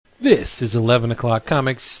This is 11 O'Clock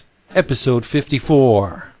Comics, episode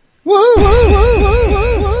 54. Woo, woo, woo, woo,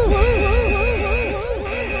 woo, woo, woo.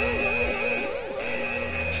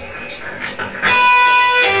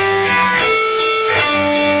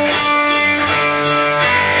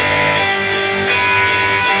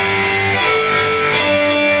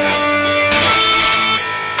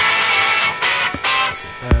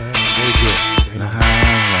 Very good.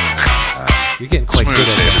 You're getting quite Smooth, good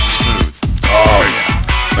at David, that. smooth. Oh,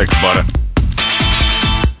 yeah. Like butter.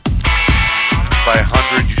 By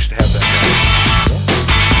 100, you should have that down.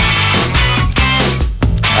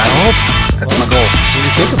 I hope. That's my goal. When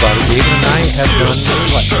you think about it, David and I have done,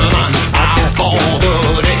 what, 90 podcasts together?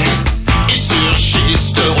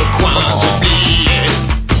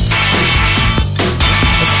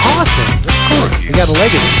 That's awesome. That's cool. We got a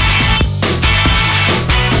legacy.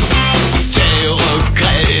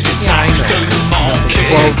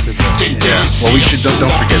 Yeah. Well, we should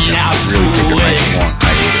don't forget that. Really take a nice long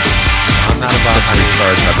hiatus. I'm not about Let's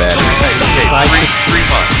recharge my battery. Okay, 3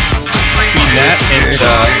 months. Between that and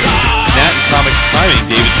comic timing,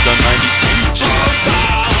 David's done 90.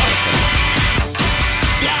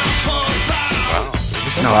 Wow.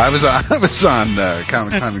 No, I was on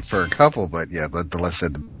comic timing for a couple, but yeah, the less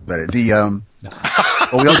said the better.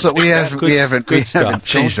 Well, we haven't stuff.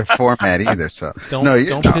 changed the format either. So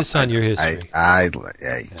Don't piss on your history.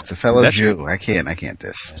 It's a fellow Jew. I can't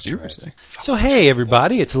diss. Seriously. So hey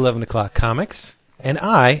everybody, it's 11 O'Clock Comics, and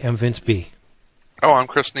I am Vince B. Oh, I'm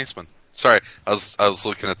Chris Niesman. Sorry, I was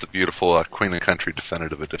looking at the beautiful Queen and Country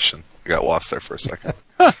Definitive Edition. I got lost there for a second.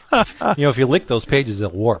 You know, if you lick those pages,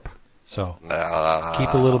 they'll warp. So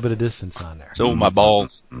keep a little bit of distance on there. So my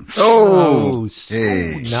balls. Oh, so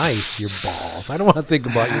hey. nice, your balls. I don't want to think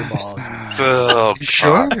about your balls. Oh, You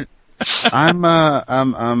sure? I'm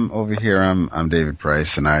over here. I'm David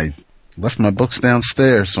Price, and I left my books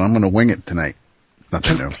downstairs, so I'm going to wing it tonight.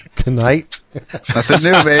 Nothing new. Tonight? Nothing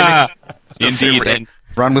new, baby. Indeed. And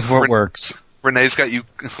Run with what works. Renee's got you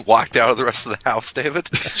locked out of the rest of the house, David.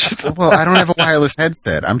 Well, I don't have a wireless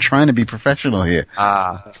headset. I'm trying to be professional here.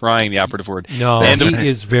 trying the operative word. No, And he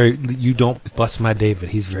is very... You don't bust my David.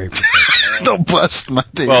 He's very professional. Don't bust my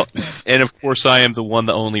day. well, and of course I am the one,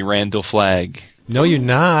 the only Randall Flagg. No, you're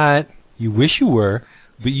not. You wish you were,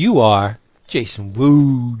 but you are Jason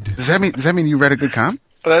Wood. Does that mean you read a good comic?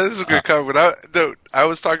 That is a good comment. I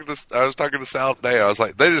was talking to Sal today. I was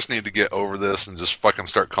like, they just need to get over this and just fucking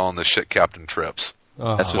start calling this shit Captain Trips.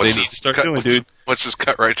 Oh, That's what they need to start doing, dude. Let's just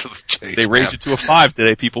cut right to the chase. They raised it to a 5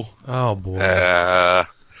 today, people. oh boy. it.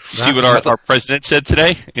 You see what our president said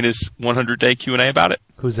today in his 100-day Q&A about it?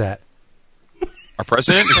 Who's that? Our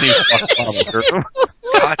president? His name is Obama.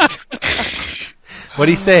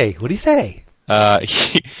 What'd he say? What'd he say?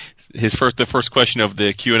 The first question of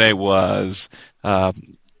the Q&A was,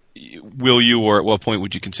 will you or at what point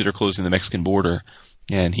would you consider closing the Mexican border?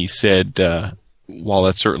 And he said, while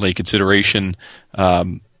that's certainly a consideration,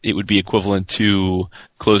 it would be equivalent to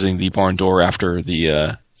closing the barn door after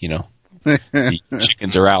the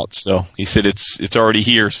chickens are out. So he said it's already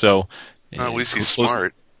here. So At least he's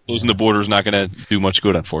smart. Closing the border is not going to do much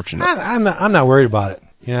good, unfortunately. I'm not worried about it.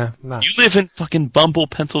 Yeah, I'm not. You live in fucking Bumble,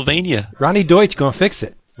 Pennsylvania. Ronnie Deutsch gonna fix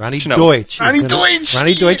it. Ronnie No. Deutsch. Ronnie Deutsch!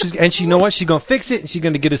 Ronnie Deutsch is, and you know what? She's gonna fix it, and she's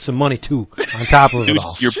gonna get us some money too on top of it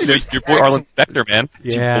all. Your boy Arlen Specter, man.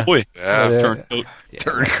 It's Yeah. your boy. Yeah.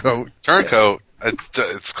 Turncoat. Turncoat.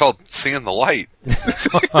 It's called seeing the light.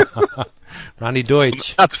 Ronnie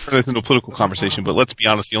Deutsch. Not to turn this into a political conversation, but let's be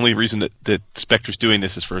honest. The only reason that Specter's doing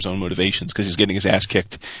this is for his own motivations, because he's getting his ass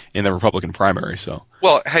kicked in the Republican primary. So,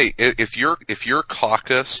 Well, hey, if your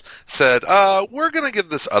caucus said, we're going to give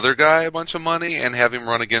this other guy a bunch of money and have him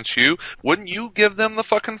run against you, wouldn't you give them the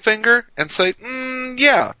fucking finger and say,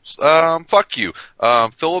 yeah, fuck you.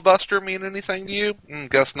 Filibuster mean anything to you?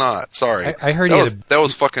 Guess not. Sorry. I heard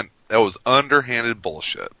that was underhanded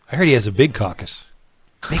bullshit. I heard he has a big caucus.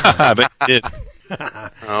 I bet he did.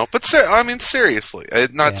 No, but seriously,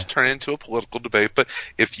 not to turn it into a political debate, but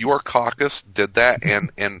if your caucus did that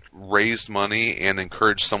and raised money and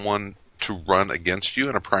encouraged someone to run against you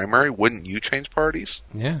in a primary, wouldn't you change parties?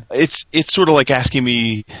 Yeah. It's sort of like asking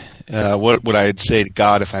me what would I'd say to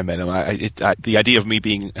God if I met him. The idea of me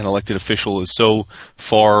being an elected official is so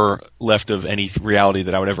far left of any reality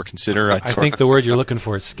that I would ever consider. I think the word you're looking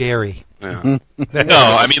for is scary. Yeah. No,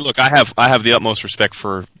 I mean, look, I have the utmost respect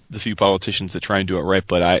for the few politicians that try and do it right,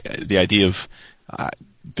 but the idea of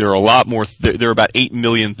there are a lot more. There are about 8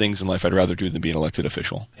 million things in life I'd rather do than be an elected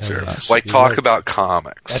official. Sure. Yes. Like You're talk right. about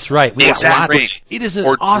comics. That's right. We got Exactly. lots. It is an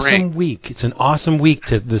Or awesome drink. week. It's an awesome week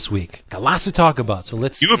this week. Got lots to talk about. So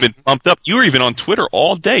let's. You have been pumped up. You were even on Twitter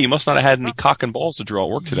all day. You must not have had any cock and balls to draw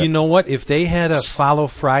at work today. You know what? If they had a follow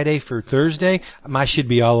Friday for Thursday, I should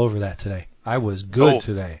be all over that today. I was good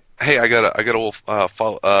today. Hey, I got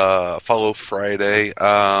a follow Friday.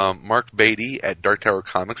 Mark Beatty at Dark Tower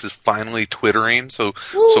Comics is finally twittering, so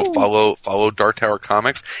follow Dark Tower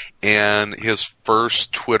Comics. And his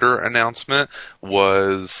first Twitter announcement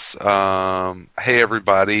was, "Hey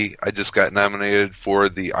everybody, I just got nominated for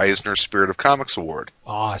the Eisner Spirit of Comics Award."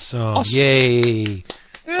 Awesome. Yay.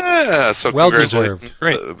 Yeah, so Well congratulations, deserved.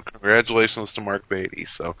 Great. Congratulations to Mark Beatty.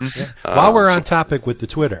 So, While we're on topic with the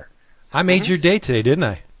Twitter, I made your day today, didn't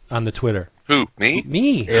I? On the Twitter. who, me?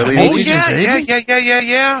 Me. Alien Oh Legion,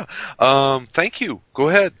 yeah. Thank you. Go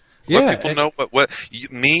ahead. Yeah, Let people know what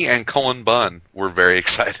me and Cullen Bunn were very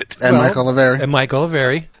excited. And Mike Oliveri. And Mike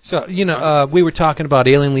Oliveri. So, we were talking about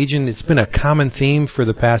Alien Legion. It's been a common theme for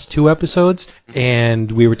the past 2 episodes.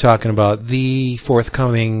 And we were talking about the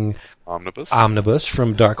forthcoming Omnibus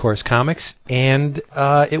from Dark Horse Comics. And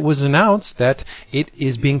it was announced that it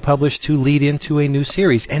is being published to lead into a new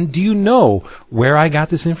series. And do you know where I got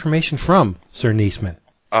this information from, Sir Niesman?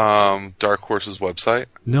 Dark Horse's website.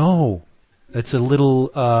 No. It's a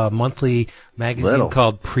little monthly magazine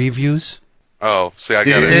called Previews. Oh, see, I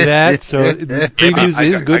got See it. that? So Previews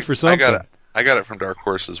is good for something. I got it from Dark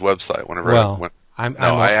Horse's website. Whenever I'm I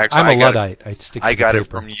a Luddite. I stick to I got the it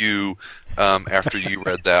paper. from you after you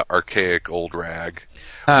read that archaic old rag.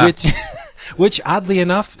 Which, oddly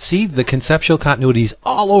enough, see, the conceptual continuity is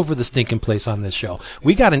all over the stinking place on this show.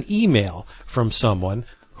 We got an email from someone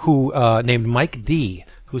who named Mike D.,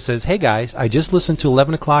 who says, "Hey guys, I just listened to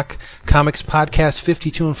 11 O'Clock Comics Podcast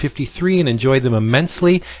 52 and 53 and enjoyed them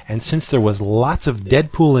immensely. And since there was lots of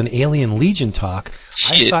Deadpool and Alien Legion talk,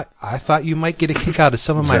 I thought you might get a kick out of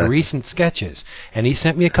some of my recent sketches." And he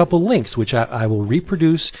sent me a couple links, which I will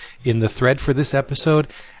reproduce in the thread for this episode.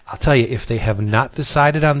 I'll tell you, if they have not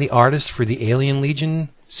decided on the artist for the Alien Legion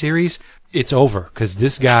series, it's over. Because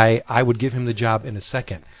this guy, I would give him the job in a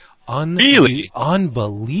second. Really?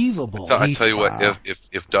 Unbelievable. So I tell you what,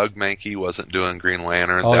 if Doug Mankey wasn't doing Green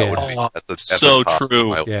Lantern, Oh, that yeah. would be at the So top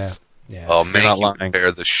true. of my list. Yeah. Oh, You're not Mankey lying. would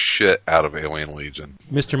bear the shit out of Alien Legion.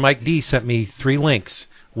 Mr. Mike D sent me 3 links.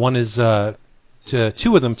 One is to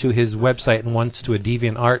 2 of them to his website and one's to a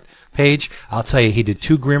DeviantArt page. I'll tell you, he did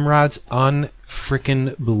 2 Grimrods.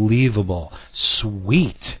 Unfrickin' believable.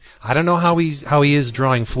 Sweet. I don't know how he is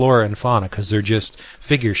drawing flora and fauna because they're just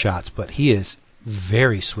figure shots, but he is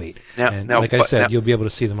very sweet. And like I said, you'll be able to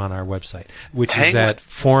see them on our website, which is at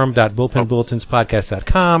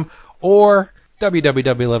forum.bullpenbulletins.podcast.com or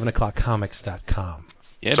www.11o'clockcomics.com.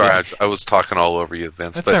 Yeah, Sorry, I was talking all over you,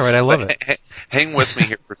 Vince. That's all right. I love it. Hang with me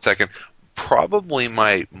here for a second. Probably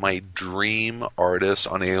my dream artist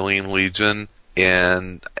on Alien Legion,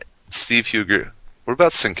 and Steve Huger. What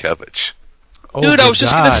about Sienkiewicz? Oh, Dude, I good was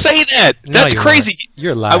just God. going to say that. No, That's you're crazy. not.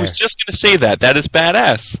 You're a liar. I was just going to say that. That is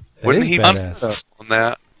badass. That Wouldn't is he badass. on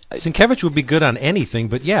that? Sienkiewicz would be good on anything,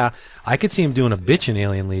 but yeah, I could see him doing a bitch in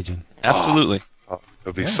Alien Legion. Absolutely. Oh, it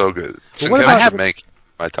would be so good. But what Sienkiewicz about- would make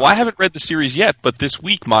my top. Well, I haven't read the series yet, but this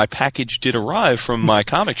week my package did arrive from my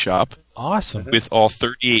comic shop Awesome. with all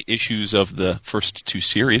 38 issues of the first 2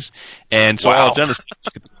 series. And so all Wow. I've done is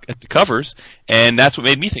look at the covers, and that's what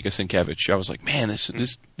made me think of Sienkiewicz. I was like, man, this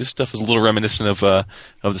stuff is a little reminiscent of the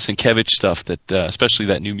Sienkiewicz stuff that, especially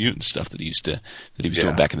that New Mutant stuff that he was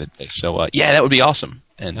doing back in the day. So yeah, that would be awesome.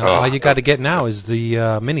 And All you got to get now is the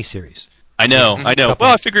miniseries. I know. Couple.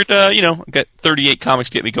 Well, I figured, I got 38 comics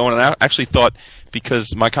to get me going, and I actually thought,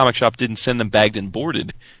 because my comic shop didn't send them bagged and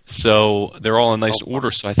boarded, so they're all in nice order.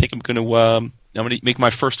 So I think I'm going to make my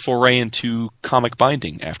first foray into comic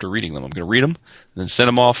binding after reading them. I'm going to read them, then send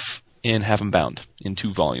them off and have them bound in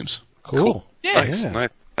 2 volumes. Cool. Yeah.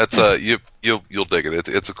 Nice. That's you'll dig it.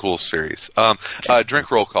 It's a cool series. Drink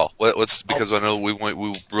roll call. Let's because I know we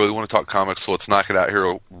really want to talk comics, so let's knock it out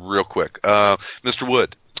here real quick. Mr.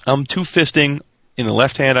 Wood. I'm 2-fisting. In the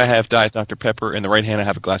left hand, I have Diet Dr. Pepper. In the right hand, I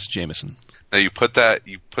have a glass of Jameson. Now you put that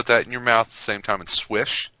in your mouth at the same time and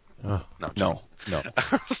swish. Oh. No.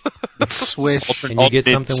 Swish. And you get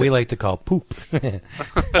something we like to call poop.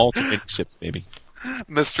 Alternate sip, baby.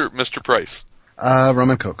 Mr. Price. Rum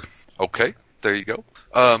and Coke. Okay, there you go.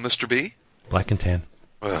 Mr. B. Black and Tan.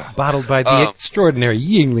 Ugh. Bottled by the extraordinary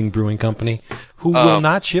Yingling Brewing Company, who will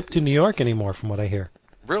not ship to New York anymore, from what I hear.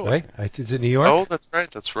 Really? Right? Is it New York? Oh,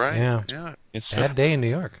 that's right. Yeah. It's Sad day in New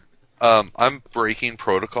York. I'm breaking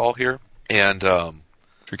protocol here, and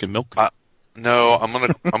drinking milk. No, I'm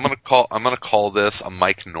gonna call this a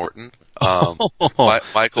Mike Norton.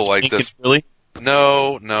 Michael like this. Really?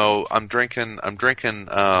 No, I'm drinking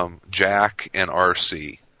Jack and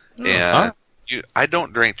RC, and I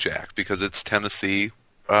don't drink Jack because it's Tennessee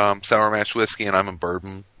sour mash whiskey, and I'm a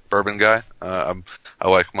bourbon guy. I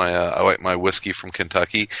like my whiskey from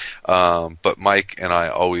Kentucky, but Mike and I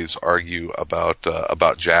always argue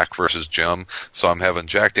about Jack versus Jim. So I'm having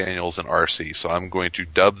Jack Daniels and RC. So I'm going to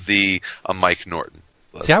dub thee a Mike Norton.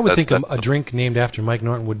 See, I would think a drink named after Mike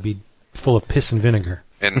Norton would be full of piss and vinegar.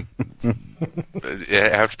 And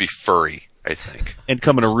it have to be furry, I think, and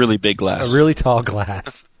come in a really big glass, a really tall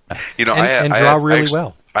glass. You know, and draw really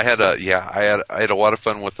well. I had a lot of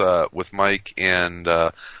fun with Mike and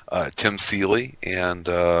Tim Seeley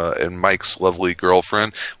and Mike's lovely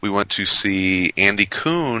girlfriend. We went to see Andy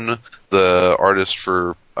Kuhn, the artist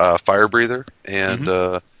for Fire Breather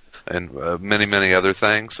and many other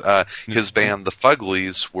things. His band, the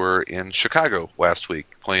Fuglies, were in Chicago last week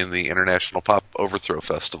playing the International Pop Overthrow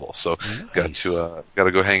Festival. So nice. got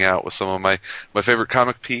to go hang out with some of my favorite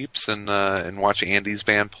comic peeps and watch Andy's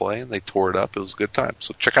band play, and they tore it up. It was a good time.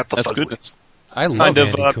 So check out the Fuglies. Good. I love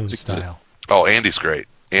Andy Kuhn's style. Oh, Andy's great,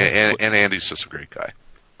 and Andy's just a great guy.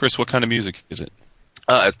 Chris, what kind of music is it?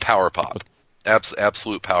 Power pop,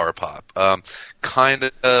 absolute power pop. Kind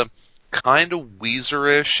of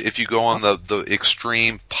Weezer-ish if you go on the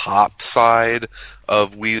extreme pop side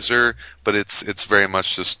of Weezer, but it's very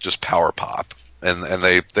much just power pop, and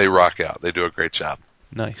they rock out. They do a great job.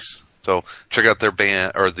 Nice. So check out their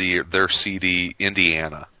band or their CD.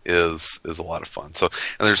 Indiana is a lot of fun. So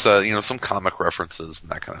and there's some comic references and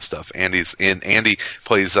that kind of stuff. Andy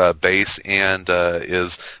plays bass and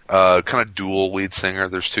is kind of dual lead singer.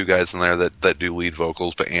 There's two guys in there that do lead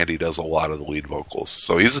vocals, but Andy does a lot of the lead vocals.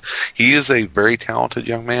 So he is a very talented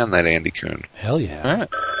young man, that Andy Kuhn. Hell yeah! All right.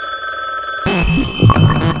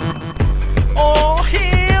 Oh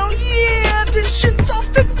hell yeah! This shit's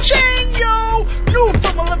off the chain, yo! New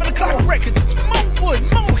from 11 O'Clock Records, it's Mo Wood,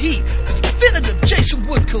 Mo Heat, the definitive Jason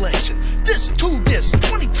Wood collection. This 2-disc,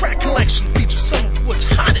 20-track collection features some of Wood's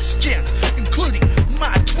hottest gems, including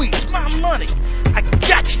My Tweets, My Money, I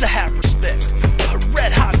Gots to Have Respect, the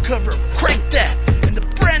red hot cover of Crank That, and the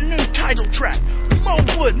brand new title track, Mo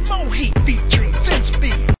Wood, Mo Heat, featuring Vince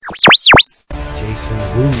B. Jason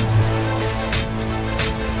Wood.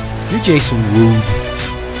 You're Jason Wood.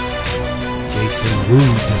 Jason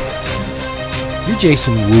Wood. You're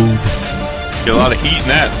Jason Wood. Get a lot of heat in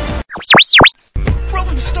that.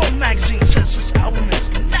 Rolling Stone magazine says this album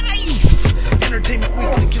is nice. Entertainment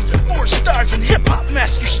Weekly gives it 4 stars, and Hip Hop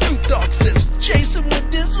Master Snoop Dogg says Jason Wood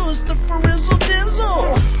Dizzle is the Farizzle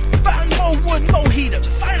Dizzle. Find Mo Wood, Mo Heat at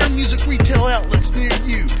finer music retail outlets near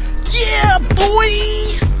you. Yeah,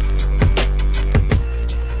 boy!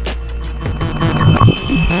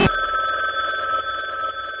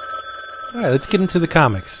 All right, let's get into the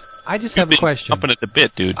comics. I just have a question. Jumping at the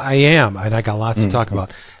bit, dude. I am, and I got lots to talk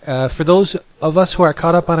about. For those of us who are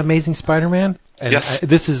caught up on Amazing Spider-Man, and yes.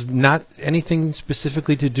 This is not anything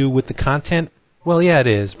specifically to do with the content. Well, yeah, it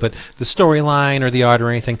is, but the storyline or the art or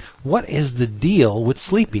anything. What is the deal with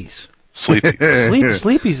Sleepies?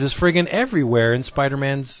 Sleepies is friggin' everywhere in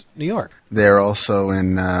Spider-Man's New York. They're also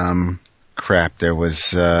in there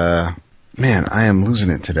was man, I am losing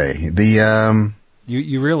it today.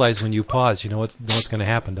 You realize when you pause, you know what's going to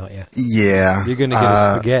happen, don't you? Yeah, you're going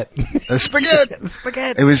to get a spaghetti. A spaghetti.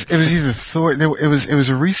 Spaghetti. It was either Thor. It was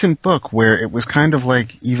a recent book where it was kind of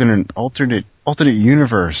like even an alternate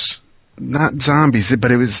universe, not zombies,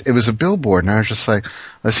 but it was a billboard, and I was just like,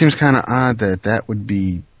 it seems kind of odd that would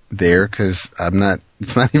be there because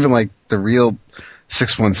it's not even like the real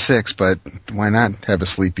 616, but why not have a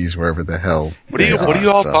Sleepies wherever the hell? What are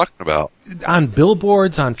you all talking about? On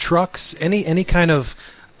billboards, on trucks, any kind of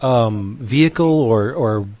vehicle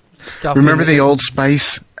or stuff. Remember the Old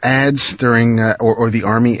Spice ads during, or the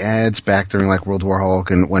Army ads back during like World War Hulk,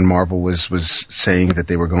 and when Marvel was saying that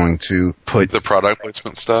they were going to put the product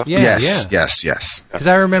placement stuff? Yes. Because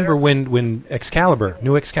I remember when new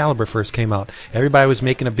Excalibur first came out, everybody was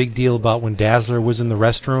making a big deal about when Dazzler was in the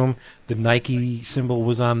restroom, the Nike symbol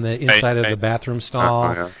was on the inside of the bathroom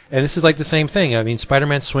stall. Yeah. And this is like the same thing. I mean,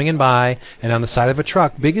 Spider-Man's swinging by, and on the side of a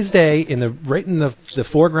truck, big as day, right in the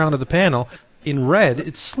foreground of the panel, in red,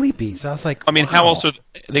 it's Sleepies. I was like, I mean, wow. how else are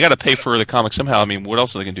they got to pay for the comic somehow? I mean, what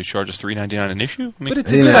else are they going to do? Charge us $3.99 an issue? I mean, But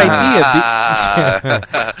it's a good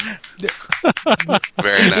idea.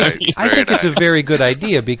 Very nice. I think it's a very good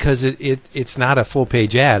idea because it's not a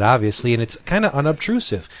full-page ad, obviously, and it's kind of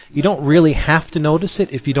unobtrusive. You don't really have to notice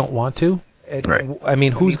it if you don't want to. Right. I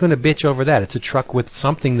mean, who's going to bitch over that? It's a truck with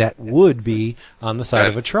something that would be on the side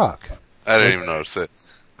of a truck. I didn't even notice it.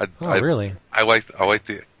 Really? I like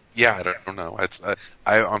the. Yeah, I don't know.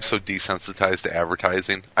 I'm so desensitized to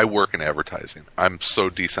advertising. I work in advertising. I'm so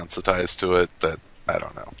desensitized to it that I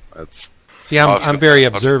don't know. See, I'm very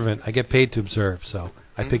observant. I get paid to observe, so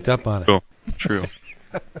I picked up on it. Cool. True.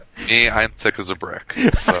 Me, I'm thick as a brick.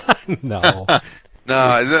 So. No.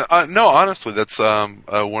 No, honestly, that's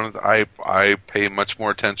one of I pay much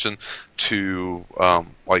more attention to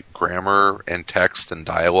like grammar and text and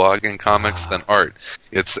dialogue in comics than art.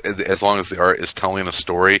 It's as long as the art is telling a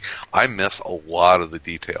story, I miss a lot of the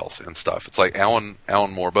details and stuff. It's like Alan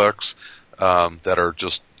Moore books that are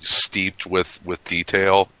just steeped with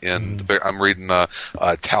detail. And I'm reading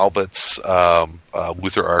Talbot's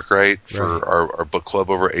Luther Arkwright for our book club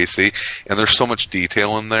over AC, and there's so much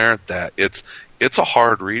detail in there that it's a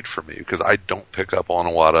hard read for me because I don't pick up on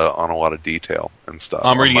a lot of detail and stuff.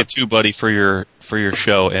 I'm reading it too, buddy, for your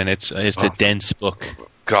show, and it's a dense book.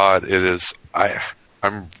 God, it is.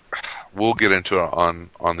 We'll get into it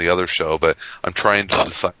on the other show, but I'm trying to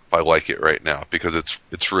decide if I like it right now because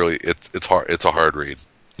it's really hard. It's a hard read.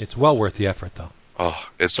 It's well worth the effort, though. Oh,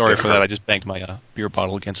 sorry for that. I just banged my beer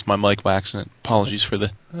bottle against my mic by accident. Apologies for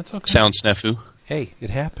the sound snafu. Hey, it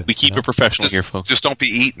happens. We keep it professional here, folks. Just don't be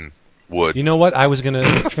eaten. Wood. You know what? I was gonna.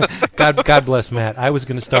 God bless Matt. I was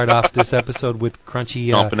gonna start off this episode with crunchy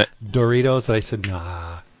Doritos, and I said,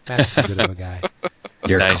 "Nah, Matt's too good of a guy."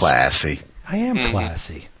 You're classy. I am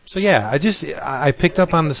classy. So yeah, I picked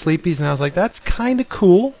up on the Sleepies, and I was like, "That's kind of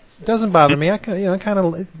cool." It doesn't bother me. I kind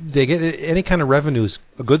of dig it. Any kind of revenue is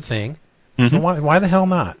a good thing. So why the hell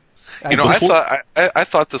not? I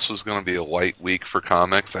thought this was going to be a light week for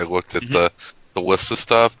comics. I looked at the list of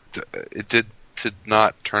stuff. It did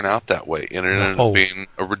not turn out that way. It ended up being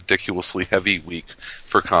a ridiculously heavy week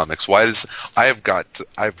for comics. I've got to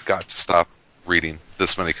stop reading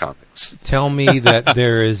this many comics. Tell me that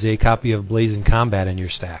there is a copy of Blazing Combat in your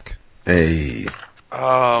stack. Hey.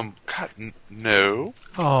 God, no.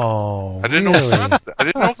 Oh, I didn't know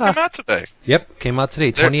it came out today. Yep, came out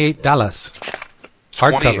today. $28.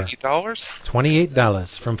 Hardcover.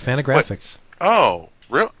 $28 from Fantagraphics. Oh,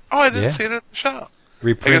 real? Oh, I didn't see it at the shop.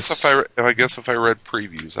 Reprints, I guess if I read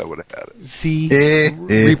previews, I would have had it. See,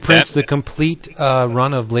 reprints the complete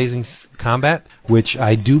run of Blazing Combat, which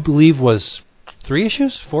I do believe was 4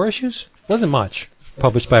 issues? Wasn't much.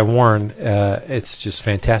 Published by Warren. It's just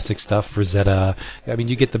fantastic stuff. Rosetta. I mean,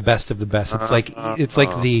 you get the best of the best. It's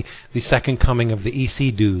like the second coming of the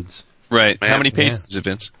EC dudes. Right. Man, how many pages is it,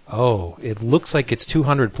 Vince? Oh, it looks like it's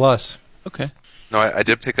 200 plus. Okay. No, I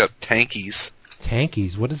did pick up Tankies.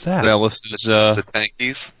 Tankies? What is that? Well, this is the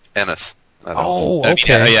Tankies. Ennis. Oh,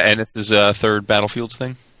 okay. Yeah, Ennis is third Battlefields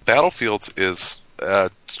thing. Battlefields is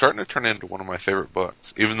starting to turn into one of my favorite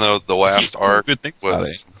books, even though the last arc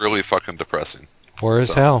was really fucking depressing. Poor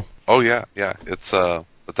as hell. Oh yeah. It's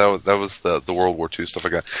but that was the World War II stuff I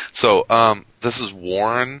got. So this is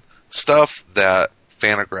Warren stuff that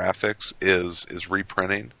Fantagraphics is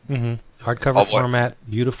reprinting. Mm-hmm. Hardcover format,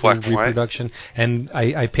 beautiful reproduction. And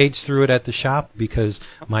I paged through it at the shop because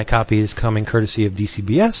my copy is coming courtesy of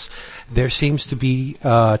DCBS. There seems to be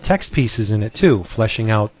text pieces in it too,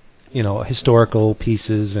 fleshing out, historical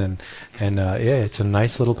pieces, and it's a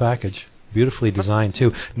nice little package. Beautifully designed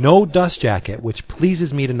too. No dust jacket, which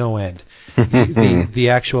pleases me to no end. The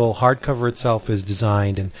actual hardcover itself is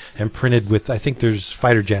designed and printed with, I think there's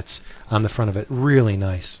fighter jets on the front of it. Really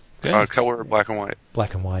nice. Color, black and white.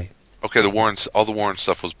 Black and white. Okay, all the Warren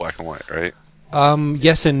stuff was black and white, right?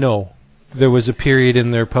 Yes and no. There was a period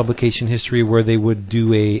in their publication history where they would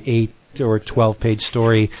do a 8 or 12-page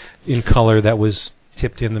story in color that was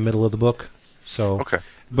tipped in the middle of the book. So,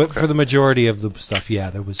 but for the majority of the stuff,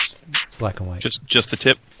 there was black and white. Just the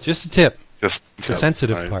tip. Just the tip. Just the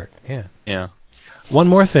sensitive part. Yeah. Yeah. One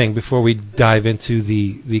more thing before we dive into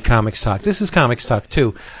the Comics Talk. This is Comics Talk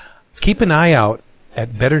too. Keep an eye out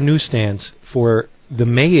at better newsstands for the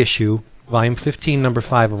May issue, volume 15, number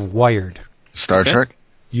 5 of Wired. Star Trek?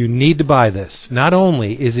 You need to buy this. Not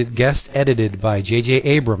only is it guest edited by J.J.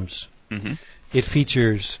 Abrams, it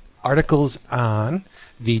features articles on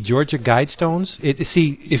the Georgia Guidestones.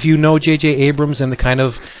 If you know J.J. Abrams and the kind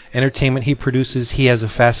of entertainment he produces, he has a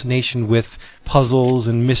fascination with puzzles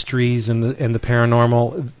and mysteries and the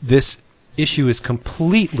paranormal. This issue is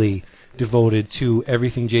completely devoted to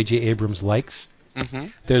everything J.J. Abrams likes. Mm-hmm.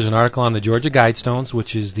 There's an article on the Georgia Guidestones,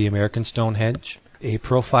 which is the American Stonehenge, a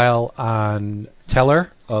profile on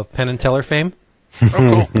Teller of Penn and Teller fame,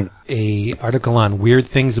 a article on weird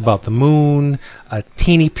things about the moon, a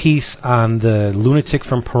teeny piece on the lunatic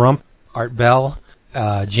from Pahrump, Art Bell,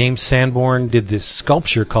 James Sanborn did this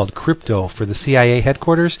sculpture called Crypto for the CIA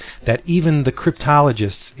headquarters that even the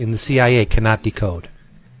cryptologists in the CIA cannot decode.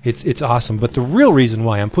 It's awesome. But the real reason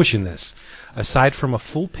why I'm pushing this, aside from a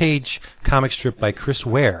full-page comic strip by Chris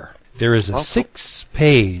Ware, there is a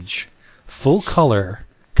 6-page, full-color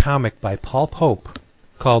comic by Paul Pope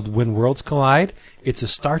called When Worlds Collide. It's a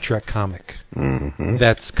Star Trek comic. Mm-hmm.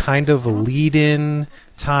 That's kind of a lead-in,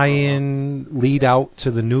 tie-in, lead-out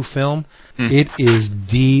to the new film. It is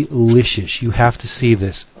delicious. You have to see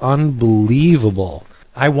this. Unbelievable.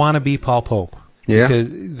 I want to be Paul Pope. Yeah.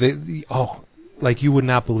 Because like you would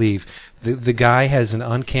not believe. The guy has an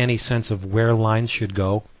uncanny sense of where lines should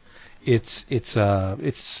go. It's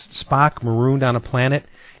Spock marooned on a planet,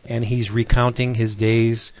 and he's recounting his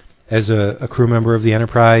days as a crew member of the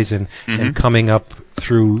Enterprise and coming up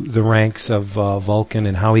through the ranks of Vulcan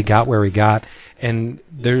and how he got where he got. And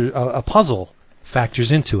there a puzzle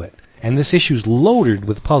factors into it. And this issue's loaded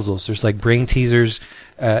with puzzles. There's like brain teasers,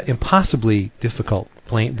 impossibly difficult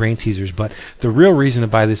brain teasers. But the real reason to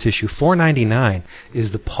buy this issue, $4.99, is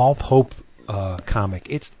the Paul Pope comic.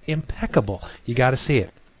 It's impeccable. You got to see it.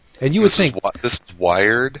 And you would think this is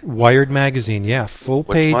Wired. Wired magazine, yeah, full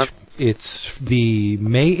page. month? It's the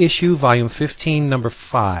May issue, volume 15, number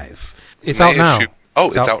 5. It's May out now. issue. Oh,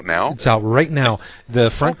 it's out now? It's out right now. The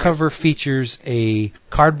front cover features a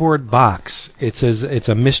cardboard box. It says it's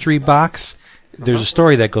a mystery box. There's a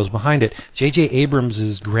story that goes behind it. J.J.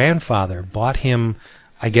 Abrams' grandfather bought him,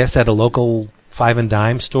 I guess, at a local 5 and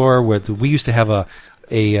dime store where we used to have a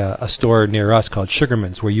store near us called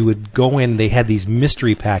Sugarman's where you would go in. They had these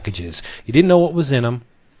mystery packages. You didn't know what was in them.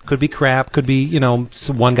 Could be crap. Could be,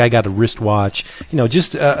 one guy got a wristwatch.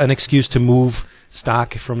 Just an excuse to move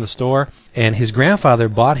stock from the store. And his grandfather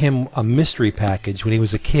bought him a mystery package when he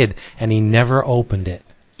was a kid, and he never opened it.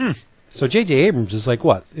 So J.J. Abrams is like,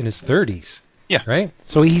 what, in his 30s? Yeah. Right?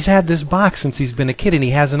 So he's had this box since he's been a kid, and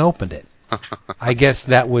he hasn't opened it. I guess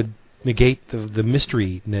that would negate the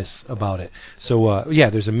mystery-ness about it. So,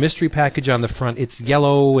 there's a mystery package on the front. It's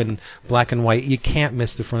yellow and black and white. You can't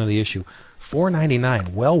miss the front of the issue.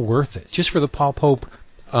 $4.99, well worth it, just for the Paul Pope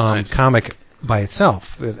comic by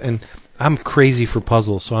itself. And I'm crazy for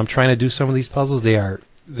puzzles, so I'm trying to do some of these puzzles. They're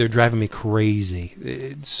driving me crazy.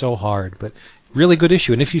 It's so hard, but really good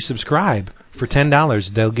issue. And if you subscribe for $10,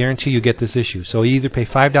 they'll guarantee you get this issue. So you either pay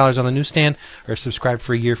 $5 on the newsstand or subscribe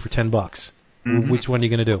for a year for $10. Mm-hmm. Which one are you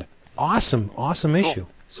going to do? Awesome issue.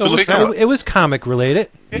 So it was comic related.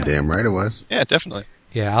 Yeah. Damn right it was. Yeah, definitely.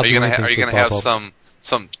 Yeah, Are you going to have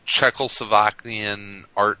some Czechoslovakian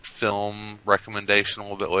art film recommendation a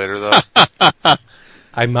little bit later, though?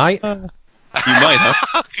 I might. You might,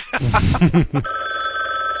 huh?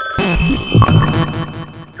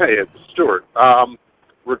 Hey, it's Stuart.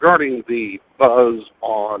 Regarding the buzz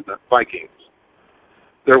on Vikings,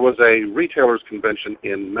 there was a retailers convention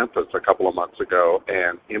in Memphis a couple of months ago,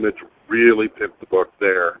 and Image really pimped the book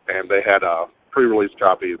there, and they had pre-release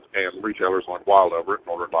copies, and retailers went wild over it and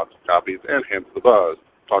ordered lots of copies, and hence the buzz.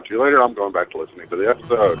 Talk to you later. I'm going back to listening to the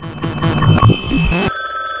episode.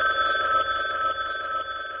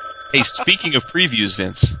 Hey, speaking of previews,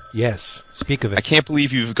 Vince. Yes, speak of it. I can't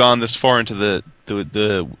believe you've gone this far into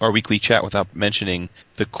our weekly chat without mentioning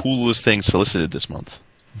the coolest thing solicited this month.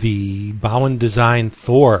 The Bowen design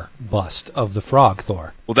Thor bust of the frog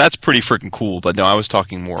Thor. Well, that's pretty freaking cool, but no, I was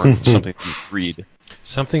talking more something we would read.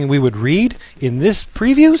 Something we would read in this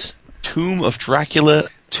previews? Tomb of Dracula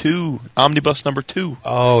 2, Omnibus number 2.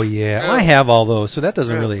 Oh, yeah. I have all those, so that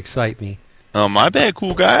doesn't really excite me. Oh, my bad,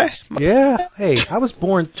 cool guy. Yeah. Hey, I was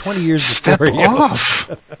born 20 years Step before you. off.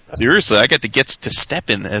 Seriously, I got to get to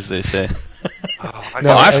stepping, as they say.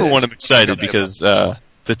 I for one, am excited because the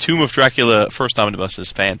Tomb of Dracula first omnibus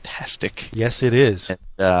is fantastic. Yes, it is. And,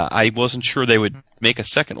 I wasn't sure they would make a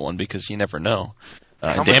second one because you never know.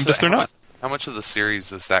 Damned if they're not. How much of the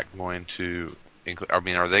series is that going to include? I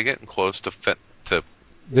mean, are they getting close to fit to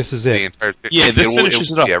This is the it. entire? Yeah, this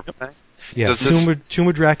finishes it up. Everything? Yeah, Does this- Tomb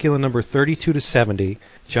of Dracula number 32 to 70,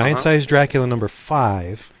 Giant Size Dracula number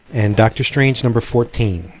 5, and Doctor Strange number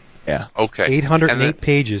 14. Yeah. Okay. 808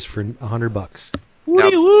 pages for $100.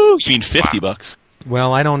 Woo! You mean $50?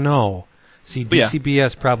 Well, I don't know. See, But yeah.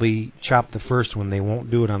 DCBS probably chopped the first one. They won't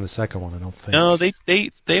do it on the second one, I don't think. No, they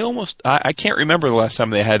almost. I can't remember the last time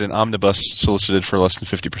they had an omnibus solicited for less than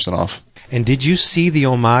 50% off. And did you see the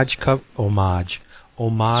homage cover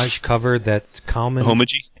that Kalman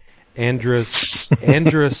Homage?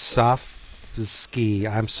 Andrasovsky,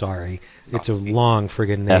 I'm sorry, it's a long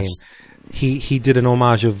friggin' name. Yes. He did an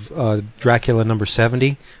homage of Dracula number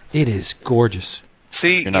 70. It is gorgeous.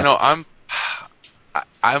 See, You're not-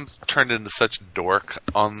 I'm turned into such a dork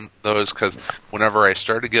on those because whenever I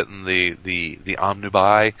started getting the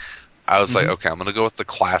Omnibuy, I was like, okay, I'm going to go with the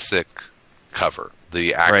classic cover,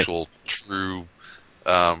 the actual true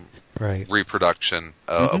reproduction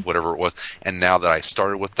of whatever it was. And now that I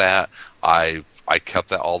started with that, I kept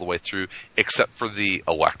that all the way through, except for the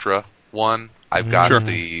Elektra one. I've got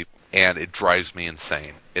and it drives me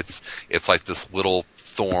insane. It's like this little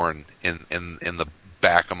thorn in the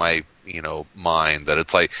back of my mind that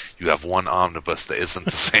it's like you have one omnibus that isn't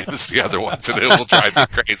the same as the other ones, and it will drive me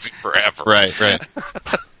crazy forever. Right.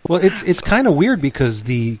 Well, it's kind of weird because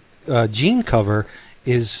the Gene cover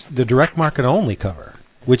is the direct market only cover,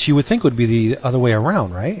 which you would think would be the other way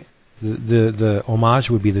around, right? The homage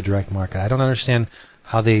would be the direct market. I don't understand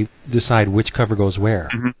how they decide which cover goes where,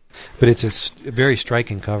 but it's a very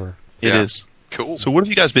striking cover. It is. Cool. So what have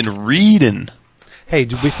you guys been reading? Hey,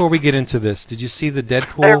 before we get into this, did you see the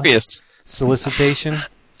Deadpool solicitation?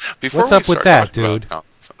 What's up with that, dude?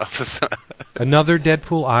 Another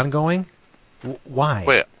Deadpool ongoing? Why?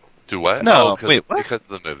 Wait, do what? No, wait, what?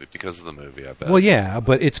 Because of the movie, I bet. Well, yeah,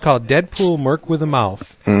 but it's called Deadpool Merc with a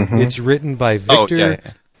Mouth. It's written by Victor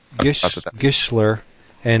Gischler,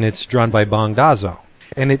 and it's drawn by Bong Dazo.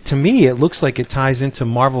 And to me, it looks like it ties into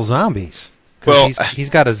Marvel Zombies. Well, he's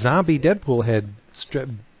got a zombie Deadpool head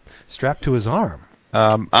strapped to his arm.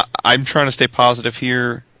 I'm trying to stay positive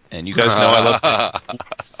here, and you guys know I love Deadpool.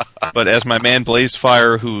 But as my man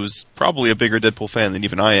Blazefire, who's probably a bigger Deadpool fan than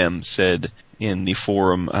even I am, said in the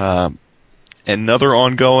forum, another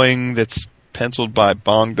ongoing that's penciled by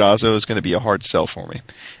Bong Dazo is going to be a hard sell for me.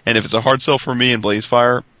 And if it's a hard sell for me and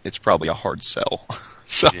Blazefire, it's probably a hard sell.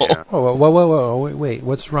 So, whoa, wait,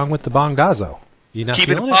 what's wrong with the Bong Dazo? You not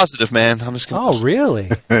keeping it positive, man. I'm just gonna... Oh, really?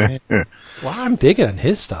 Well, I'm digging on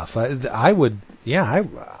his stuff. I would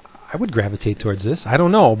gravitate towards this. I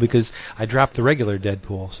don't know because I dropped the regular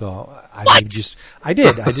Deadpool, so I just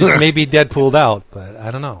maybe Deadpooled out, but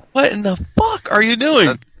I don't know. What in the fuck are you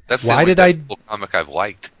doing? That's the only Deadpool comic I've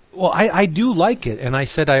liked. Well, I do like it, and I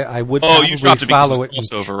said I would probably follow it.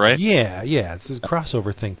 Crossover, right? Yeah, it's a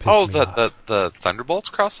crossover thing. The Thunderbolts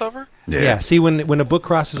crossover? Yeah. See, when a book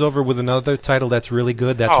crosses over with another title that's really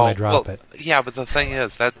good, that's when I drop it. Yeah, but the thing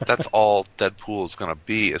is that's all Deadpool is going to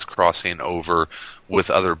be is crossing over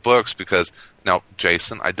with other books. Because now,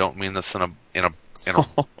 Jason, I don't mean this in a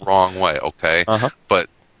wrong way, okay? But.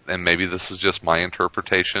 And maybe this is just my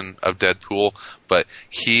interpretation of Deadpool, but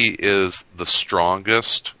he is the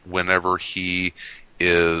strongest whenever he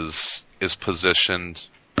is positioned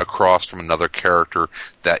across from another character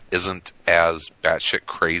that isn't as batshit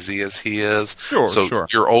crazy as he is. Sure.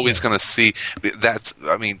 You're always going to see that's.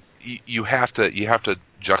 I mean, you have to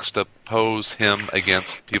juxtapose him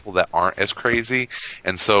against people that aren't as crazy,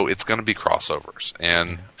 and so it's going to be crossovers.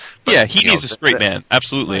 And he needs a straight man.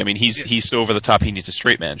 Absolutely. I mean, he's so over the top. He needs a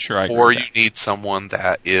straight man. Sure, I agree. Or you need someone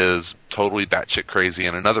that is totally batshit crazy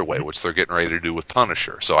in another way, which they're getting ready to do with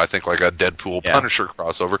Punisher. So I think like a Deadpool Punisher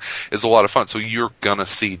crossover is a lot of fun. So you're gonna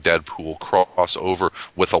see Deadpool cross over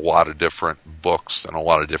with a lot of different books and a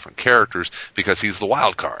lot of different characters because he's the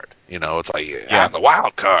wild card. It's like I'm the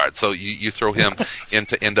wild card. So you throw him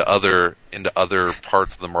into other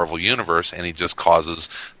parts of the Marvel universe, and he just causes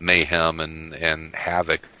mayhem and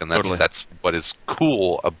havoc, and that's what is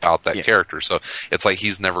cool about that character. So it's like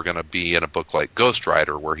he's never going to be in a book like Ghost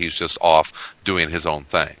Rider where he's just off doing his own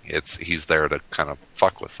thing. He's there to kind of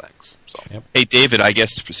fuck with things. So. Yep. Hey, David, I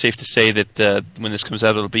guess it's safe to say that when this comes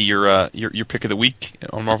out, it'll be your pick of the week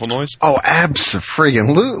on Marvel Noise. Oh,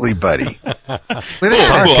 abso-friggin-lutely, buddy. I'm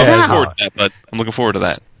looking forward to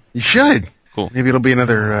that. You should. Cool. Maybe it'll be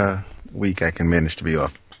another week I can manage to be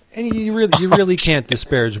off. And you really can't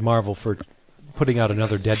disparage Marvel for putting out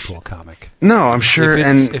another Deadpool comic. No, I'm sure.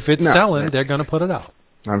 If it's selling, they're going to put it out.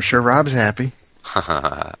 I'm sure Rob's happy.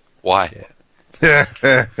 Why? Yeah,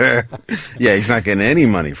 he's not getting any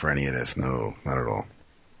money for any of this. No, not at all.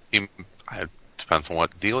 It depends on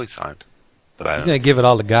what deal he signed. He's going to give it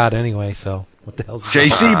all to God anyway, so what the hell's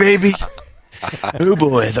JC, baby? Oh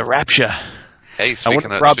boy, the Rapture. Hey, I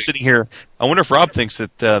wonder if Rob's sitting here. I wonder if Rob thinks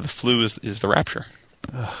that the flu is the Rapture.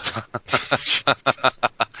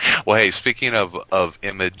 Well, hey, speaking of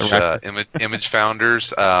image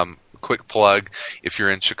founders, quick plug. If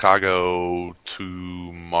you're in Chicago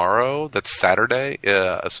tomorrow, that's Saturday,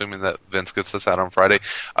 assuming that Vince gets this out on Friday,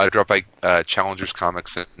 drop by Challengers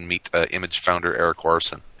Comics and meet image founder Eric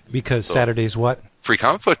Larson. Because Saturday's what? Free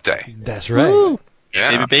Comic Book Day. That's right. Woo!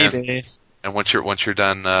 Yeah, baby. And once you're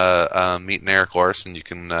done meeting Eric Larson, you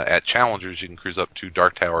can at Challengers you can cruise up to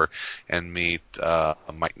Dark Tower and meet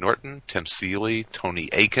Mike Norton, Tim Seeley, Tony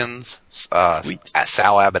Akins, Sal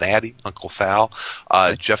Abernathy, Uncle Sal,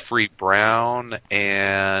 Jeffrey Brown,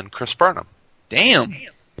 and Chris Burnham. Damn.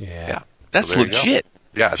 Yeah. That's So there you go. legit.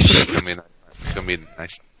 Yeah, it's gonna be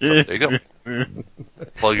nice. So there you go.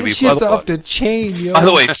 Plug This shit's off the chain, yo. By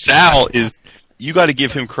the way, Sal is, you got to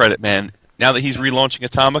give him credit, man. Now that he's relaunching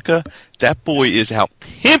Atomica, that boy is out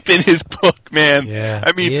pimping his book, man. Yeah,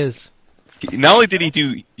 I mean, he is. Not only did he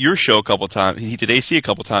do your show a couple times, he did AC a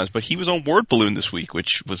couple times, but he was on Word Balloon this week,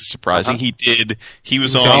 which was surprising. He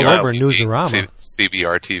was on all over Newsarama.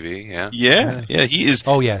 CBR TV, yeah. Yeah, he is.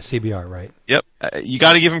 Oh yeah, CBR, right? Yep, you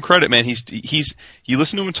got to give him credit, man. He's you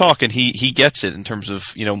listen to him talk, and he gets it in terms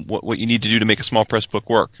of what you need to do to make a small press book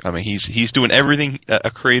work. I mean, he's doing everything a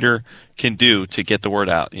creator can do to get the word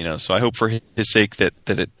out. So I hope for his sake that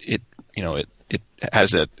it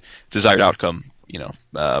has a desired outcome.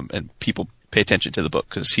 And people pay attention to the book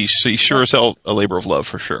because he's sure as hell a labor of love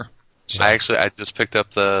for sure. So. I just picked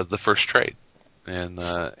up the first trade, and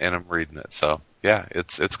I'm reading it. So yeah,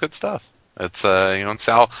 it's good stuff. It's and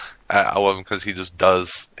Sal, I love him because he just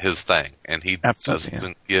does his thing, and he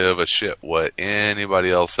doesn't give a shit what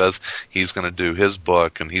anybody else says. He's going to do his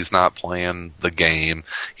book, and he's not playing the game.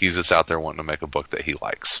 He's just out there wanting to make a book that he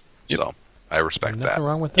likes. Yep. So. I respect that. Nothing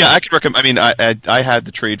wrong with that. Yeah, I could recommend. I mean, I had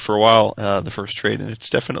the trade for a while, the first trade, and it's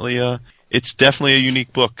definitely a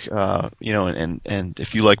unique book. And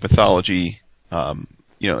if you like mythology,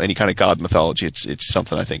 any kind of god mythology, it's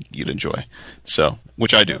something I think you'd enjoy. So,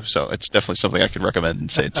 which I do. So it's definitely something I could recommend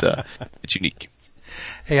and say it's unique.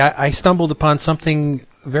 Hey, I stumbled upon something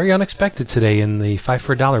very unexpected today in the 5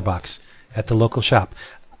 for $1 box at the local shop.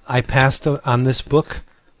 I passed on this book.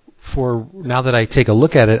 For now that I take a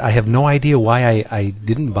look at it, I have no idea why I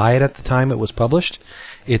didn't buy it at the time it was published.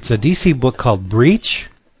 It's a DC book called Breach.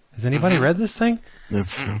 Has anybody read this thing? That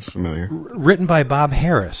sounds familiar. Written by Bob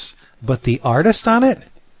Harris, but the artist on it,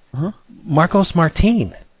 Marcos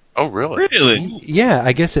Martin. Oh, really? Really? Yeah,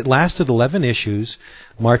 I guess it lasted 11 issues.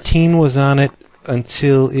 Martin was on it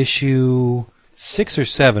until issue 6 or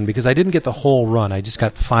 7 because I didn't get the whole run. I just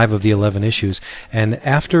got 5 of the 11 issues. And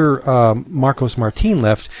after Marcos Martin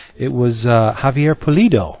left, it was Javier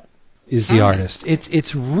Pulido is the artist.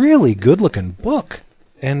 It's really good looking book.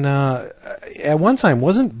 And at one time,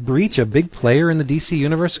 wasn't Breach a big player in the DC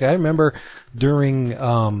universe? I remember during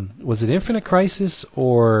was it Infinite Crisis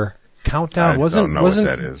or Countdown? I don't know what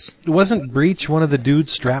that is. Wasn't Breach one of the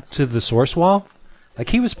dudes strapped to the source wall? Like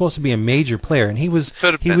he was supposed to be a major player, and he was.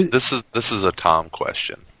 This is a Tom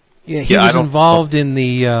question. Yeah, he was involved in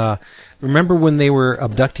the. Remember when they were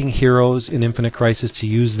abducting heroes in Infinite Crisis to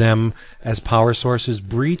use them as power sources?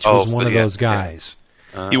 Breach was one of those guys.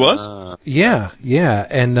 He was? Yeah,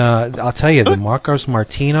 and I'll tell you, the Marcos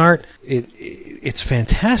Martin art, it's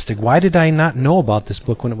fantastic. Why did I not know about this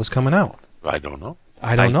book when it was coming out? I don't know.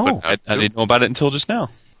 I don't know. I didn't know about it until just now.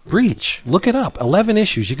 Breach. Look it up. 11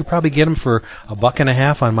 issues. You could probably get them for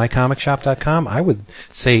 $1.50 on mycomicshop.com. I would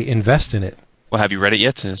say invest in it. Well, have you read it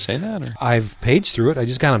yet to say that? Or? I've paged through it. I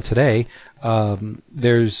just got them today.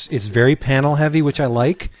 It's very panel heavy, which I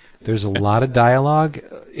like. There's a lot of dialogue.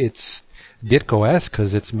 It's Ditko-esque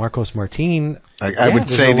because it's Marcos Martin. I would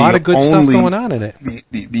say a lot of good stuff going on in it.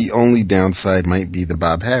 The only downside might be the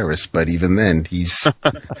Bob Harris, but even then, he's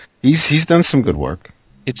done some good work.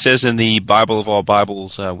 It says in the Bible of all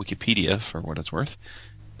Bibles Wikipedia, for what it's worth,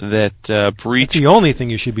 that Breach... It's the only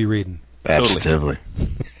thing you should be reading. Absolutely.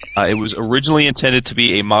 It was originally intended to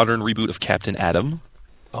be a modern reboot of Captain Atom.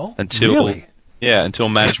 Oh, really? Yeah, until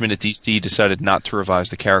management at DC decided not to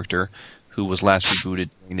revise the character, who was last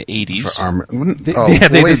rebooted in the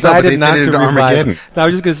 80s. They decided not to revive. I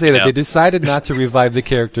was just going to say that they decided not to revive the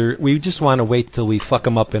character. We just want to wait till we fuck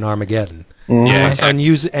him up in Armageddon. Yeah,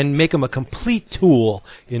 exactly. and make him a complete tool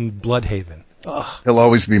in Bloodhaven. Ugh. He'll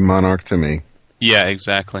always be Monarch to me. Yeah,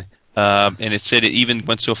 exactly. And it said it even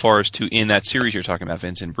went so far as to, in that series you're talking about,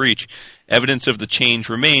 Vince, in Breach, evidence of the change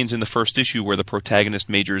remains in the first issue where the protagonist,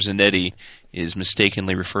 Major Zanetti, is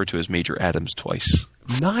mistakenly referred to as Major Adams twice.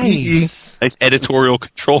 Nice. Nice editorial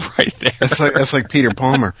control right there. That's like Peter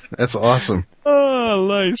Palmer. That's awesome. Oh,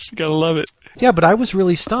 nice. Gotta love it. Yeah, but I was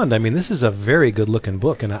really stunned. I mean, this is a very good-looking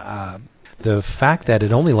book, and the fact that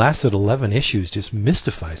it only lasted 11 issues just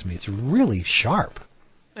mystifies me. It's really sharp.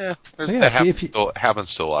 Yeah, that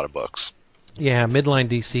happens to a lot of books. Yeah, Midline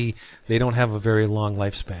DC, they don't have a very long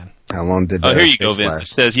lifespan. How long did here you go, Vince.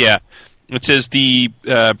 It says the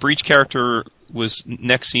Breach character was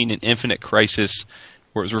next seen in Infinite Crisis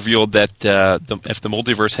where it was revealed that if the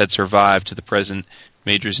multiverse had survived to the present,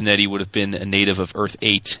 Major Zanetti would have been a native of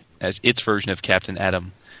Earth-8 as its version of Captain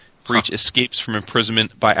Atom. Breach escapes from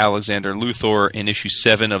imprisonment by Alexander Luthor in issue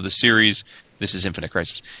 7 of the series. This is Infinite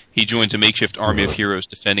Crisis. He joins a makeshift army of heroes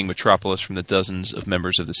defending Metropolis from the dozens of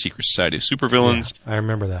members of the Secret Society of Supervillains. Yeah, I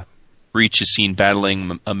remember that. Breach is seen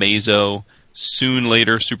battling Amazo. Soon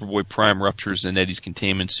later, Superboy Prime ruptures Zanetti's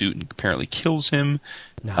containment suit and apparently kills him.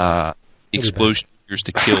 No. Explosion appears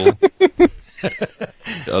to kill the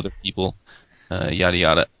other people. Yada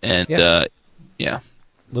yada. And yeah.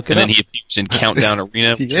 Look it and up. then he appears in Countdown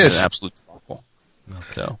Arena, which is an absolute awful.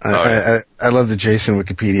 So, I love the Jason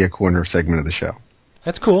Wikipedia corner segment of the show.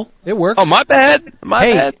 That's cool. It works. Oh, my bad.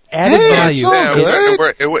 Bad. Added value.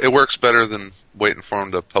 It works better than waiting for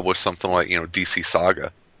him to publish something like DC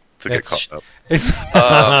Saga to get caught up. It's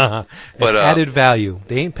added value.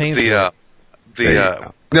 They ain't paying for it.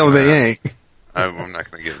 No, they ain't. I'm not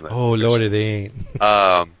going to get into that. Oh, Lordy, they ain't.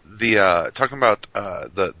 Talking about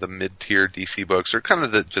the mid-tier DC books, or kind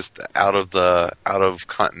of just out of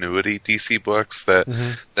continuity DC books that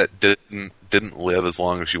didn't live as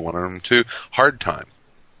long as you wanted them to. Hard Time.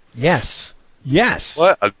 Yes.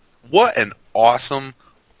 What an awesome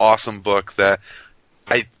book that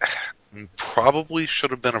I probably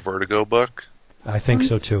should have been a Vertigo book. I think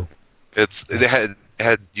so too. It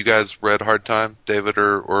had you guys read Hard Time, David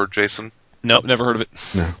or Jason? Nope, never heard of it.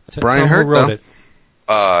 No. Brian Hurt wrote it.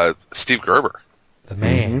 Steve Gerber. The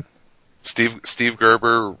man. Steve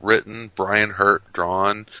Gerber written, Brian Hurt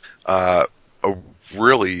drawn. A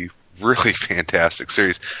really, really fantastic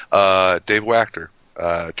series. Dave Wachter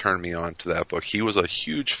turned me on to that book. He was a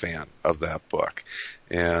huge fan of that book.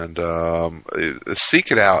 And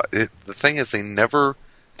seek it out. The thing is, they never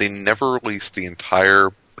released the entire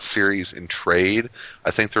series in trade. I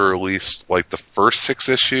think they released like the first 6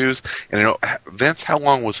 issues. And Vince, how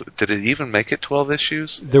long did it even make it 12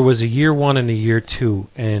 issues? There was a year 1 and a year 2,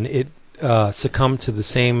 and it succumbed to the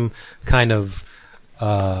same kind of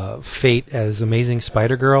fate as Amazing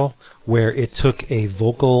Spider-Girl, where it took a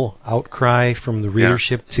vocal outcry from the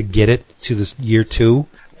readership to get it to this year 2.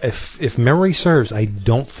 If memory serves, I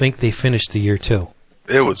don't think they finished the year 2.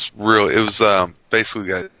 It was basically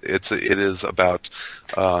it is about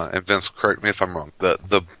and Vince, correct me if I'm wrong.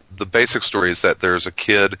 The basic story is that there's a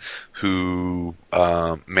kid who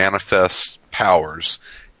manifests powers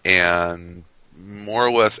and more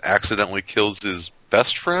or less accidentally kills his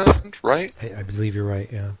best friend, right? I believe you're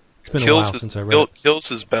right. Yeah, it's been a while since I read it. Kills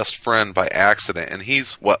his best friend by accident, and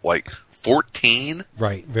he's like 14?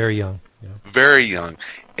 Right, very young. Yeah. Very young,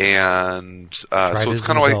 and so it's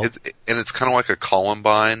kind of like a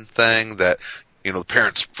Columbine thing that the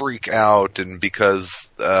parents freak out, and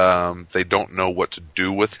because they don't know what to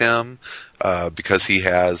do with him because he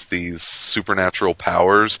has these supernatural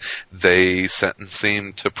powers, they sentence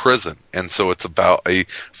him to prison, and so it's about a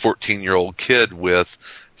 14-year-old kid with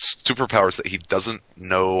superpowers that he doesn't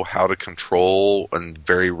know how to control and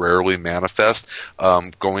very rarely manifest,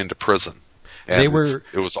 going to prison. And it was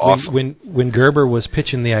awesome. When Gerber was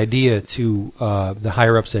pitching the idea to the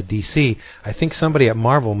higher-ups at DC, I think somebody at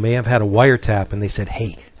Marvel may have had a wiretap, and they said,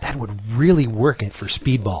 hey, that would really work it for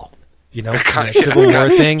Speedball. The Civil War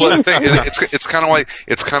thing. Well, it's kind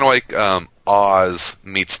of like Oz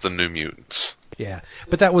meets the New Mutants. Yeah,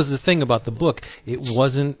 but that was the thing about the book. It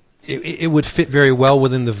wasn't. It would fit very well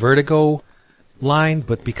within the Vertigo line,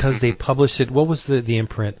 but because they published it, what was the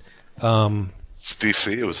imprint? It's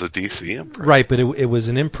DC. It was a DC imprint. Right, but it was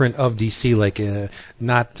an imprint of DC, like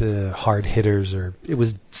not Hard Hitters, or it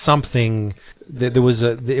was something. There was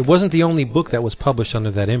it wasn't the only book that was published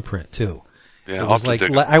under that imprint, too. Yeah, it was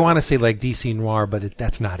I want to say like DC Noir, but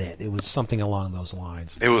that's not it. It was something along those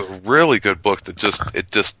lines. It was a really good book that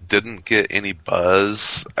just didn't get any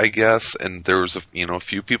buzz, I guess. And there was a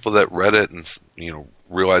few people that read it and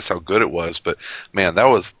realized how good it was. But man, that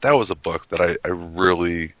was a book that I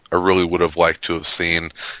really would have liked to have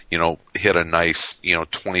seen, hit a nice,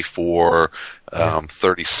 24,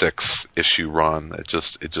 36 issue run. It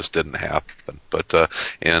just didn't happen. But,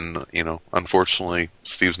 unfortunately,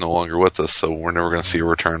 Steve's no longer with us, so we're never going to see a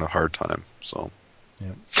return of Hard Time. So,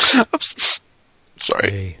 sorry.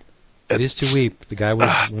 Hey, it is to weep. The guy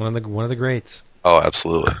was one of the greats. Oh,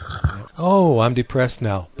 absolutely. Oh, I'm depressed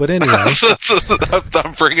now. But anyway.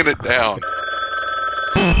 I'm bringing it down.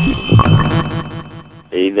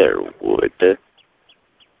 Hey there, Wood.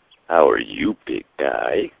 How are you, big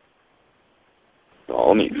guy?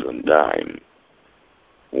 Call me sometime.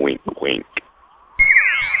 Wink, wink.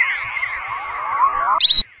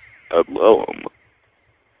 Hello.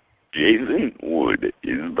 Jason Wood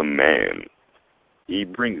is the man. He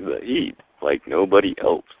brings the heat like nobody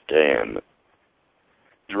else can.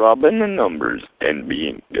 Dropping the numbers and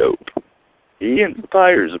being dope. He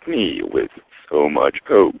inspires me with so much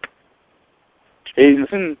hope.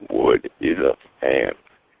 Jason Wood is a fan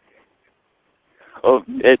of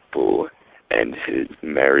Deadpool and his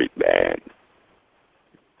merry band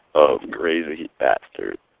of crazy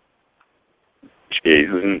bastards.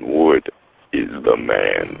 Jason Wood is the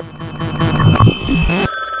man.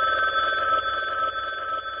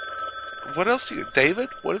 What else do you, David?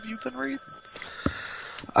 What have you been reading?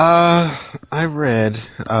 I read,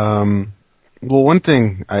 well, one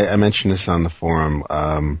thing, I mentioned this on the forum,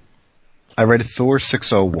 I read Thor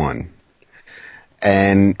 601,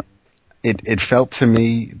 and it felt to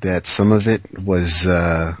me that some of it was,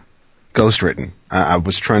 ghostwritten. I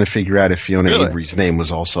was trying to figure out if Fiona Avery's name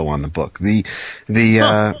was also on the book.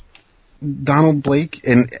 Donald Blake,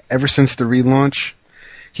 and ever since the relaunch,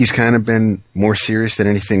 he's kind of been more serious than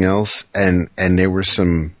anything else, and there were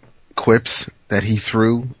some quips that he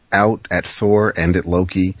threw out at Thor and at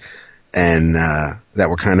Loki, and that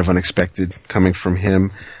were kind of unexpected coming from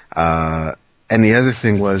him. And the other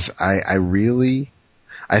thing was, I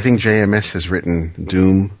think JMS has written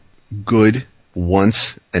Doom good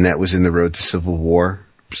once, and that was in The Road to Civil War,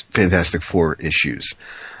 Fantastic Four issues.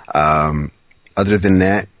 Other than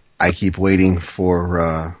that, I keep waiting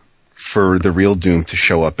for the real Doom to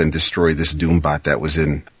show up and destroy this Doombot that was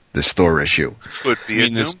in this Thor issue. Could be You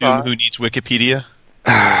mean this Doom who needs Wikipedia?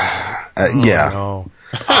 Yeah. No.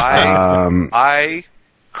 I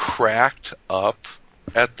cracked up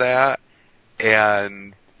at that,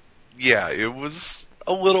 and yeah, it was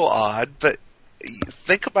a little odd, but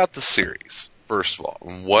think about the series, first of all,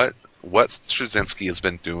 and what Straczynski has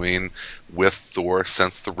been doing with Thor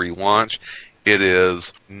since the relaunch. It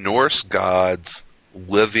is Norse gods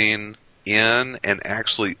living in and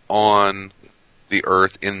actually on the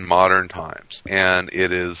earth in modern times, and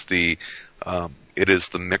it is the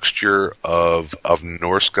mixture of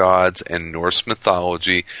Norse gods and Norse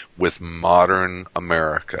mythology with modern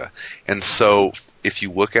America. And so if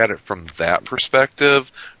you look at it from that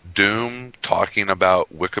perspective, Doom talking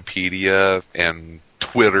about Wikipedia and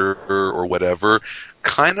Twitter or whatever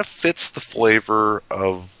kind of fits the flavor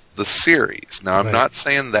of the series. Now, I'm not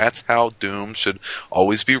saying that's how Doom should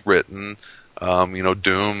always be written.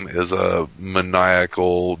 Doom is a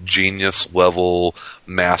maniacal, genius-level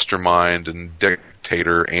mastermind and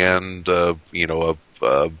dictator and, a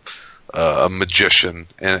magician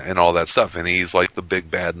and all that stuff. And he's like the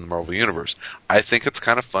big bad in the Marvel Universe. I think it's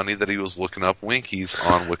kind of funny that he was looking up Winkies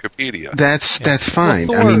on Wikipedia. That's fine.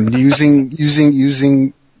 Well, I mean, using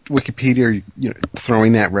Wikipedia,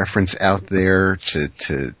 throwing that reference out there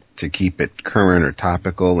to keep it current or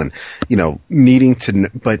topical, and needing to,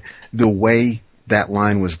 but the way that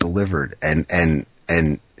line was delivered and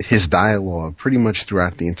his dialogue pretty much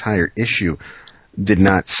throughout the entire issue did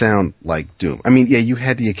not sound like Doom. I mean, yeah, you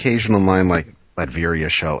had the occasional line like "Latveria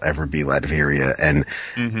shall ever be Latveria," and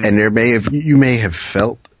you may have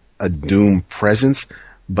felt a Doom presence,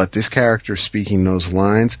 but this character speaking those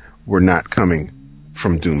lines were not coming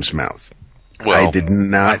from Doom's mouth. Well, I did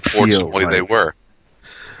not feel like they were.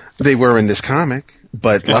 They were in this comic,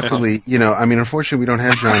 but luckily, unfortunately, we don't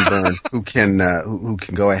have John Byrne who can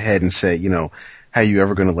go ahead and say, how you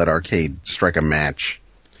ever going to let Arcade strike a match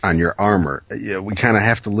on your armor? We kind of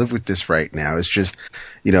have to live with this right now. It's just,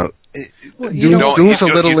 Doom's a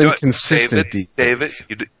little inconsistent. David,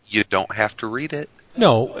 you don't have to read it.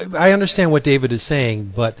 No, I understand what David is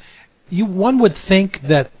saying, but one would think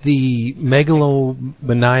that the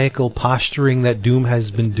megalomaniacal posturing that Doom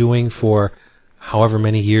has been doing for however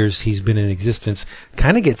many years he's been in existence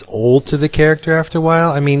kind of gets old to the character after a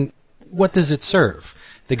while. I mean, what does it serve?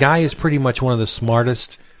 The guy is pretty much one of the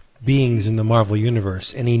smartest beings in the Marvel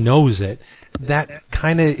Universe, and he knows it. That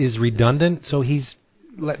kind of is redundant, so he's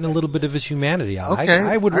letting a little bit of his humanity out. Okay.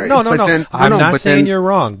 I would. Right. No. Then, I'm not saying you're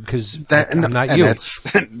wrong, because I'm not you.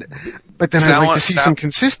 But then I'd like to see some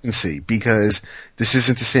consistency, because this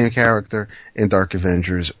isn't the same character in Dark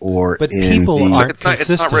Avengers or but in people the... aren't It's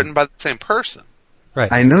not written by the same person. Right.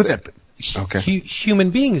 I know that. Okay.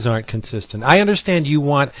 Human beings aren't consistent. I understand you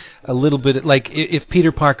want a little bit, like if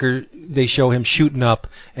Peter Parker, they show him shooting up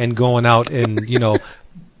and going out and,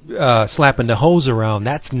 slapping the hose around.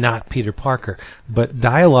 That's not Peter Parker. But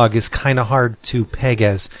dialogue is kind of hard to peg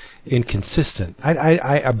as inconsistent.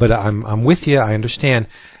 But I'm with you. I understand.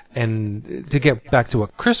 And to get back to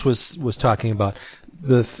what Chris was talking about,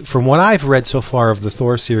 from what I've read so far of the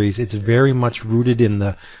Thor series, it's very much rooted in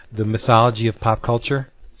the mythology of pop culture.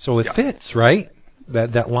 So it fits, right?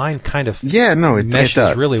 That line kind of it meshes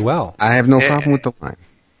does really well. I have no problem with the line.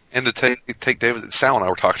 And to take David, Sal and I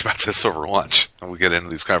were talking about this over lunch, and we get into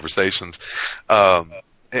these conversations.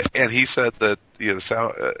 And he said that,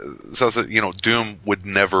 Sal said, Doom would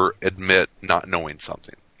never admit not knowing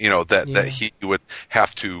something. That he would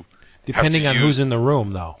have to. Depending on who's in the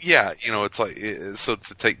room, though. Yeah, it's like, so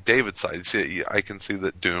to take David's side, I can see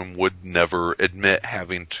that Doom would never admit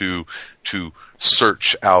having to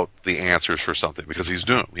search out the answers for something because he's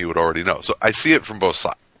Doom. He would already know. So I see it from both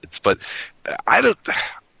sides. But I don't,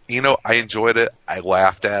 I enjoyed it. I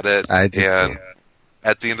laughed at it. I did. And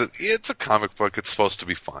at the end of it's a comic book. It's supposed to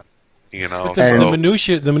be fun. But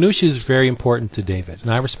the minutia is very important to David,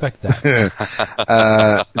 and I respect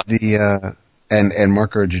that. And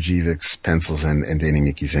Marko Djurdjevic's pencils and Danny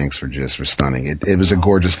Mickey's inks were stunning. It was a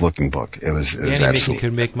gorgeous looking book. It was Danny absolutely. Mickey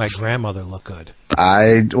could make my grandmother look good.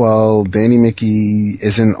 Danny Mickey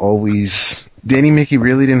isn't always. Danny Mickey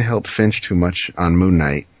really didn't help Finch too much on Moon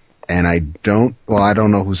Knight, and I don't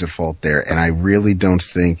know who's at fault there, and I really don't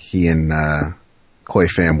think he and Khoi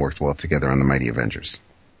Pham worked well together on the Mighty Avengers.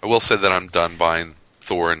 I will say that I'm done buying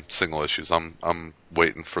Thor in single issues. I'm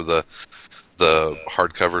waiting for the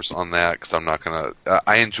hardcovers on that because I'm not gonna.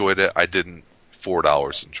 I enjoyed it. I didn't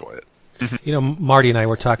 $4 enjoy it. Marty and I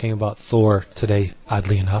were talking about Thor today.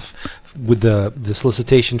 Oddly enough, with the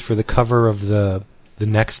solicitation for the cover of the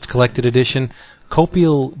next collected edition,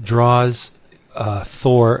 Copiel draws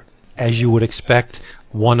Thor as you would expect,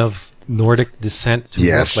 one of Nordic descent to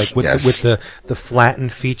look like, with the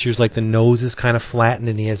flattened features, like the nose is kind of flattened,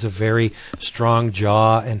 and he has a very strong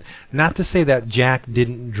jaw. And not to say that Jack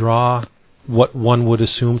didn't draw what one would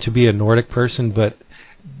assume to be a Nordic person, but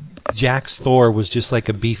Jack's Thor was just like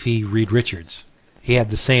a beefy Reed Richards. He had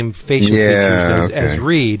the same facial features as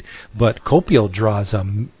Reed, but Copiel draws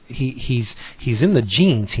he's in the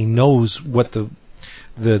genes. He knows what the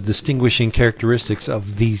distinguishing characteristics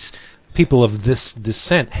of these people of this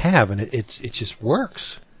descent have, and it just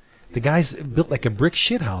works. The guy's built like a brick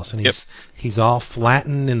shithouse, and he's all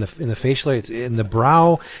flattened in the facial area, and the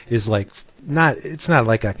brow is like it's not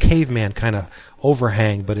like a caveman kind of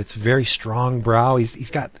overhang, but it's very strong brow. He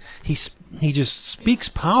just speaks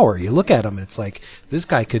power. You look at him, and it's like this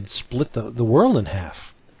guy could split the world in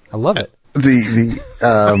half. I love it. On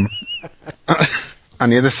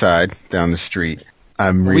the other side, down the street,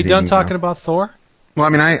 I'm reading. Are we done talking about Thor? Well, I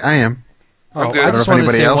mean, I am. I just wanted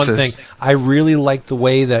to say one thing. I really like the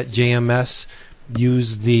way that JMS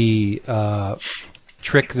used the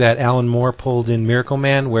trick that Alan Moore pulled in Miracle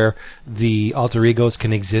Man, where the alter egos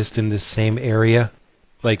can exist in this same area.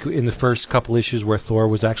 Like in the first couple issues where Thor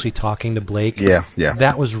was actually talking to Blake. Yeah.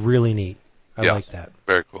 That was really neat. I like that.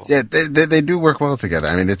 Very cool. Yeah, they do work well together.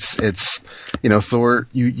 I mean, it's Thor.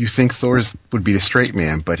 You think Thor's would be the straight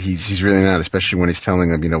man, but he's really not. Especially when he's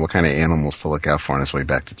telling him, what kind of animals to look out for on his way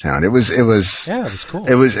back to town. It was cool.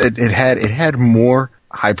 It had more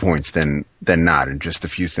high points than not, and just a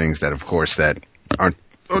few things that, of course, that aren't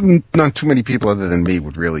not too many people other than me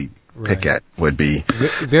would really pick at. Would be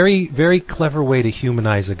very, very clever way to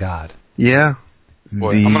humanize a god. Yeah.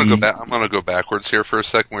 Boy, I'm gonna go back. I'm gonna go backwards here for a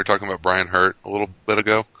second. We were talking about Brian Hurt a little bit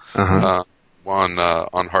ago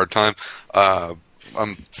on Hard Time.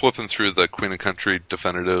 I'm flipping through the Queen and Country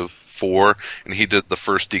Definitive 4, and he did the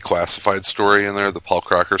first Declassified story in there, the Paul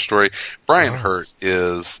Crocker story. Brian Hurt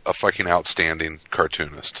is a fucking outstanding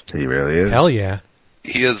cartoonist. He really is. Hell yeah.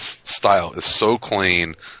 His style is so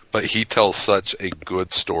clean, but he tells such a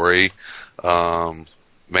good story. Man,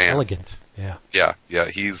 elegant. Yeah. Yeah.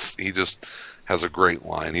 He just has a great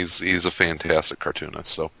line. He's a fantastic cartoonist.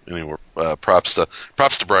 So anyway, props to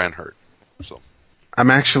Brian Hurt. So I'm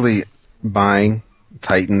actually buying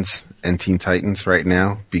Titans and Teen Titans right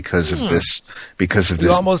now because of this.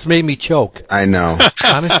 You almost made me choke. I know.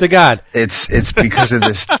 Honest to God. It's because of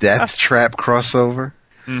this Death Trap crossover.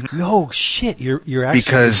 Mm-hmm. No shit. You're actually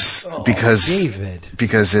because David.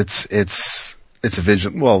 Because it's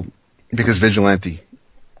a because Vigilante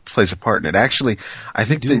plays a part in it. Actually, I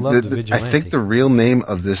think the real name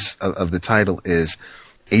of this of the title is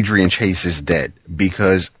Adrian Chase is Dead,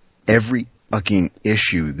 because every fucking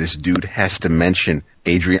issue this dude has to mention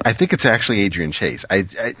Adrian. I think it's actually Adrian Chase.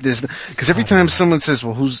 Because every time someone says,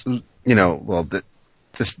 "Well,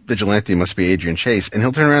 this Vigilante must be Adrian Chase," and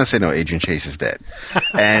he'll turn around and say, "No, Adrian Chase is dead,"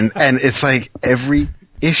 and it's like every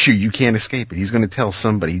issue you can't escape it. He's going to tell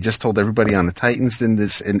somebody. He just told everybody on the Titans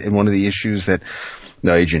in one of the issues that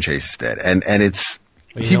no, Adrian Chase is dead, and it's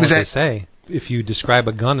they say. If you describe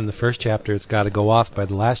a gun in the first chapter, it's got to go off by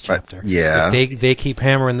the last chapter. Yeah. If they keep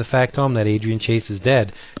hammering the fact home that Adrian Chase is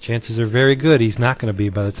dead, chances are very good he's not going to be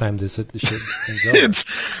by the time the shit's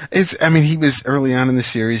over. I mean, he was early on in the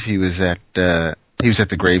series. He was at he was at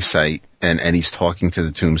the gravesite and he's talking to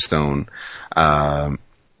the tombstone.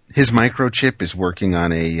 His microchip is working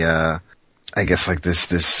on a, I guess like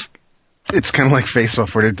this, it's kind of like Face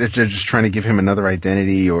Off where they're just trying to give him another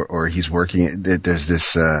identity or he's working, there's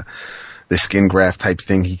this skin graft type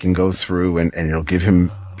thing he can go through and it'll give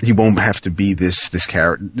him, he won't have to be this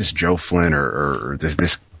character, this Joe Flynn or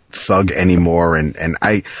this thug anymore. And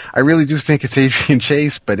I really do think it's Adrian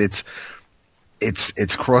Chase, but it's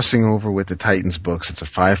crossing over with the Titans books. It's a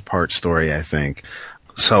 5-part story, I think.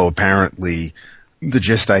 So apparently the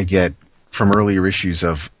gist I get from earlier issues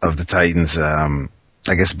of the Titans,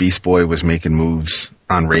 I guess Beast Boy was making moves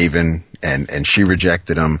on Raven and she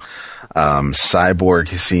rejected him. Cyborg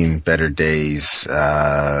has seen better days.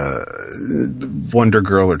 Wonder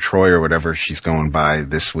Girl or Troy or whatever she's going by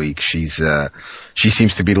this week. She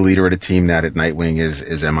seems to be the leader of the team now that Nightwing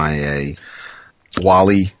is MIA.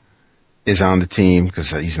 Wally is on the team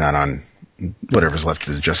because he's not on whatever's left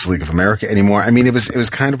of the Justice League of America anymore. I mean, it was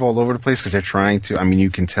kind of all over the place because they're trying to. I mean, you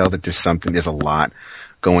can tell that there's a lot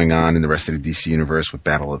going on in the rest of the DC universe with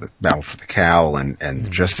Battle for the Cowl and the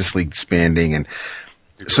Justice League disbanding, and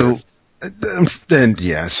so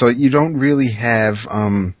so you don't really have.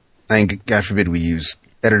 God forbid we use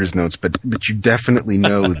editor's notes, but you definitely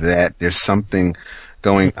know that there's something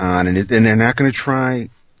going on, and they're not going to try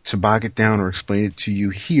to bog it down or explain it to you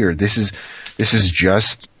here. This is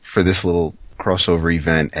just for this little crossover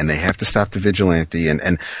event, and they have to stop the vigilante.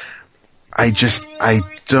 And I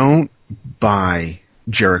don't buy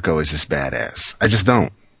Jericho as this badass. I just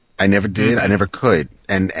don't. I never did. I never could.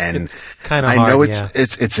 And it's kind of I hard, know it's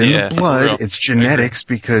in the blood. It's genetics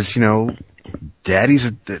because daddy's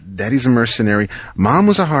a mercenary. Mom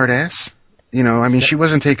was a hard ass. I mean, she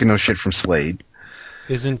wasn't taking no shit from Slade.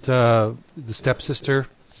 Isn't the stepsister?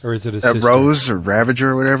 Or is it a sister? Rose or Ravager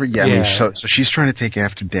or whatever? Yeah, I mean, so she's trying to take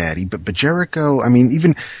after Daddy. But Jericho, I mean,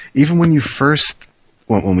 even when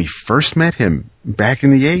when we first met him back in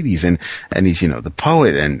the 80s and he's, the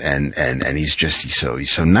poet and he's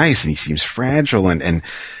so nice and he seems fragile and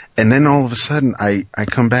then all of a sudden I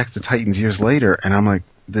come back to Titans years later and I'm like,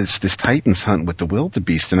 this Titans hunt with the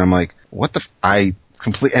wildebeest and I'm like, what the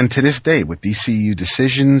and to this day with DCU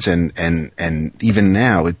decisions and even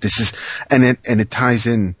now it ties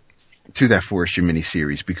in to that 4-issue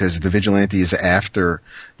miniseries because the Vigilante is after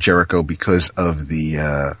Jericho because of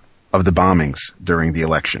the bombings during the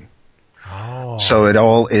election. Oh. So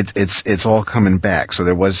it's all coming back. So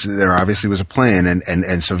there obviously was a plan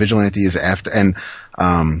and so Vigilante is after and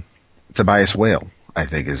Tobias Whale I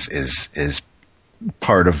think is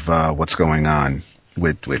part of what's going on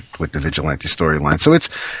with the Vigilante storyline. So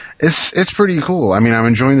it's pretty cool. I mean, I'm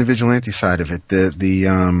enjoying the Vigilante side of it.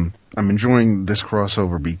 I'm enjoying this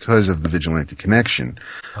crossover because of the Vigilante connection.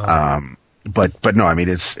 But no, I mean,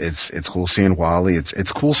 it's cool seeing Wally.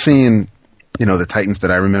 It's cool seeing, the Titans that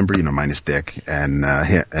I remember, minus Dick and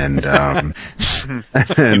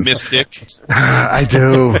you miss Dick? I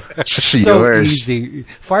do. So yours. easy.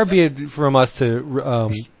 Far be it from us to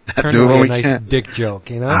turn Do away what a nice we can. Dick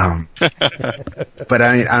joke, But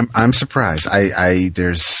I'm surprised.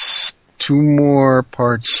 There's 2 more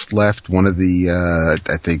parts left. One of the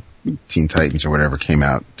I think Teen Titans or whatever came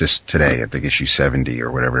out today. I think issue 70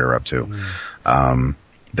 or whatever they're up to.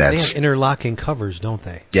 they have interlocking covers, don't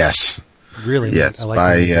they? Yes. Really? Yes. I like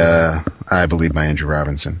I believe by Andrew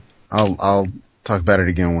Robinson. I'll talk about it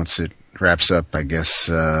again once it wraps up. I guess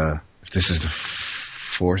if this is the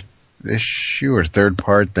 4th issue or 3rd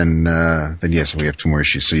part, then yes, we have 2 more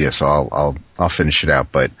issues. So yes, I'll finish it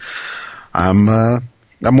out. But I'm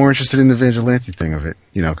more interested in the Vigilante thing of it,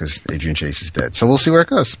 because Adrian Chase is dead. So we'll see where it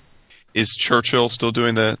goes. Is Churchill still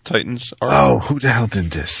doing the Titans art? Oh, who the hell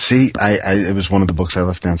did this? See, it was one of the books I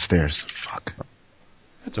left downstairs. Fuck.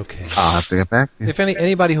 That's okay. I'll have to get back. If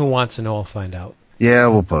anybody who wants to know, I'll find out. Yeah,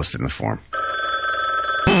 we'll post it in the forum.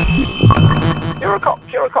 You're a cock,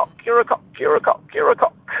 you're a cock, you're a cock, you're a cock, you're a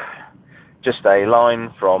cock. Just a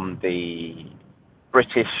line from the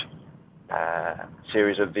British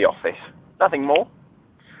series of The Office. Nothing more.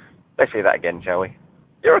 Let's hear that again, shall we?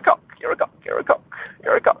 You're a cock, you're a cock, you're a cock,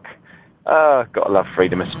 you're a cock. Gotta love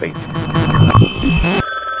freedom of speech.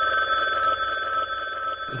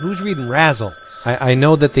 Who's reading Razzle? I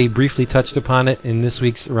know that they briefly touched upon it in this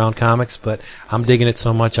week's Around Comics, but I'm digging it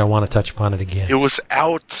so much I want to touch upon it again. It was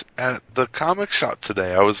out at the comic shop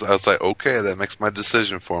today. I was like, okay, that makes my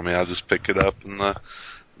decision for me. I'll just pick it up in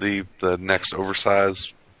the next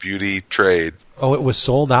oversized beauty trade. Oh, it was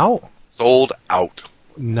sold out? Sold out.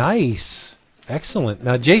 Nice. Excellent.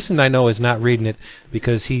 Now, Jason, I know, is not reading it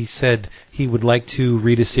because he said he would like to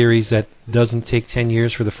read a series that doesn't take 10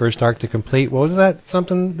 years for the first arc to complete. What was that?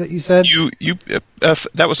 Something that you said?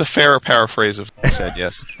 That was a fair paraphrase of what I said,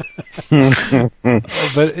 yes.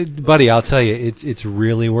 But, buddy, I'll tell you, it's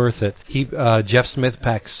really worth it. Jeff Smith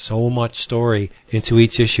packs so much story into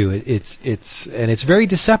each issue. It's very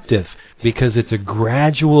deceptive because it's a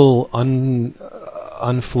gradual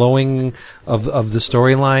unflowing of the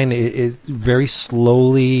storyline. Is very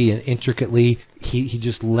slowly and intricately. He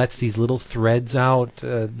just lets these little threads out.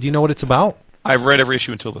 Do you know what it's about? I've read every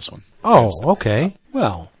issue until this one. Oh, okay.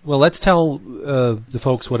 Well, let's tell the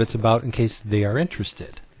folks what it's about in case they are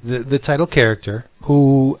interested. The title character,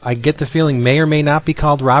 who I get the feeling may or may not be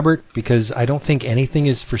called Robert, because I don't think anything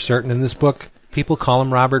is for certain in this book. People call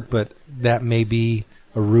him Robert, but that may be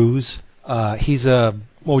a ruse. He's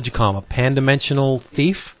what would you call him? A pan-dimensional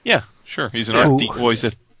thief? Yeah, sure. He's an art thief. Well, he's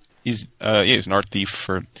an art thief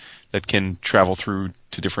that can travel through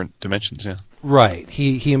to different dimensions. Yeah. Right.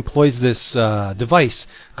 He employs this device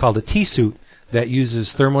called a T-suit that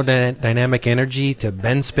uses thermodynamic energy to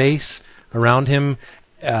bend space around him,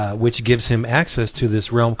 which gives him access to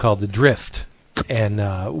this realm called the Drift. And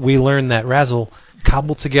we learn that Razzle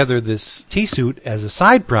cobbled together this T-suit as a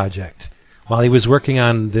side project while he was working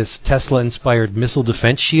on this Tesla-inspired missile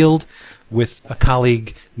defense shield with a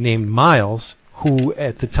colleague named Miles, who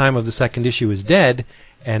at the time of the second issue is dead,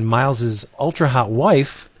 and Miles's ultra-hot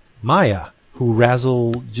wife, Maya, who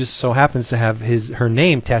Razzle just so happens to have her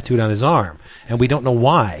name tattooed on his arm. And we don't know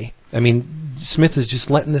why. I mean, Smith is just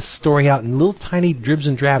letting this story out in little tiny dribs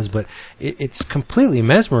and drabs, but it's completely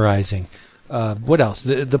mesmerizing. What else?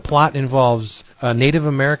 The plot involves a Native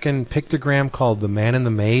American pictogram called the Man in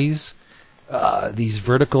the Maze. These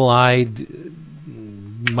vertical-eyed,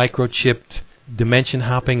 microchipped,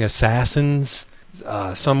 dimension-hopping assassins.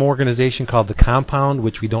 Some organization called the Compound,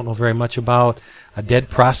 which we don't know very much about. A dead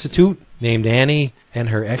prostitute named Annie and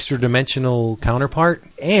her extra-dimensional counterpart.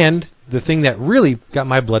 And the thing that really got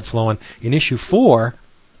my blood flowing, in issue 4,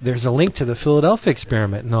 there's a link to the Philadelphia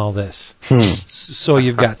experiment and all this. So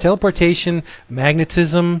you've got teleportation,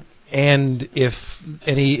 magnetism, and if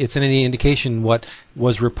it's any indication, what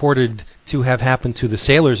was reported to have happened to the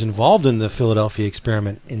sailors involved in the Philadelphia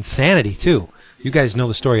experiment, insanity too. You guys know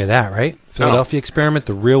the story of that, right? Philadelphia experiment,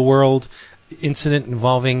 the real world incident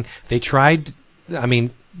involving,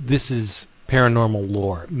 this is paranormal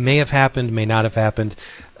lore. May have happened, may not have happened.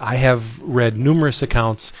 I have read numerous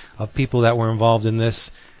accounts of people that were involved in this,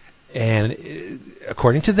 and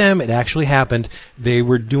according to them, it actually happened. They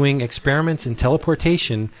were doing experiments in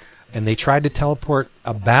teleportation, and they tried to teleport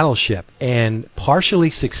a battleship and partially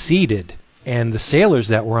succeeded. And the sailors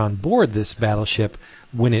that were on board this battleship,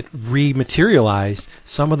 when it rematerialized,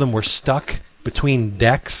 some of them were stuck between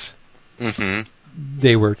decks. Mm-hmm.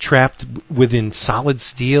 They were trapped within solid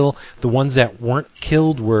steel. The ones that weren't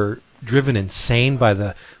killed were driven insane by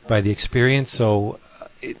the experience. So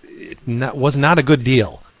it was not a good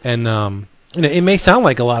deal. And it may sound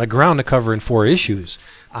like a lot of ground to cover in 4 issues.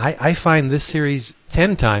 I find this series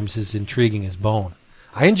 10 times as intriguing as Bone.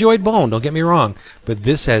 I enjoyed Bone, don't get me wrong, but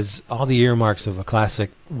this has all the earmarks of a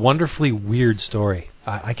classic, wonderfully weird story.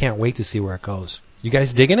 I can't wait to see where it goes. You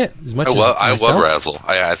guys digging it as much as myself? I love Razzle.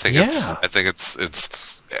 I think it's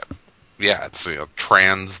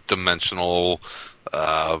trans-dimensional,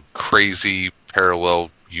 crazy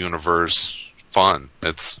parallel universe fun.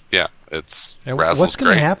 It's Razzle's what's going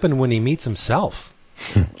to great. happen when he meets himself?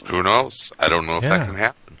 Who knows? I don't know if that can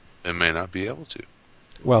happen. It may not be able to.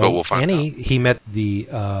 Well, but we'll find out. He met the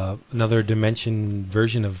another dimension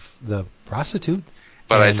version of the prostitute.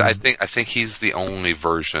 But I think he's the only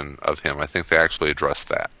version of him. I think they actually addressed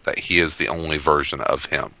that he is the only version of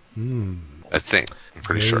him. I think. I'm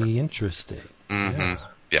pretty sure. Very interesting. Mm-hmm.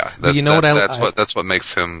 Yeah. That's what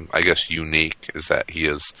makes him, I guess, unique, is that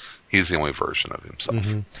he's the only version of himself.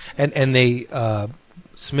 Mm-hmm. And they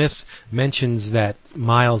Smith mentions that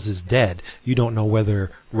Miles is dead. You don't know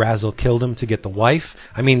whether Razzle killed him to get the wife.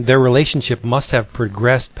 I mean, their relationship must have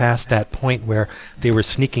progressed past that point where they were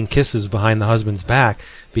sneaking kisses behind the husband's back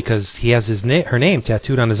because he has her name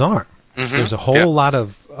tattooed on his arm. Mm-hmm. There's a whole lot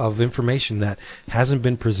of information that hasn't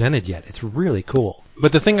been presented yet. It's really cool.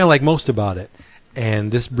 But the thing I like most about it,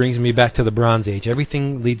 and this brings me back to the Bronze Age.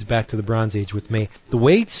 Everything leads back to the Bronze Age with me. The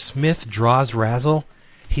way Smith draws Razzle,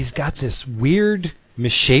 he's got this weird,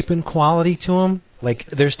 misshapen quality to him. Like,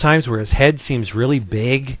 there's times where his head seems really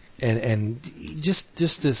big and just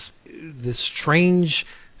this strange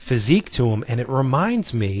physique to him, and it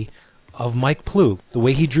reminds me of Mike Ploog, the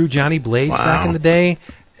way he drew Johnny Blaze back in the day.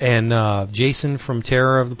 And Jason from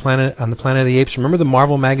Terror on the Planet of the Apes. Remember the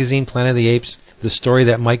Marvel magazine Planet of the Apes? The story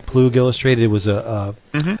that Mike Ploog illustrated. It was an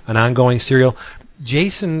ongoing serial.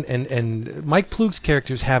 Jason and Mike Ploog's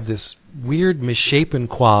characters have this weird misshapen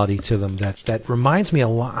quality to them that reminds me a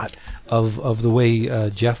lot of the way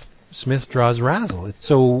Jeff Smith draws Razzle.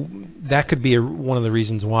 So that could be one of the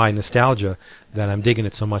reasons why nostalgia that I'm digging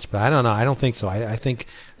it so much. But I don't know. I don't think so. I think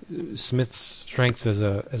Smith's strengths as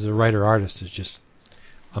a writer-artist is just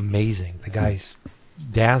amazing. The guy's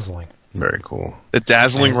dazzling. Very cool. The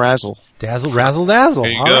dazzling Razzle. Razzle.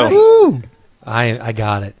 There you all go. Right. I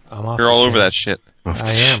got it. I'm off. You're all over that shit. I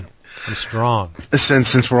am. I'm strong.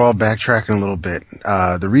 Since we're all backtracking a little bit,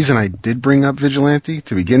 the reason I did bring up Vigilante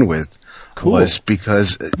to begin with was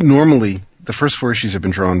because normally the first 4 issues have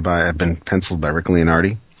been penciled by Rick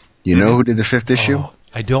Leonardi. You know who did the 5th issue?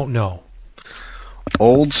 I don't know.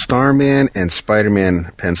 Old Starman and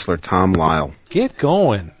Spider-Man penciler Tom Lyle. Get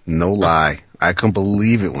going. No lie. I couldn't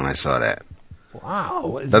believe it when I saw that.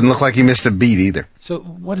 Wow. Doesn't look like he missed a beat either. So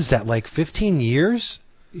what is that, like 15 years?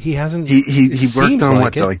 He hasn't... He worked on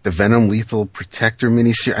like the Venom Lethal Protector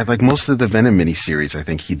miniseries. Like most of the Venom miniseries, I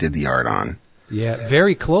think he did the art on. Yeah,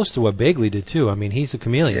 very close to what Bagley did too. I mean, he's a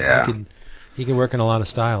chameleon. Yeah. He can work in a lot of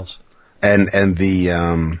styles. And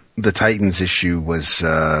the Titans issue was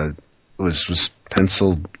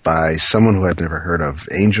penciled by someone who I'd never heard of,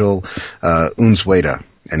 Angel Unzueta,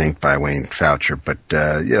 and inked by Wayne Foucher. But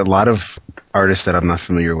a lot of artists that I'm not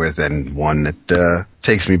familiar with, and one that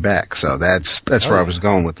takes me back. So that's where I was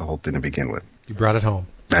going with the whole thing to begin with. You brought it home.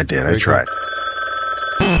 I did. Very I tried.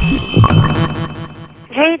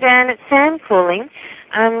 Hey Dan, it's Sam calling.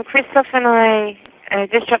 Christoph and I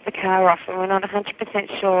just dropped the car off and we're not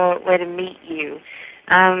 100% sure where to meet you.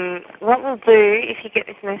 What we'll do, if you get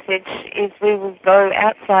this message, is we will go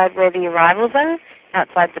outside where the arrivals are,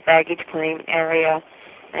 outside the baggage claim area,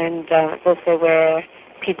 and it's also where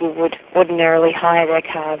people would ordinarily hire their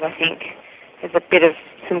cars, I think. There's a bit of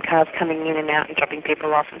some cars coming in and out and dropping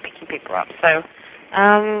people off and picking people up. So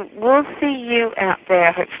we'll see you out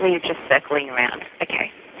there. Hopefully you're just circling around.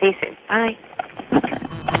 Okay, see you soon. Bye.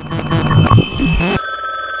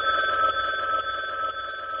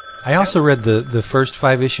 I also read the first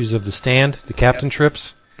 5 issues of The Stand, the Captain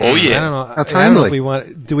Trips. Oh yeah. I don't know. How I don't know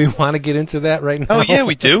timely. do we want to get into that right now? Oh yeah,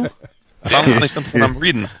 we do. Finally, something I'm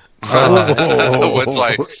reading. It's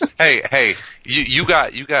like, hey, you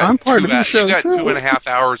got I'm part of the show, you got too. 2.5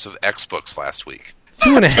 hours of X books last week.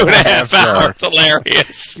 2.5 hours.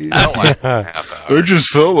 Hilarious. I don't like 2.5 hours. I just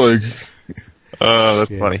felt like... Oh,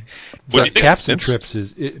 that's Yeah. funny. So What do you think, Captain Vince? Trips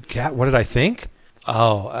is... what did I think?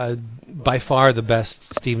 Oh, by far the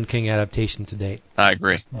best Stephen King adaptation to date. I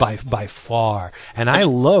agree. By far. And I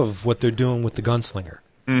love what they're doing with the Gunslinger.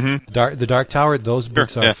 Mm-hmm. The Dark Tower, those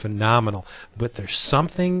books are yeah. phenomenal. But there's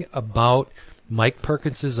something about Mike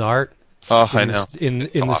Perkins's art Oh, I know. in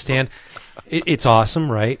the awesome. Stand. It's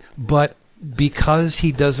awesome, right? But because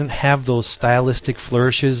he doesn't have those stylistic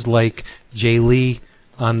flourishes like Jay Lee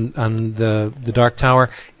on the Dark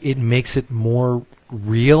Tower, it makes it more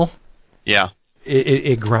real. Yeah.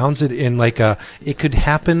 It grounds it in like it could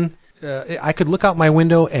happen. I could look out my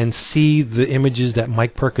window and see the images that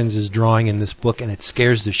Mike Perkins is drawing in this book, and it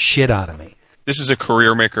scares the shit out of me. This is a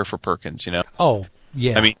career maker for Perkins, you know. Oh,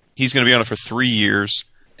 yeah. I mean, he's going to be on it for 3 years,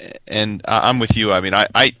 and I'm with you. I mean,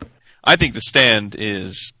 I think The Stand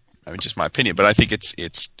is, I mean, just my opinion, but I think it's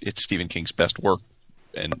Stephen King's best work.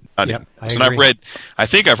 And Yep, I and agree. I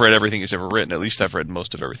think I've read everything he's ever written. At least I've read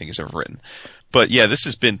most of everything he's ever written. But yeah, this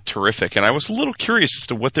has been terrific, and I was a little curious as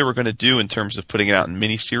to what they were going to do in terms of putting it out in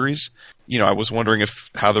miniseries. You know, I was wondering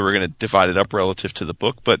how they were going to divide it up relative to the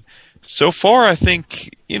book, but so far I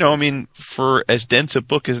think, you know, I mean, for as dense a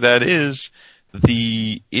book as that is,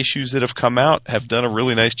 the issues that have come out have done a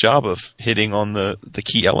really nice job of hitting on the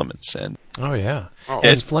key elements. And Oh yeah, Oh, and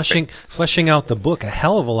it's fleshing out the book a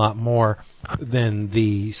hell of a lot more than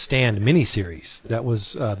the Stand miniseries. That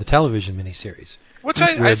was the television miniseries. Which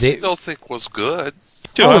Where I they- still think was good.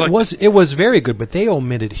 Dude, I like it was very good, but they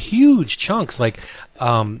omitted huge chunks. Like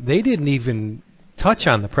they didn't even touch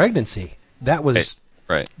on the pregnancy. That was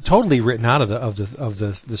right. totally written out of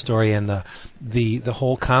the story, and the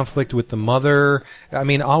whole conflict with the mother. I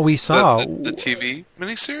mean, all we saw The TV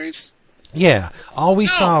miniseries? yeah, all we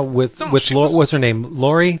saw with she Lori, was- what's her name?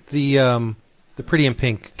 Lori, the Pretty in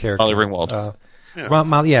Pink character. Molly Ringwald.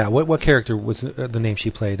 Yeah. What character was the name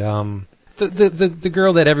she played? The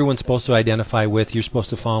girl that everyone's supposed to identify with. You're supposed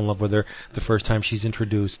to fall in love with her the first time she's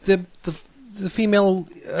introduced. The female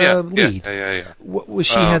lead. Yeah.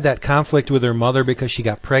 She had that conflict with her mother because she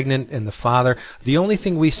got pregnant, and the father. The only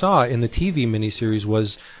thing we saw in the TV miniseries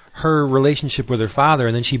was her relationship with her father,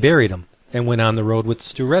 and then she buried him and went on the road with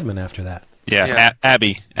Stu Redman after that. Yeah.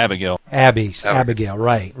 Abigail. Abigail.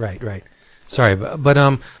 Right. Sorry,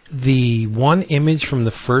 but the one image from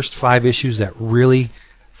the first 5 issues that really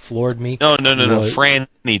floored me. No.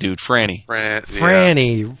 Franny, dude. Franny.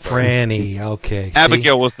 Franny. Okay.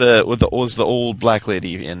 Abigail was the old black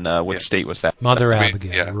lady in what state was that? Mother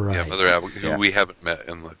Abigail. Right. Yeah, Mother Abigail, who we haven't met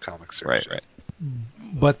in the comic series. Right.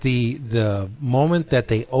 But the moment that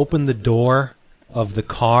they opened the door of the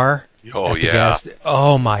car. Oh yeah.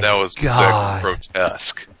 Oh my God. That was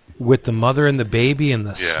grotesque. With the mother and the baby and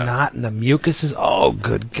the snot and the mucuses. Oh,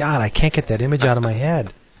 good God! I can't get that image out of my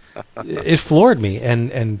head. It floored me.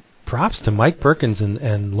 And props to Mike Perkins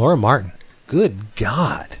and Laura Martin. Good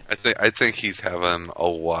God! I think he's having a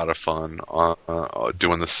lot of fun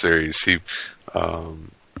doing the series. He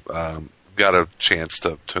got a chance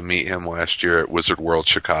to meet him last year at Wizard World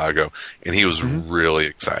Chicago, and he was really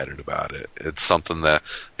excited about it. It's something that,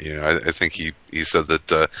 I think he said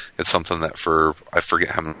that it's something that for, I forget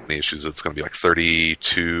how many issues, it's going to be like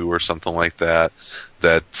 32 or something like that.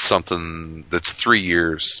 That's something that's 3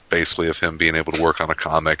 years basically of him being able to work on a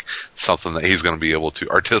comic, something that he's going to be able to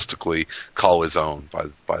artistically call his own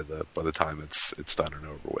by the time it's done and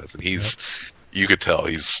over with. And you could tell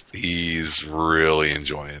he's really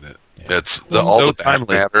enjoying it. It's all the back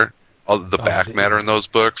matter, back matter in those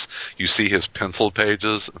books. You see his pencil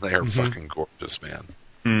pages, and they are fucking gorgeous, man.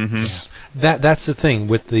 Mm-hmm. Yeah. That's the thing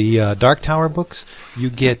with the Dark Tower books. You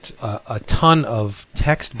get a ton of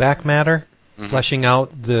text back matter, fleshing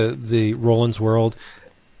out the Roland's world,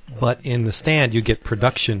 but in the Stand you get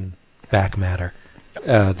production back matter,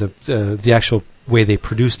 the actual way they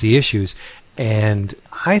produce the issues. And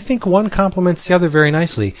I think one complements the other very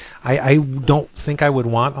nicely. I don't think I would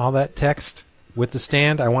want all that text with the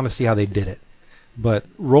Stand. I want to see how they did it. But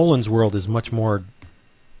Roland's world is much more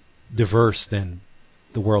diverse than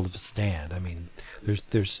the world of the Stand. I mean,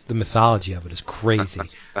 there's the mythology of it is crazy.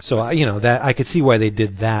 So that I could see why they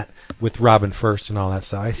did that with Robin First and all that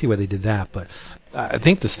stuff. I see why they did that, but I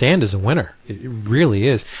think the Stand is a winner. It really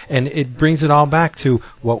is, and it brings it all back to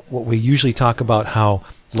what we usually talk about, how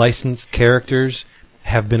licensed characters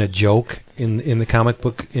have been a joke in the comic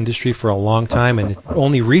book industry for a long time, and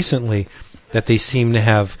only recently that they seem to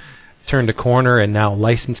have turned a corner, and now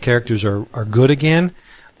licensed characters are good again.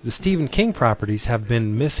 The Stephen King properties have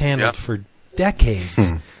been mishandled for decades,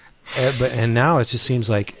 and now it just seems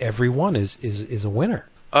like everyone is a winner.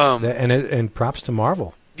 And props to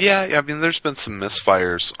Marvel. Yeah, I mean, there's been some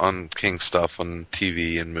misfires on King stuff on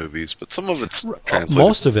TV and movies, but some of it's translated.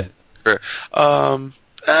 Most of it.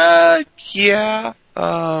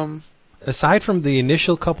 Aside from the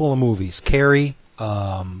initial couple of movies, Carrie,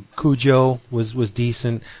 Cujo was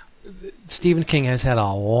decent. Stephen King has had a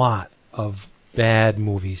lot of bad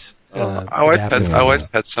movies. I like Pet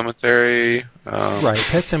Sematary. Right,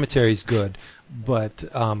 Pet Sematary is good, but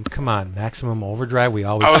come on, Maximum Overdrive. We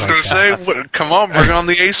always. I was going to say, come on, bring on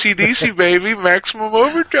the AC/DC, baby, Maximum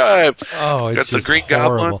Overdrive. Oh, it's got just the Green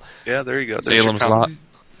horrible. Goblin. Yeah, there you go. Salem's Lot.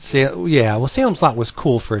 Salem's Lot was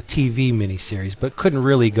cool for a TV miniseries, but couldn't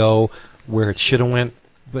really go where it should have went.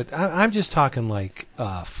 But I'm just talking like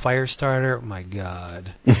Firestarter. My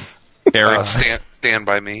God. Stand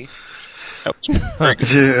by Me.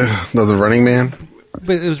 The Running Man.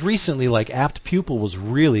 But it was recently, like Apt Pupil was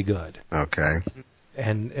really good. Okay.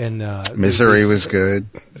 And Misery was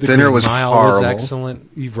good. Thinner was horrible. Was excellent.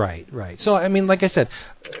 Right. So I mean, like I said,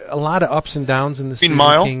 a lot of ups and downs in the Green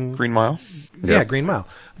Mile. Yeah, Green Mile.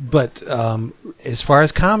 But as far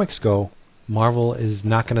as comics go, Marvel is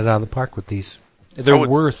knocking it out of the park with these. They're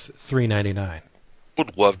worth $3.99.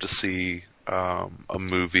 Would love to see a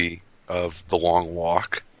movie of The Long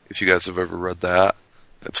Walk. If you guys have ever read that,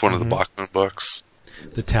 it's one of the Bachman books.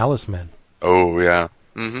 The Talisman. Oh yeah.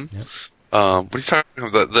 Mm-hmm. Yep. What are you talking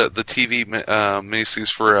about? The TV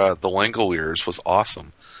miniseries for The Langoliers was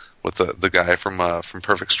awesome, with the guy from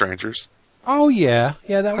Perfect Strangers. Oh yeah,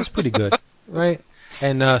 that was pretty good, right?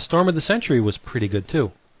 And Storm of the Century was pretty good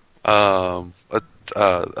too. The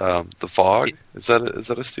Fog, is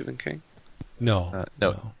that a Stephen King? No.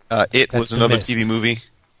 It was another TV movie.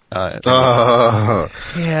 Ups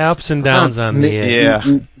and downs on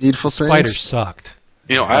the Needful Spider sucked.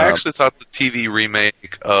 I actually thought the TV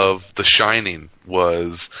remake of The Shining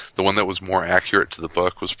was the one that was more accurate to the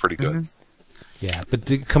book, was pretty good. Mm-hmm. Yeah,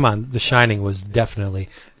 but come on, The Shining was definitely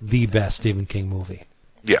the best Stephen King movie.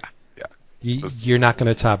 Yeah. You're not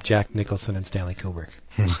going to top Jack Nicholson and Stanley Kubrick.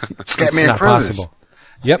 Scatman not Brothers. Possible.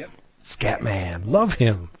 Yep, Scatman, love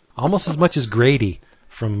him almost as much as Grady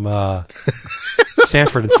from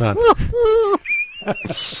Sanford and Son.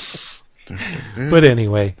 But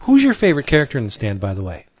anyway, who's your favorite character in The Stand, by the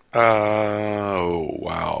way? Oh,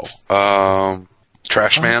 wow.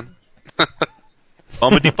 Trash Man.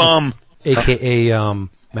 Bummity bum. A.K.A.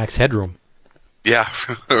 Max Headroom. Yeah,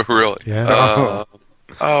 really. Yeah.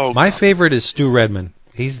 My favorite is Stu Redman.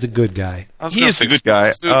 He's the good guy. He is the good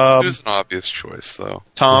guy. Stu's an obvious choice, though.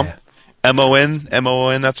 Tom, M-O-N,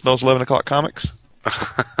 that spells 11 o'clock comics.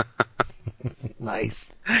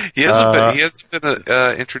 Nice. He hasn't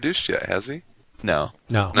been introduced yet, has he? No.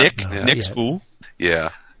 Nick's cool. Yeah.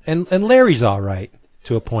 And Larry's all right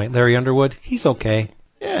to a point. Larry Underwood, he's okay.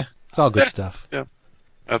 Yeah. It's all good stuff. Yeah.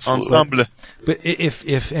 Absolutely. Ensemble. But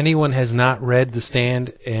if anyone has not read The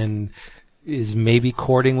Stand and is maybe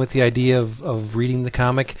courting with the idea of reading the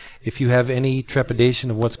comic, if you have any trepidation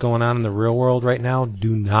of what's going on in the real world right now,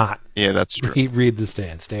 do not. Yeah, that's true. Read The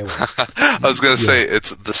Stand. Stay away. I was going to say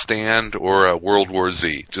it's The Stand or World War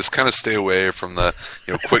Z. Just kind of stay away from the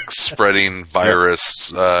quick spreading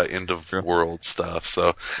virus end of world stuff.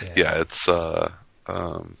 So it's a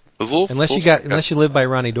little unless you live by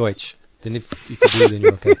Ronnie Deutsch. Then if you do, then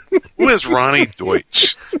you're okay. Who is Ronnie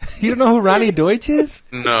Deutsch? You don't know who Ronnie Deutsch is?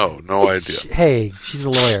 No idea. Hey, she's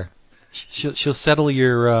a lawyer. She'll settle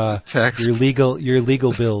your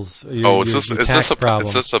legal bills. Is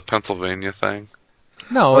this a Pennsylvania thing?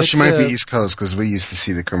 No. Well, she might be East Coast because we used to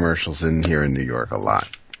see the commercials in here in New York a lot.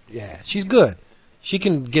 Yeah, she's good. She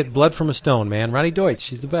can get blood from a stone, man. Ronnie Deutsch,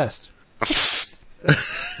 she's the best.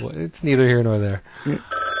 Well, it's neither here nor there.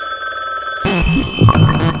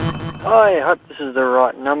 Hi, I hope this is the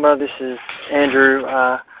right number. This is Andrew,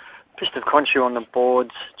 Fist of Conchu on the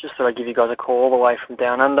boards. Just thought I'd give you guys a call all the way from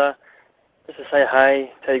down under. Just to say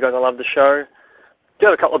hey, tell you guys I love the show. Do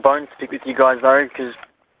have a couple of bones to pick with you guys though, because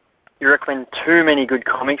you recommend too many good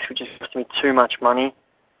comics, which is costing me too much money.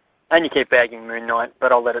 And you keep bagging Moon Knight,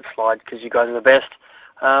 but I'll let it slide because you guys are the best.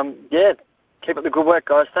 Keep up the good work,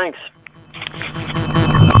 guys. Thanks.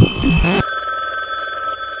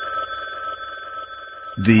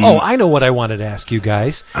 I know what I wanted to ask you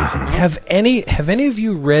guys. Have any of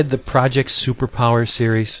you read the Project Superpower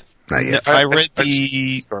series? Not yet. I read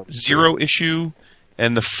the 0 issue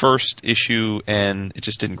and the first issue, and it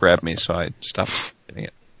just didn't grab me, so I stopped reading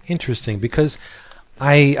it. Interesting, because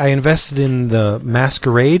I invested in the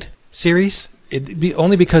Masquerade series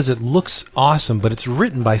only because it looks awesome, but it's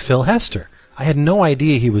written by Phil Hester. I had no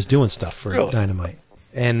idea he was doing stuff for Dynamite,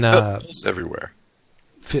 and it's everywhere.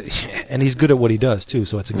 And he's good at what he does too,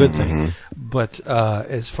 so it's a good thing. But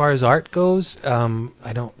as far as art goes,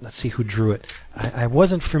 let's see who drew it. I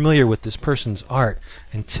wasn't familiar with this person's art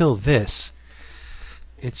until this.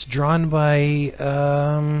 It's drawn by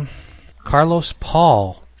Carlos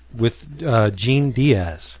Paul with Gene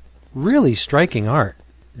Diaz. Really striking art.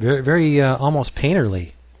 Very, very almost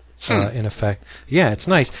painterly in effect. Yeah, it's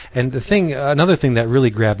nice. And another thing that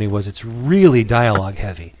really grabbed me was it's really dialogue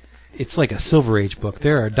heavy. It's like a Silver Age book.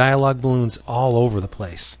 There are dialogue balloons all over the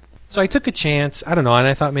place. So I took a chance. I don't know, and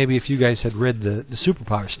I thought maybe if you guys had read the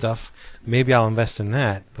superpower stuff, maybe I'll invest in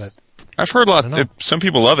that. But I've heard a lot. Some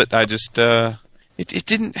people love it. I just it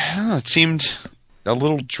didn't. It seemed a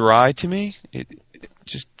little dry to me. It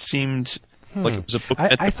just seemed like it was a book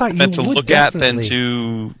meant to look at than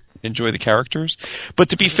to enjoy the characters. But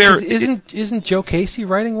to be fair, isn't Joe Casey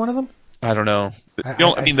writing one of them? I don't know.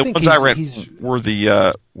 The ones I read were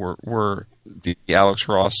the Alex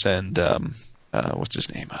Ross and what's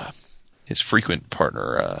his name? His frequent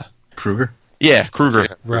partner, Kruger. Yeah,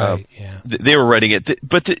 Kruger. Right. They were writing it,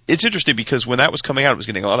 but it's interesting because when that was coming out, it was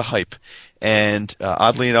getting a lot of hype, and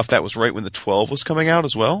oddly enough, that was right when the 12 was coming out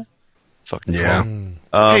as well. Fucking 12.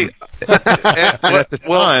 At the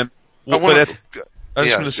time, I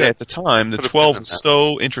was going to say at the time, the 12 was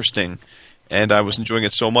so interesting. And I was enjoying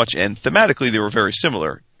it so much, and thematically they were very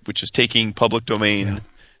similar, which is taking public domain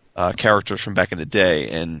characters from back in the day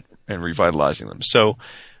and revitalizing them. So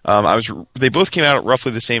they both came out at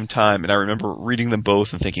roughly the same time, and I remember reading them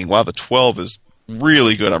both and thinking, wow, the 12 is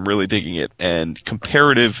really good. I'm really digging it. And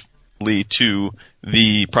comparatively to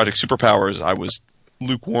the Project Superpowers, I was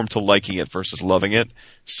lukewarm to liking it versus loving it.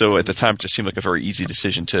 So at the time, it just seemed like a very easy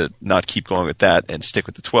decision to not keep going with that and stick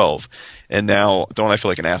with the 12. And now, don't I feel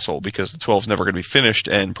like an asshole because the 12 is never going to be finished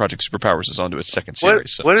and Project Superpowers is on to its second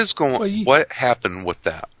series. What happened with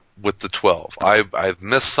that? With the 12, I've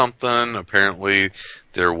missed something. Apparently,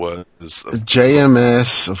 there was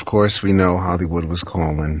JMS. Of course, we know Hollywood was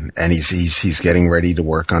calling, and he's getting ready to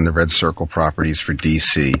work on the Red Circle properties for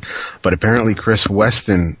DC. But apparently, Chris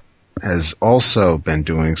Weston has also been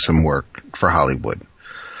doing some work for Hollywood.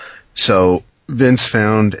 So Vince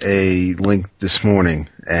found a link this morning,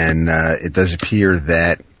 and it does appear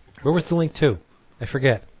that... Where was the link to? I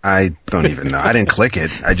forget. I don't even know. I didn't click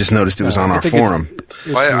it. I just noticed it was on our forum.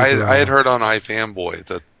 I had heard on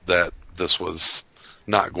iFanboy that this was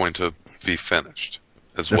not going to be finished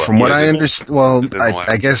as well. From what I understand, well,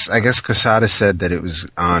 I guess Quesada said that it was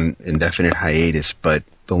on indefinite hiatus, but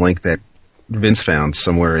the link that Vince found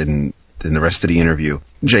somewhere in the rest of the interview,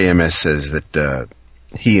 JMS says that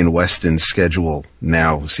he and Weston's schedule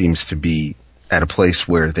now seems to be at a place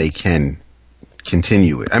where they can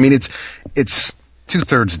continue it. I mean, it's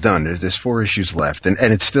 2/3 done. There's 4 issues left, and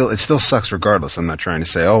it still sucks regardless. I'm not trying to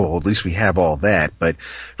say, well, at least we have all that, but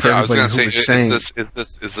for everybody who was saying, is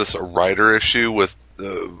this a writer issue with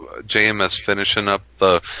JMS finishing up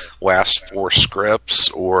the last 4 scripts,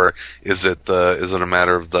 or is it a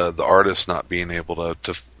matter of the artist not being able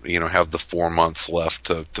to have the 4 months left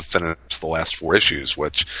to finish the last 4 issues?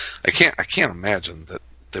 Which I can't imagine that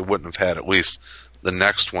they wouldn't have had at least the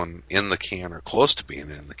next one in the can or close to being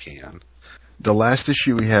in the can. The last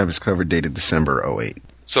issue we have is cover dated December 2008.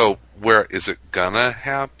 So where is it gonna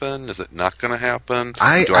happen? Is it not gonna happen?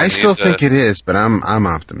 I still think it is, but I'm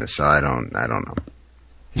optimist, so I don't know.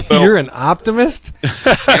 Well, you're an optimist? Is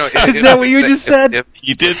that what you just said?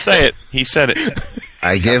 He did say it. He said it.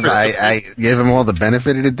 I give him all the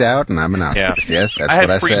benefit of the doubt, and I'm an optimist. Yeah. Yes, that's what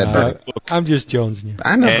I said. But I'm just jonesing you.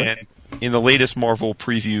 I know. And in the latest Marvel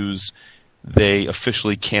previews, they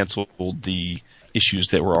officially canceled the issues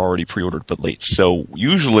that were already pre-ordered but late. So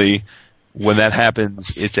usually when that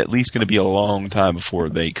happens, it's at least going to be a long time before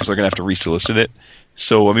because they're going to have to resolicit it.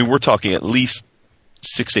 So, I mean, we're talking at least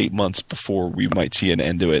 6-8 months before we might see an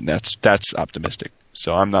end to it, and that's optimistic.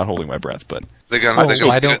 So I'm not holding my breath, but they're going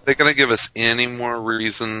to give us any more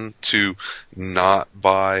reason to not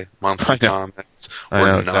buy monthly comics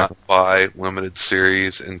or not buy limited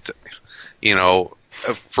series, and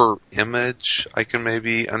for Image, I can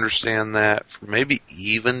maybe understand that. For maybe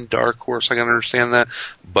even Dark Horse, I can understand that.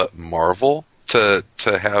 But Marvel, to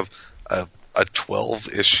have a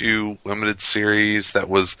 12-issue limited series that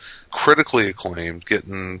was critically acclaimed,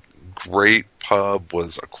 getting great pub,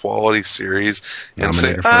 was a quality series, and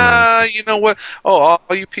say, you know what? Oh,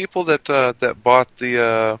 all you people that bought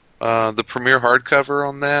the premiere hardcover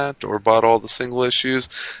on that, or bought all the single issues,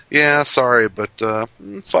 yeah, sorry, but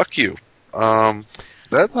fuck you.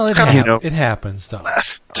 It happens, though.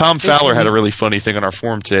 Tom Fowler had a really funny thing on our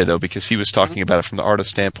forum today, though, because he was talking about it from the artist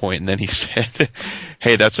standpoint, and then he said,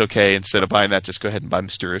 hey, that's okay. Instead of buying that, just go ahead and buy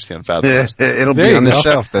Mysterious the Unfathomable. Yeah, it'll be on the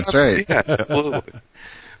shelf. That's right. Yeah, absolutely.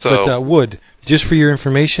 So, but, Wood, just for your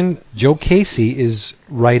information, Joe Casey is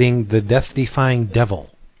writing The Death-Defying Devil.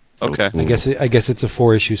 Okay. I guess it's a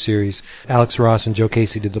 4-issue series. Alex Ross and Joe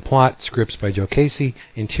Casey did the plot, scripts by Joe Casey,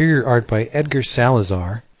 interior art by Edgar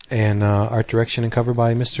Salazar, and art direction and cover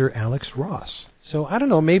by Mr. Alex Ross. So, I don't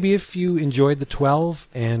know, maybe if you enjoyed the 12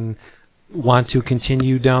 and want to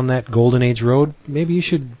continue down that Golden Age road, maybe you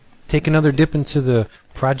should take another dip into the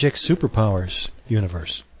Project Superpowers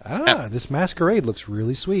universe. This Masquerade looks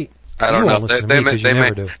really sweet. I don't know.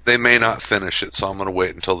 They may not finish it, so I'm going to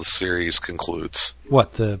wait until the series concludes.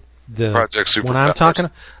 What, the Project Superpowers? When I'm talking,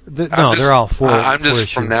 they're all 4.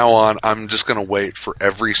 From now on, I'm just going to wait for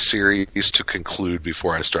every series to conclude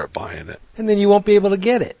before I start buying it. And then you won't be able to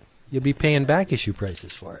get it. You'll be paying back issue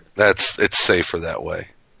prices for it. It's safer that way.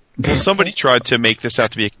 Well, somebody tried to make this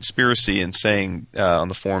out to be a conspiracy and saying on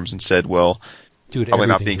the forums and said, well, probably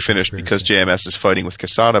not being finished because JMS is fighting with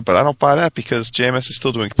Quesada, but I don't buy that because JMS is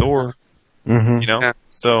still doing Thor. Mm-hmm. Yeah.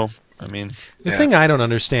 So, I mean, the thing I don't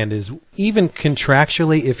understand is, even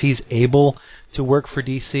contractually, if he's able to work for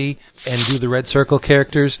DC and do the Red Circle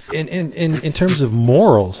characters, in terms of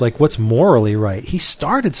morals, like what's morally right, he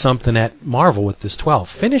started something at Marvel with this 12,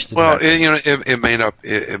 finished it. Well,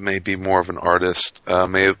 it may be more of an artist. It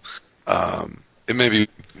may be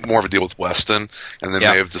more of a deal with Weston, and they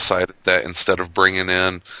may have decided that instead of bringing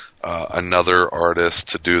in another artist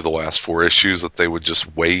to do the last 4 issues, that they would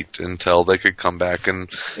just wait until they could come back and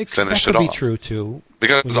finish it off. That could be true too.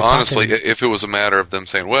 Because honestly, if it was a matter of them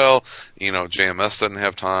saying, well, JMS doesn't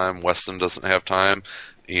have time, Weston doesn't have time,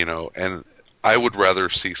 and I would rather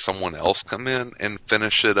see someone else come in and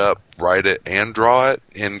finish it up, write it, and draw it,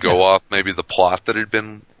 and go off maybe the plot that had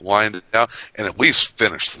been lined out, and at least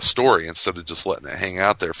finish the story instead of just letting it hang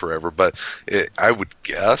out there forever. But I would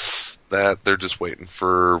guess that they're just waiting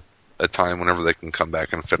for a time whenever they can come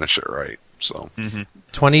back and finish it right. So,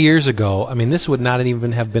 20 years ago, I mean, this would not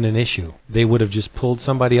even have been an issue. They would have just pulled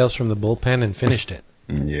somebody else from the bullpen and finished it.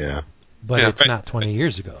 Yeah. But it's not 20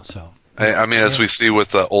 years ago, so. I mean, as we see with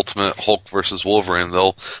the Ultimate Hulk versus Wolverine,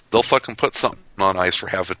 they'll fucking put something on ice for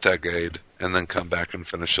half a decade and then come back and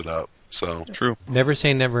finish it up. So true. Never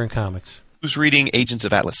say never in comics. Who's reading Agents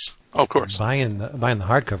of Atlas? Oh, of course. Buying the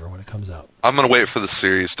hardcover when it comes out. I'm going to wait for the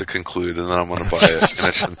series to conclude, and then I'm going to buy it in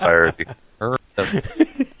its entirety.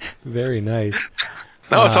 Very nice.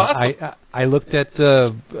 No, it's awesome. I looked at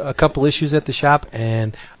a couple issues at the shop,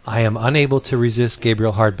 and I am unable to resist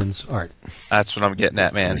Gabriel Hardman's art. That's what I'm getting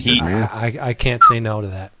at, man. I can't say no to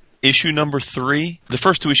that. Issue number 3, the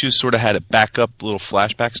first 2 issues sort of had a backup little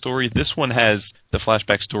flashback story. This one has the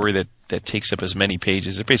flashback story that takes up as many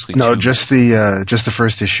pages. It basically just the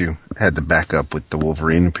first issue had the backup with the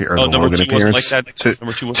Wolverine the Logan appearance. Like that.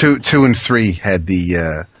 Number 2 2 and 3 had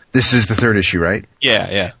the. This is the third issue, right?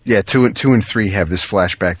 Yeah. Yeah, 2 and 3 have this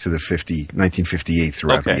flashback to the 1958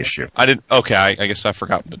 throughout the issue. I guess I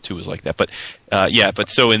forgot that 2 was like that. But but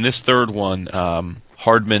so in this third one,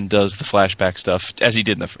 Hardman does the flashback stuff as he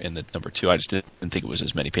did in the number 2. I just didn't think it was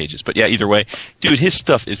as many pages. But yeah, either way, dude, his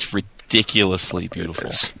stuff is ridiculously beautiful.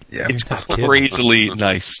 It's crazily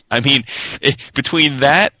nice. I mean, between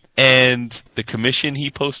that and the commission he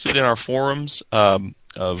posted in our forums of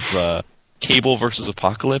Cable versus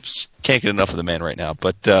Apocalypse, can't get enough of the man right now.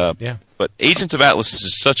 But Agents of Atlas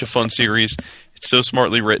is such a fun series. It's so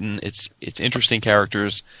smartly written. It's interesting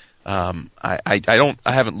characters. I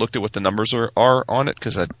haven't looked at what the numbers are on it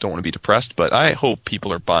because I don't want to be depressed, but I hope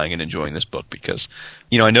people are buying and enjoying this book because,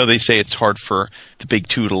 I know they say it's hard for the big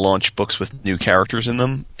 2 to launch books with new characters in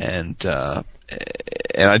them, and I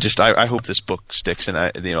hope this book sticks. And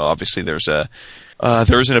obviously there is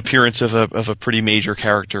an appearance of a pretty major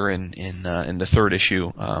character in the third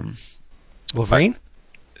issue. Wolverine?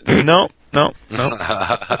 No.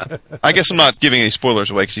 I guess I'm not giving any spoilers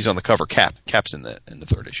away because he's on the cover. Cap's in the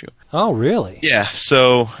third issue. Oh, really? Yeah.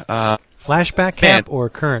 So flashback Cap or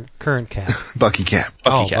current Cap? Bucky Cap.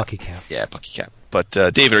 Bucky Cap. Yeah, Bucky Cap. But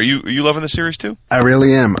David, are you loving the series too? I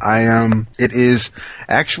really am. It is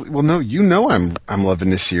actually. Well, no, I'm loving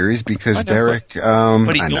this series because Derek. I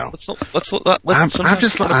know. I'm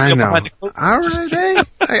just. I know. All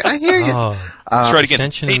right, I hear you. Let's try it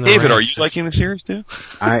again. Hey, David, are you liking the series too?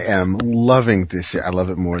 I am loving this. I love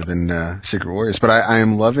it more than Secret Warriors, but I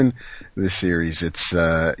am loving this series. It's.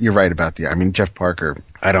 You're right about Jeff Parker.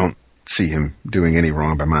 I don't see him doing any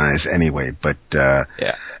wrong by my eyes anyway. But the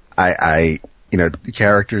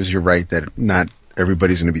characters, you're right that not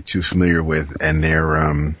everybody's going to be too familiar with, and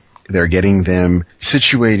they're getting them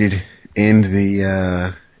situated in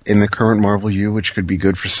the current Marvel U, which could be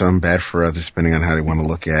good for some, bad for others, depending on how they want to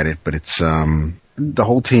look at it. But it's the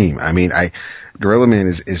whole team. Gorilla Man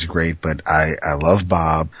is great, but I love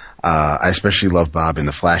Bob. I especially love Bob in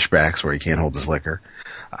the flashbacks where he can't hold his liquor.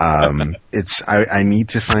 I need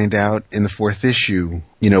to find out in the 4th issue,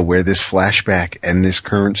 where this flashback and this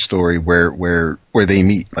current story where they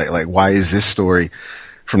meet. Like why is this story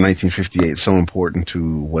from 1958 so important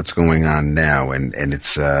to what's going on now? And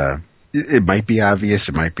it's it might be obvious,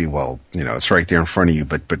 it might be it's right there in front of you,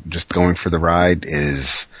 but just going for the ride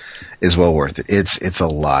is well worth it. It's a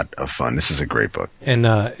lot of fun. This is a great book. And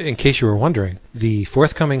in case you were wondering, the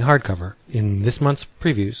forthcoming hardcover in this month's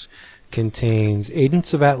previews contains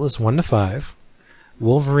Agents of Atlas 1-5,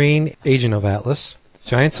 Wolverine, Agent of Atlas,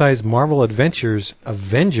 Giant Size Marvel Adventures,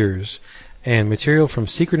 Avengers, and material from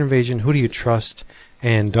Secret Invasion, Who Do You Trust,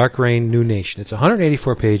 and Dark Reign, New Nation. It's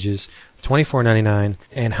 184 pages, $24.99,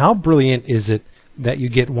 and how brilliant is it that you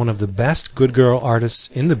get one of the best good girl artists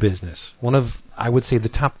in the business, one of, I would say, the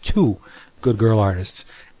top 2 good girl artists,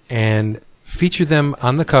 and feature them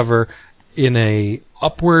on the cover in a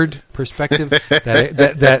upward perspective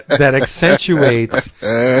that accentuates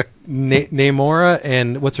Namora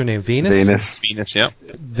and what's her name, Venus, yeah.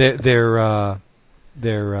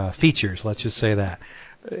 Their features. Let's just say that.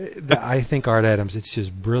 I think Art Adams. It's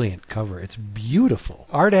just brilliant cover. It's beautiful.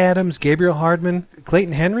 Art Adams, Gabriel Hardman,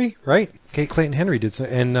 Clayton Henry, right? Clayton Henry did so,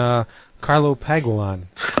 and Carlo Pagulan.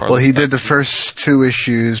 Well, he did the first 2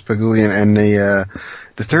 issues, Pagulan, and the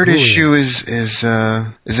third issue is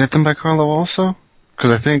that done by Carlo also?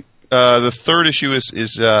 Because I think the third issue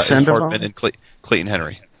is Hardman and Clayton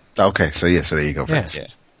Henry. Okay, so there you go, friends. Yeah.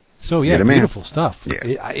 So beautiful stuff.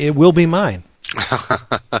 Yeah. It will be mine.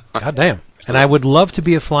 God damn. And I would love to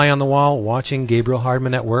be a fly on the wall watching Gabriel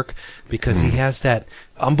Hardman at work because he has that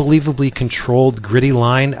unbelievably controlled, gritty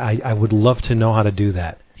line. I would love to know how to do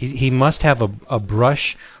that. He must have a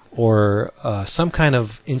brush or some kind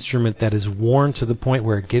of instrument that is worn to the point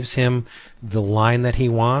where it gives him the line that he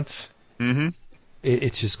wants. Mm-hmm.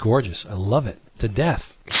 It's just gorgeous. I love it to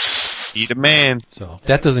death. He's a man. So if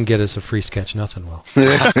that doesn't get us a free sketch, nothing will.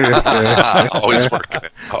 Always working.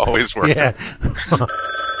 Always working. Yeah.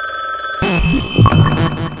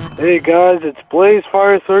 Hey guys, it's Blaze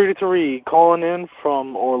Fire 33 calling in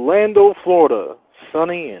from Orlando, Florida.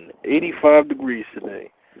 sunny and 85 degrees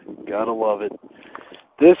today. Gotta love it.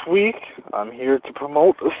 This week, I'm here to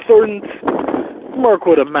promote a certain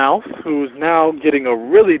Mirkwood of Mouth, who's now getting a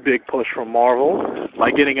really big push from Marvel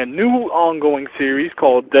by getting a new ongoing series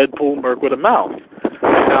called Deadpool Mirkwood of Mouth.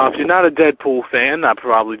 Now, if you're not a Deadpool fan, I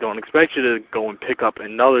probably don't expect you to go and pick up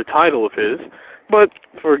another title of his, but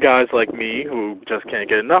for guys like me who just can't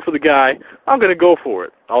get enough of the guy, I'm going to go for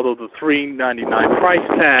it, although the $3.99 price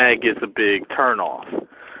tag is a big turnoff.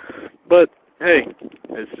 But, hey,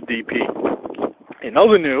 it's the DP. In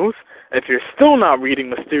other news, if you're still not reading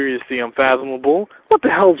Mysterious the Unfathomable, what the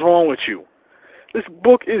hell's wrong with you? This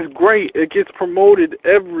book is great. It gets promoted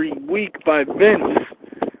every week by Vince.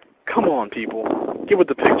 Come on, people. Get with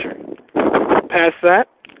the picture. Past that,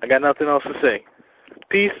 I got nothing else to say.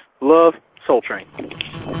 Peace, love, Soul Train.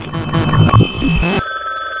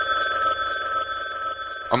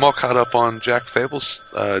 I'm all caught up on Jack Fables,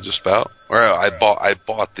 just about. Or I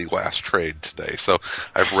bought the last trade today, so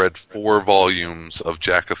I've read 4 volumes of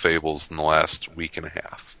Jack of Fables in the last week and a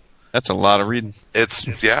half. That's a lot of reading. It's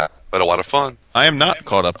but a lot of fun. I am not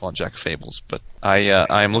caught up on Jack of Fables, but I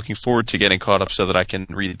am looking forward to getting caught up so that I can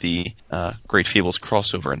read the Great Fables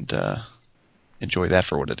crossover and enjoy that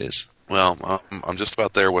for what it is. Well, I'm just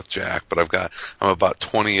about there with Jack, but I'm about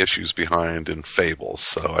 20 issues behind in Fables,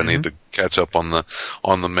 so I need to catch up on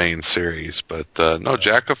the main series. But no,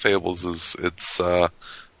 Jack of Fables it's one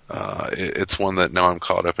that now I'm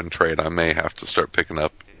caught up in trade. I may have to start picking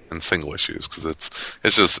up in single issues because it's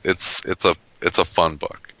a fun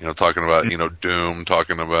book. You know, talking about Doom,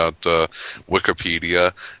 talking about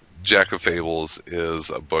Wikipedia. Jack of Fables is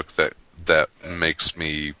a book that makes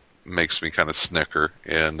me kind of snicker,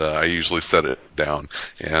 and I usually set it down,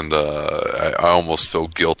 and I almost feel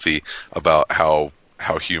guilty about how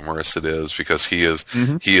humorous it is because he is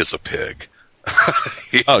a pig.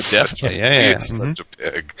 Definitely, he is such a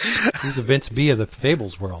pig. He's a Vince B of the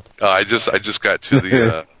Fables world. I just got to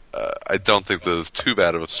the. I don't think that is too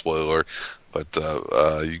bad of a spoiler, but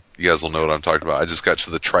you guys will know what I'm talking about. I just got to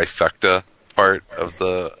the trifecta part of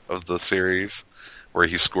the series where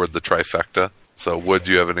he scored the trifecta. So, Wood,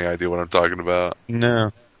 do you have any idea what I'm talking about?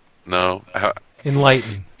 No. No?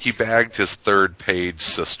 Enlighten. He bagged his third page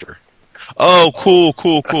sister. Oh, cool.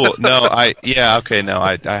 No, I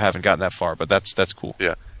haven't gotten that far, but that's cool.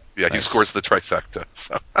 Yeah, he scores the trifecta.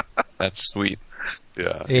 So. That's sweet.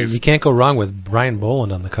 Yeah. Hey, you can't go wrong with Brian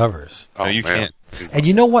Boland on the covers. No, you can't. And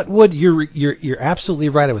you know what, Wood? You're absolutely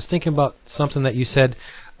right. I was thinking about something that you said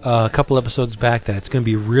a couple episodes back, that it's going to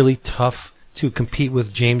be really tough to compete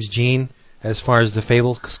with James Jean as far as the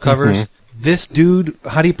Fables covers. This dude,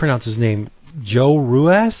 how do you pronounce his name? Joe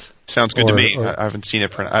Ruiz? Sounds good to me. I haven't seen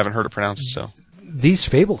it. I haven't heard it pronounced. So these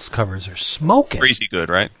Fables covers are smoking. Crazy good,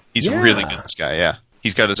 right? He's really good. This guy, yeah.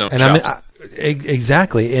 He's got his own and chops.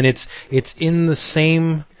 Exactly, and it's in the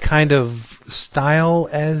same kind of style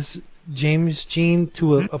as James Jean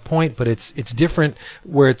to a point, but it's different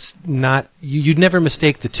where it's not. You'd never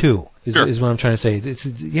mistake the two. Is what I'm trying to say.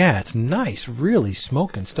 It's nice, really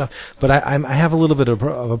smoking stuff. But I have a little bit of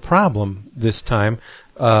a problem this time.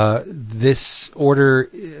 This order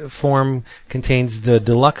form contains the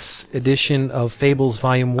deluxe edition of Fables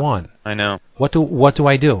Volume 1. I know. What do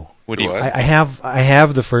I do? What do you? I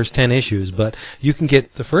have the first 10 issues, but you can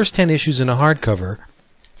get the first 10 issues in a hardcover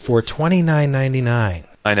for $29.99.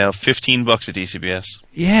 I know, $15 at DCBS.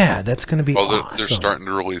 Yeah, that's going to be awesome. They're starting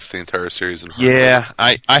to release the entire series in hardcover. Yeah,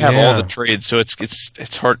 I have all the trades, so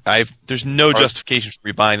it's hard. There's no justification for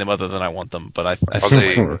me buying them other than I want them. But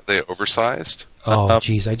are they oversized? Oh,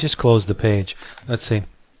 geez, I just closed the page. Let's see.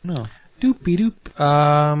 No. Doopy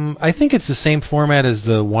doop. I think it's the same format as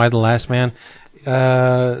the Why the Last Man.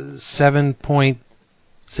 7 point,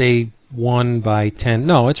 say 1 by 10.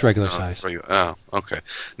 No, it's regular size. Oh, okay.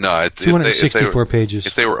 No, 264 pages.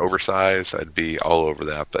 If they were oversized, I'd be all over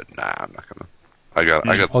that. But nah, I'm not gonna. I got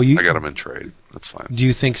them in trade. That's fine. Do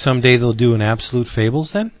you think someday they'll do an Absolute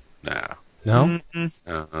Fables then? Nah. No.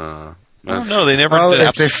 I don't know. They never.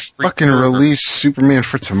 If they fucking release Superman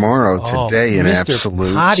for tomorrow today in Mr.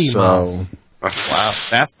 Absolute, Potty so Mouth. Wow,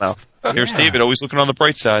 that's enough. Here's David, always looking on the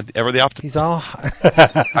bright side, ever the optimist. He's all.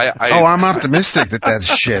 I'm optimistic that's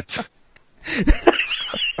shit.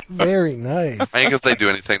 Very nice. I think if they do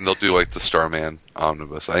anything, they'll do like the Starman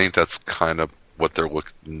Omnibus. I think that's kind of what they're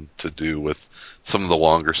looking to do with some of the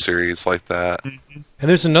longer series like that. And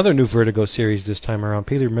there's another new Vertigo series this time around.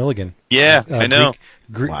 Peter Milligan. Yeah, I know.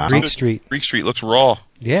 Greek Street. Greek Street looks raw.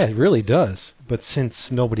 Yeah, it really does. But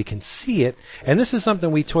since nobody can see it, and this is something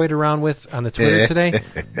we toyed around with on the Twitter today,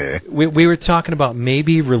 we were talking about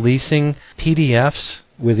maybe releasing PDFs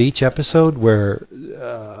with each episode where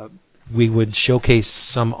we would showcase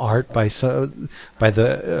some art by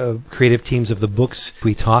the creative teams of the books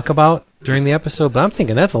we talk about during the episode. But I'm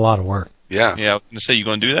thinking that's a lot of work. Yeah. Yeah, I was going to say, you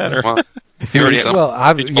going to do that? Or? Well, You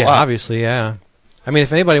already obviously, yeah. I mean,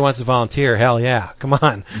 if anybody wants to volunteer, hell yeah, come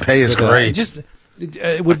on. Pay is great.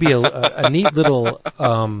 It would be a neat little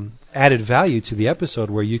added value to the episode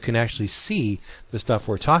where you can actually see the stuff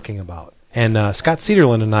we're talking about. And Scott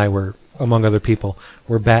Cederlund and I were, among other people,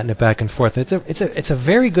 were batting it back and forth. It's a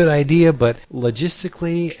very good idea, but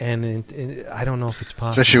logistically, and I don't know if it's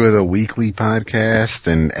possible. Especially with a weekly podcast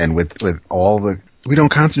and with all the, we don't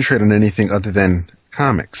concentrate on anything other than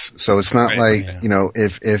comics. So it's not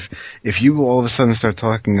if you all of a sudden start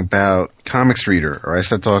talking about Comics Reader, or I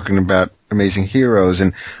start talking about Amazing Heroes,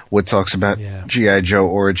 and Wood talks about G.I. Joe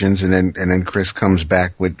Origins, and then Chris comes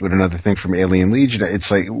back with another thing from Alien Legion, it's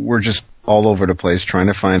like we're just all over the place trying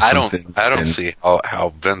to find something. I don't see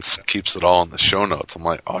how Vince keeps it all in the show notes. I'm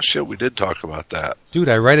like, oh shit, we did talk about that. Dude,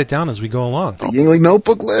 I write it down as we go along. The Yingling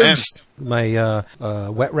Notebook lives. My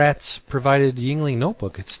Wet Rats provided Yingling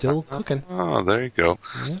Notebook. It's still cooking. Oh, there you go.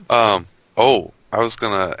 Yeah. I was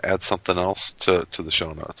going to add something else to the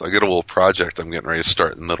show notes. I get a little project I'm getting ready to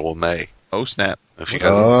start in the middle of May. Oh, snap.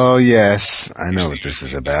 Oh, yes. I know what this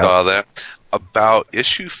is about. Saw that. About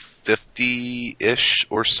issue 50-ish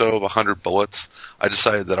or so of 100 Bullets, I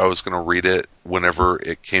decided that I was going to read it whenever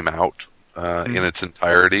it came out in its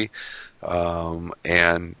entirety.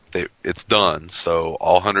 And it's done, so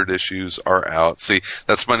all 100 issues are out. See,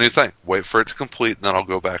 that's my new thing. Wait for it to complete, and then I'll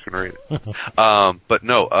go back and read it. But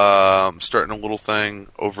no, I'm starting a little thing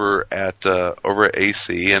over at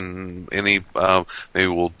AC, and maybe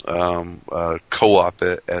we'll co-op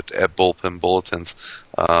it at Bullpen Bulletins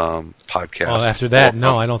podcast. Oh, after that,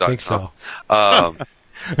 no, I don't think so.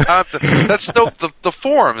 That's still the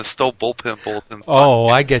forum is still Bullpen Bulletins. Oh,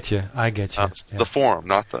 I get you. The forum,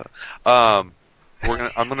 not the.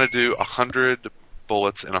 I'm gonna do 100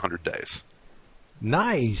 bullets in 100 days.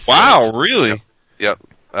 Nice. Wow, really? Yep.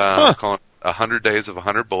 Calling 100 days of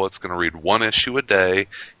 100 bullets. Going to read one issue a day,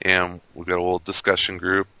 and we've got a little discussion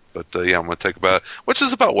group. But I'm going to take about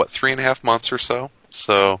 3.5 months or so.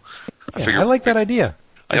 So I figure I like that idea.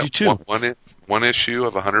 I do too. One issue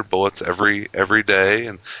of 100 bullets every day,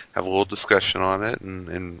 and have a little discussion on it,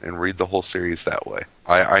 and read the whole series that way.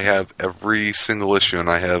 I have every single issue, and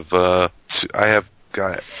I have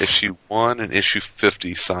got issue 1 and issue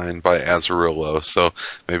 50 signed by Azarillo. So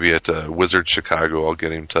maybe at Wizard Chicago, I'll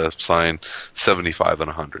get him to sign 75 and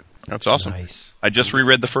 100. That's awesome. Nice. I just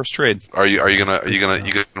reread the first trade. Are you gonna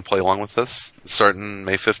play along with this starting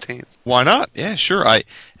May 15th? Why not? Yeah, sure.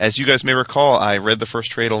 As you guys may recall, I read the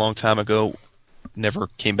first trade a long time ago. Never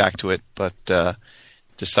came back to it, but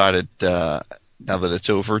decided now that it's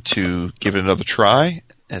over to give it another try,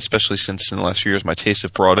 especially since in the last few years my tastes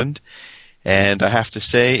have broadened. And I have to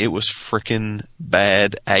say, it was frickin'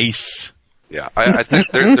 bad ace. Yeah, I think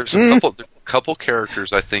there's a couple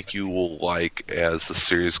characters I think you will like as the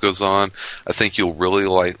series goes on. I think you'll really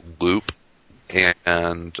like Loop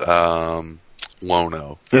and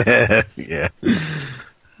Lono. Yeah.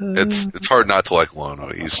 It's hard not to like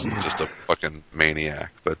Lono. He's just a fucking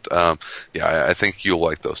maniac. But I think you'll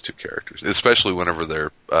like those two characters, especially whenever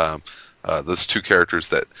they're those two characters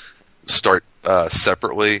that start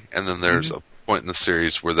separately, and then there's a point in the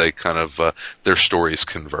series where they kind of their stories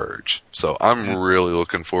converge. So I'm really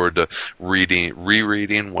looking forward to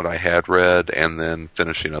rereading what I had read and then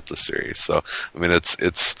finishing up the series. So I mean, I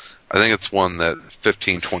think it's one that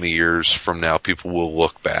 15, 20 years from now people will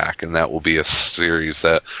look back, and that will be a series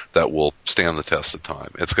that will stand the test of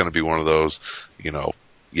time. It's going to be one of those,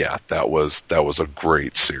 that was a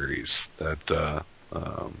great series that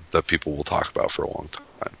people will talk about for a long time.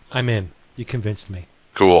 I'm in. You convinced me.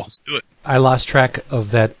 Cool. Let's do it. I lost track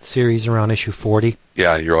of that series around issue 40.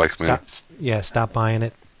 Yeah, you're like me. Stop buying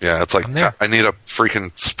it. Yeah, it's like I need a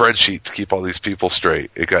freaking spreadsheet to keep all these people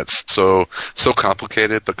straight. It got so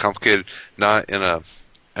complicated, but complicated not in a,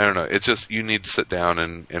 I don't know. It's just you need to sit down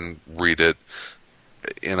and read it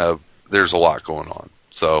there's a lot going on.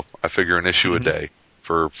 So I figure an issue a day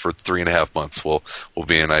for 3.5 months will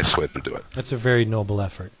be a nice way to do it. That's a very noble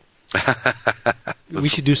effort. We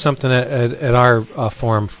should do something at our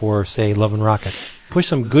forum for, say, Love and Rockets. Push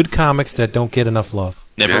some good comics that don't get enough love.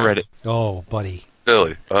 Never read it. Oh, buddy.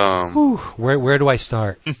 Really? Where do I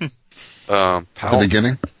start? At the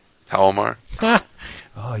beginning? Palomar.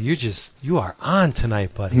 Oh, you are on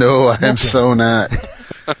tonight, buddy. No, I am so not.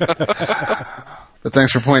 But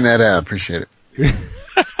thanks for pointing that out. Appreciate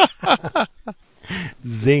it.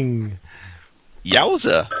 Zing.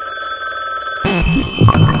 Yowza.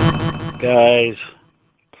 Guys,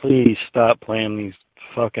 please stop playing these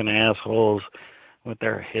fucking assholes with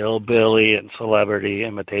their hillbilly and celebrity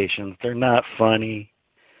imitations. They're not funny.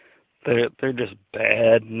 They're just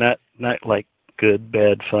bad, not like good,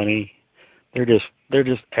 bad, funny. They're just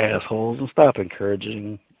assholes, and stop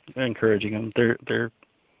encouraging them. They're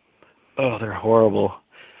horrible.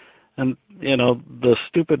 And the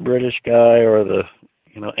stupid British guy or the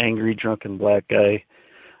angry drunken black guy,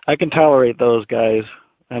 I can tolerate those guys,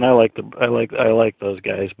 and I like those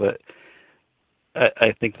guys, but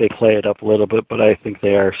I think they play it up a little bit, but I think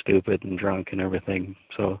they are stupid and drunk and everything.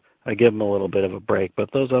 So I give them a little bit of a break.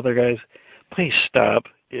 But those other guys, please stop.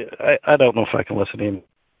 I don't know if I can listen to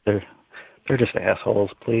them. They're just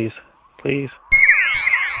assholes. Please.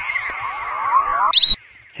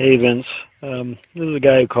 Hey, Vince. This is a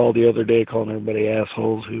guy who called the other day calling everybody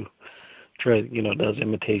assholes who does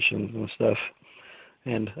imitations and stuff.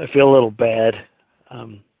 And I feel a little bad,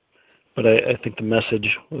 but I think the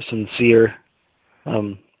message was sincere.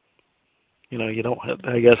 You don't have,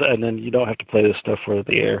 I guess, and then you don't have to play this stuff for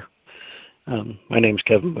the air. My name's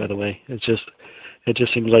Kevin, by the way. It just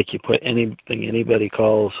seems like you put anything anybody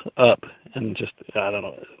calls up, and just, I don't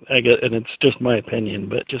know. I guess, and it's just my opinion,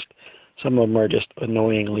 but just some of them are just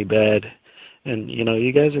annoyingly bad. And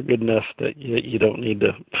you guys are good enough that you don't need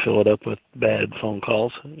to fill it up with bad phone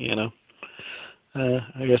calls. I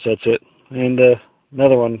guess that's it. And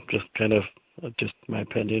another one, just kind of just my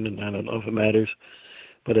opinion, and I don't know if it matters,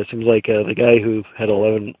 but it seems like the guy who had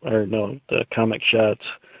the Comic Shots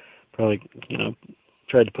probably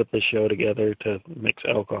tried to put this show together to mix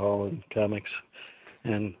alcohol and comics.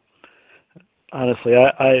 And honestly,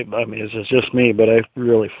 I mean, it's just me, but I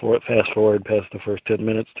really fast forward past the first 10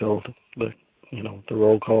 minutes till the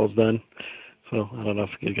roll call is done. So I don't know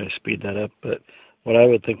if you guys speed that up, but what I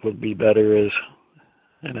would think would be better is,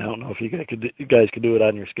 and I don't know if you guys could do it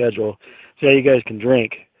on your schedule. So you guys can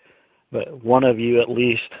drink, but one of you at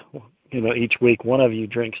least, each week, one of you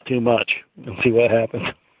drinks too much and see what happens.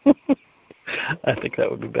 I think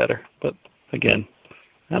that would be better. But again,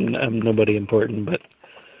 I'm nobody important,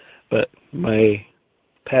 but my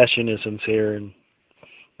passion is sincere,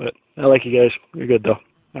 but I like you guys. You're good though.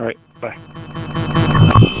 All right, bye.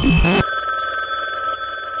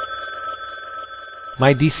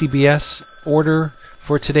 My DCBS order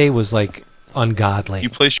for today was like ungodly. You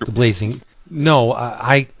placed your the blazing. No,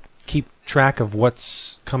 I keep track of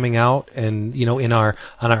what's coming out, and on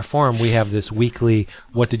our forum we have this weekly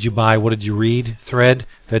 "What did you buy? What did you read?" thread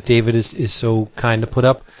that David is so kind to put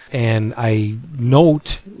up, and I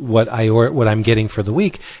note what I'm getting for the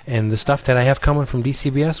week, and the stuff that I have coming from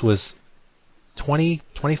DCBS was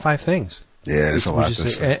 25 things. Yeah, it's a lot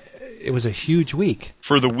this week. It was a huge week.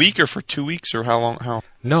 For the week or for 2 weeks or how long?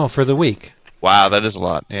 No, for the week. Wow, that is a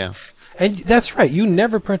lot, yeah. And that's right. You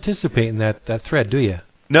never participate in that thread, do you?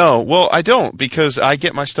 No, well, I don't, because I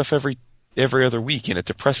get my stuff every other week, and it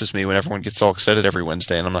depresses me when everyone gets all excited every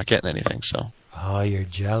Wednesday and I'm not getting anything, so. Oh, you're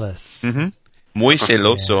jealous. Mm-hmm. Muy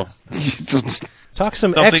celoso. Yeah. Talk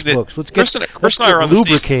some X-Books. Let's Chris and I are on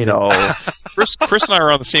lubricated. Chris and I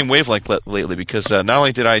are on the same wavelength lately, because not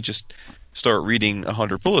only did I just start reading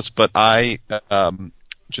 100 Bullets, but I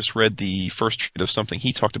just read the first trade of something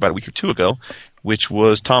he talked about a week or two ago, which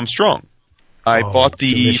was Tom Strong. I bought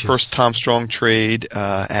the first Tom Strong trade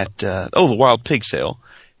at the Wild Pig sale,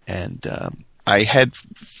 and I had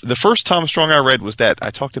the first Tom Strong I read was that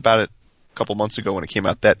I talked about it a couple months ago when it came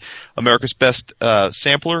out, that America's Best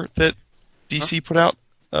sampler that DC put out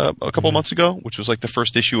a couple months ago, which was like the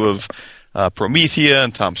first issue of Promethea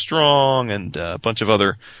and Tom Strong and a bunch of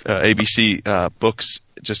other ABC books,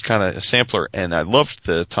 just kind of a sampler, and I loved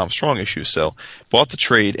the Tom Strong issue, so bought the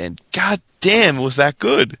trade, and god damn, was that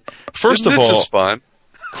good. First of all, fun.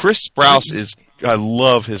 Chris Sprouse I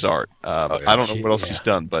love his art. I don't know what else he's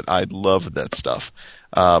done, but I love that stuff.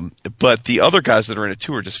 But the other guys that are in it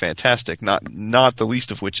too are just fantastic. Not the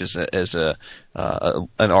least of which is an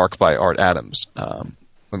arc by Art Adams.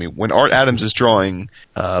 I mean, when Art Adams is drawing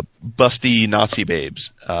busty Nazi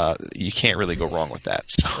babes, you can't really go wrong with that.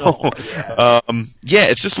 So,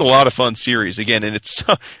 it's just a lot of fun series again, and it's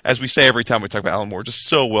as we say every time we talk about Alan Moore, just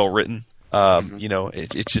so well written.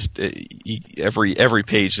 It's just every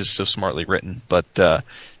page is so smartly written, but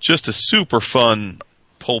just a super fun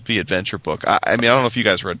pulpy adventure book. I mean, I don't know if you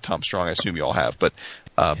guys read Tom Strong. I assume you all have, but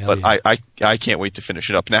yeah. I can't wait to finish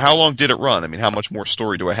it up. Now, how long did it run? I mean, how much more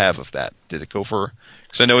story do I have of that? Did it go for?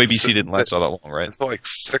 Because I know ABC didn't last all that long, right? It's like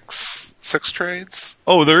six trades.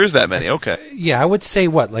 Oh, there is that many. Okay. Yeah, I would say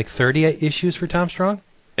like 30 issues for Tom Strong.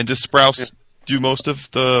 And does Sprouse do most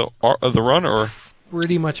of the run, or?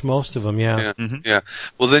 Pretty much most of them, yeah. Yeah. Mm-hmm. Yeah.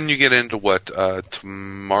 Well, then you get into what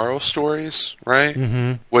Tomorrow Stories, right?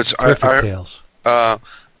 Mm-hmm. Which Perfect Tales. I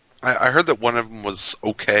heard that one of them was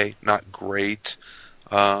okay, not great.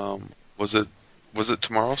 Was it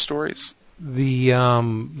Tomorrow Stories?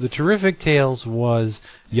 The Terrific Tales was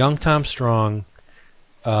Young Tom Strong,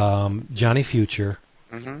 Johnny Future.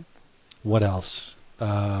 Mm-hmm. What else?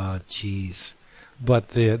 Jeez. But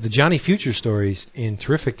the Johnny Future stories in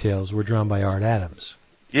Terrific Tales were drawn by Art Adams.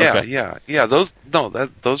 Yeah, yeah. Those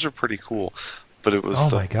are pretty cool. But it was. Oh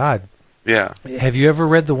my God. Yeah. Have you ever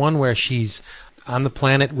read the one where she's on the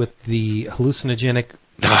planet with the hallucinogenic?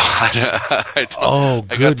 No, I don't. Oh,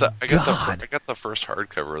 good God. I got the first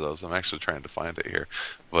hardcover of those. I'm actually trying to find it here.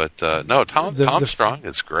 But no, Tom Strong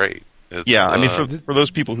is great. Yeah, I mean, for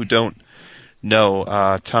those people who don't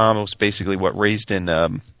know, Tom was basically what raised in.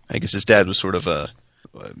 I guess his dad was sort of a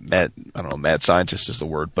mad. I don't know, mad scientist is the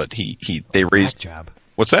word, but they raised. Whack job.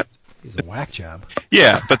 What's that? He's a whack job.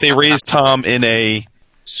 Yeah, but they raised Tom in a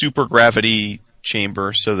super gravity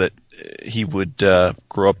chamber so that he would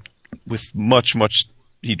grow up with much.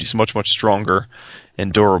 He'd be much stronger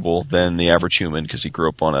and durable than the average human because he grew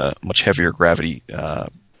up on a much heavier gravity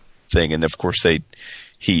thing, and of course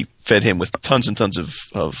he fed him with tons and tons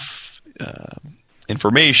of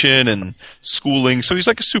information and schooling. So he's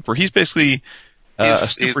like He's basically a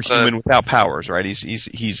superhuman without powers, right?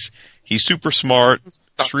 He's super smart,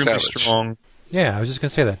 extremely strong. Yeah, I was just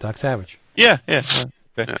gonna say that, Doc Savage. Yeah. Okay.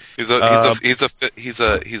 Yeah. He's a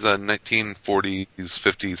 1940s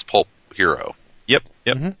 50s pulp hero. Yep.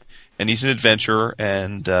 Mm-hmm. And he's an adventurer,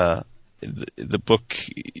 and the book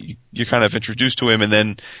you're kind of introduced to him, and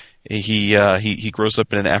then he grows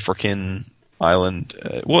up in an African island.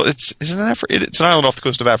 Well, it's an island off the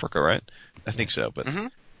coast of Africa, right? I think so, but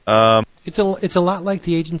it's a lot like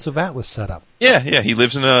the Agents of Atlas setup. Yeah. He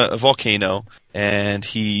lives in a volcano, and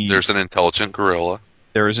there's an intelligent gorilla.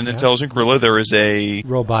 There is an intelligent gorilla. There is a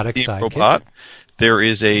robotic sidekick. Robot. There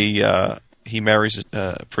is he marries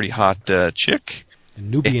a pretty hot chick. A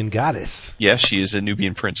Nubian goddess. Yes, she is a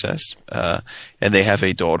Nubian princess. And they have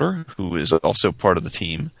a daughter who is also part of the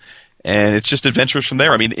team. And it's just adventures from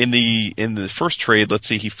there. I mean, in the first trade, let's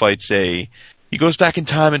see, he goes back in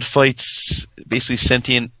time and fights basically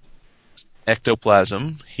sentient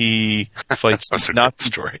ectoplasm. He fights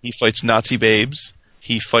He fights Nazi babes.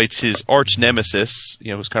 He fights his arch nemesis,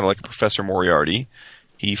 who's kind of like a Professor Moriarty.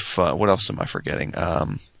 What else am I forgetting?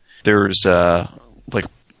 There's like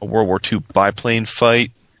a World War II biplane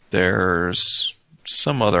fight. There's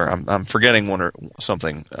some other. I'm forgetting one or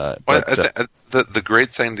something. The great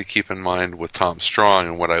thing to keep in mind with Tom Strong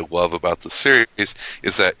and what I love about the series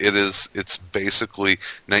is that it's basically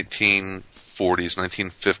 1940s,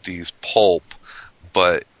 1950s pulp,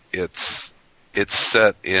 but it's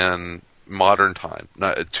set in modern time.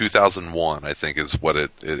 Not 2001, I think, is what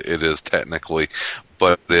it is technically,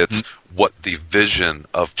 but it's what the vision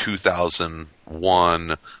of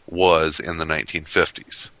 2001 was in the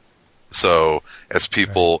 1950s. So as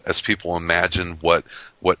people imagine what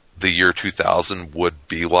the year 2000 would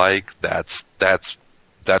be like, that's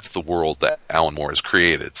the world that Alan Moore has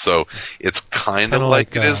created. So it's kind of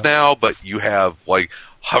like it is now, but you have like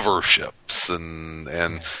hover ships and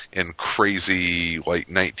crazy like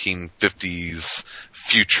 1950s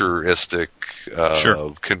futuristic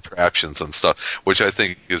contraptions and stuff, which I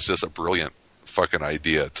think is just a brilliant fucking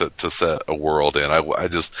idea to set a world in. I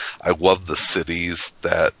love the cities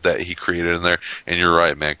that he created in there. And you're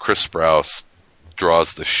right, man. Chris Sprouse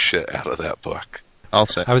draws the shit out of that book. I'll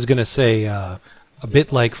say. I was going to say a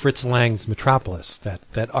bit like Fritz Lang's Metropolis, that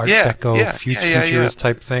Art Deco futurist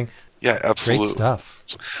type thing. Yeah, absolutely. Great stuff.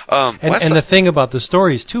 And the thing about the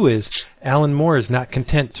stories too is Alan Moore is not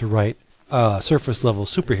content to write surface level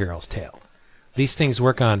superheroes tale. These things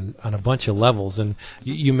work on a bunch of levels, and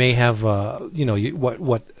you may have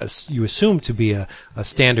what you assume to be a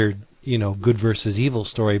standard good versus evil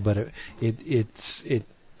story, but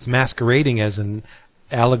it's masquerading as an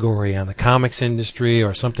allegory on the comics industry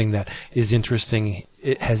or something that is interesting.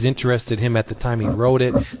 It has interested him at the time he wrote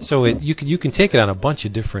it. So you can take it on a bunch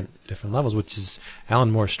of different levels, which is Alan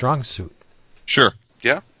Moore's strong suit. Sure.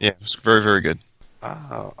 Yeah. Yeah. It's very, very good.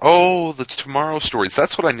 The Tomorrow Stories.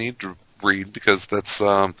 That's what I need to read because that's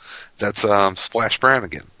Splash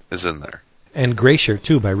Brannigan is in there. And Gray Shirt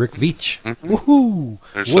too by Rick Veitch. Mm-hmm. Woohoo!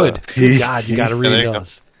 Good God, you got to read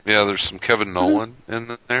those. Yeah, there's some Kevin Nolan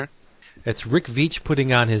in there. It's Rick Veitch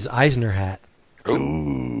putting on his Eisner hat.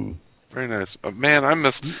 Ooh, very nice. Man, I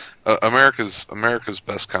miss America's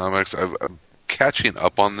Best Comics. I'm catching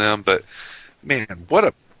up on them, but man,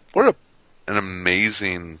 what an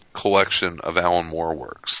amazing collection of Alan Moore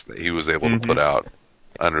works that he was able to put out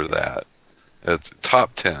under that. It's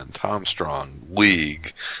top 10, Tom Strong,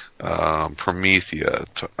 League, Promethea.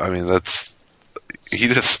 I mean, that's He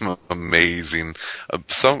did some amazing,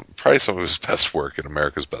 probably some of his best work in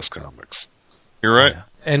America's Best Comics. You're right. Yeah.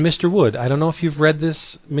 And Mr. Wood, I don't know if you've read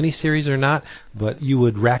this miniseries or not, but you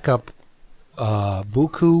would rack up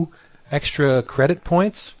buku extra credit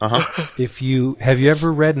points. Have you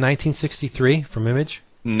ever read 1963 from Image?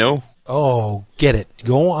 No. Oh, get it.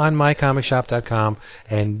 Go on mycomicshop.com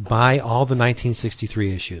and buy all the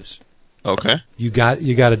 1963 issues. Okay. You got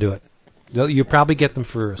to do it. You probably get them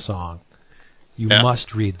for a song. You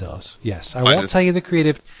must read those. Yes, I won't tell you the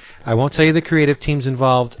creative teams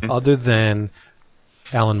involved other than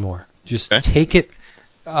Alan Moore. Just take it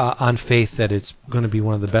on faith that it's going to be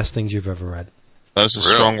one of the best things you've ever read. Those are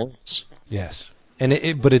strong words. Yes,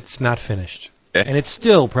 and but it's not finished, and it's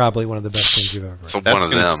still probably one of the best things you've ever read. So one of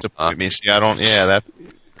them. Me. See, I don't. Yeah, that.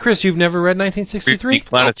 Chris, you've never read 1963?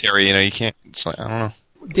 Planetary, you can't. It's like, I don't know.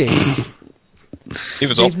 Dave.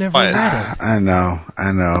 Dave never read it. I know.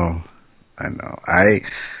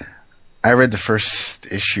 I read the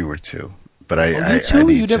first issue or two, but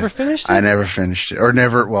You never finished it? I never finished it, or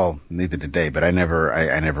never. Well, neither did Dave, but I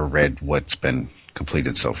never read what's been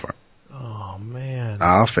completed so far. Oh man!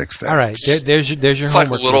 I'll fix that. All right, there's your it's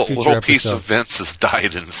homework. Like for a little future piece episode. of Vince has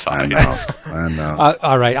died inside. I know.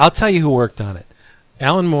 All right, I'll tell you who worked on it: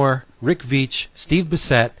 Alan Moore, Rick Veitch, Steve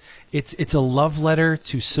Bissette. It's a love letter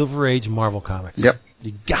to Silver Age Marvel Comics. Yep.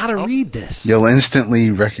 You gotta read this. You'll instantly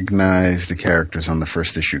recognize the characters on the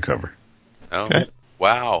first issue cover. Oh,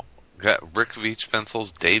 wow. Got Rick Veitch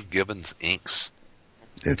pencils, Dave Gibbons inks.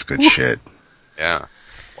 It's good shit. Yeah.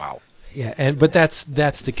 Wow. Yeah, but that's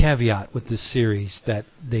the caveat with this series that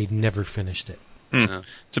they never finished it.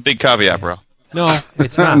 It's a big caveat, bro. No,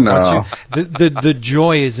 it's not. No. The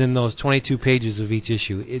joy is in those 22 pages of each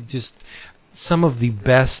issue. It just some of the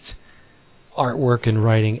best artwork and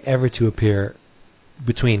writing ever to appear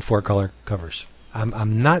between 4-color covers.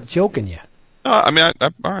 I'm not joking you. I mean,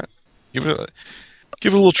 all right. Give it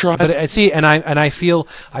a little try. But see, and I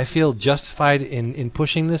feel justified in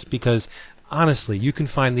pushing this because honestly, you can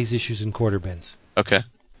find these issues in quarter bins. Okay.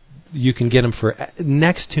 You can get them for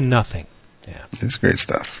next to nothing. Yeah, it's great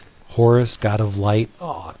stuff. Horus, God of Light.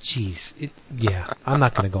 Oh, jeez. I'm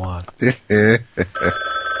not going to go on.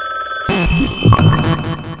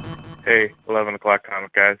 Hey, 11 o'clock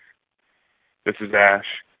comic guys. This is Ash.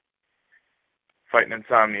 Fighting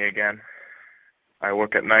insomnia again. I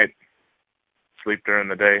work at night, sleep during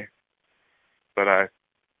the day, but I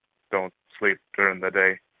don't sleep during the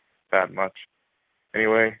day that much.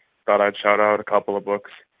 Anyway, thought I'd shout out a couple of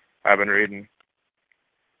books I've been reading.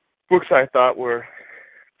 Books I thought were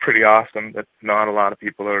pretty awesome that not a lot of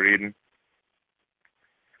people are reading.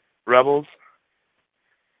 Rebels.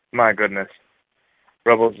 My goodness.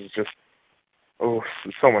 Rebels is just,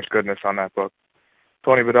 so much goodness on that book.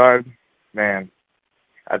 Tony Bedard, man,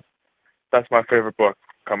 that's my favorite book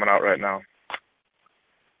coming out right now.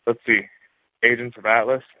 Let's see. Agents of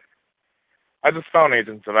Atlas. I just found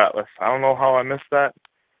Agents of Atlas. I don't know how I missed that,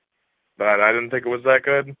 but I didn't think it was that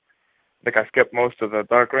good. I think I skipped most of the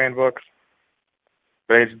Dark Reign books.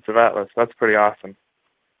 But Agents of Atlas, that's pretty awesome.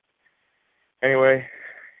 Anyway,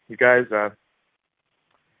 you guys,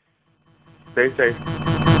 stay safe.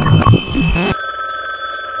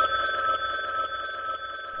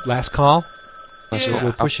 Last call. Yeah.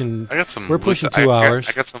 We're pushing. I got some. We're pushing 2 hours.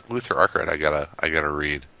 I got some Luther Arkwright. I gotta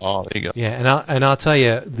read. Oh, there you go. Yeah, and I'll tell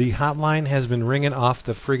you, the hotline has been ringing off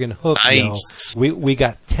the friggin' hook. Nice. Yo. We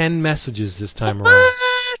got 10 messages this time around.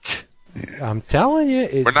 What? I'm telling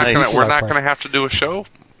you, We're not gonna have to do a show.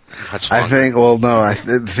 I think. Well, no. I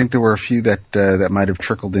think there were a few that might have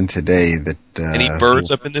trickled in today. That any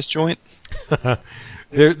birds up in this joint?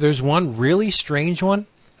 There's one really strange one.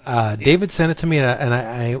 David sent it to me,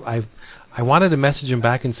 and I wanted to message him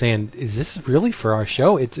back and saying, "Is this really for our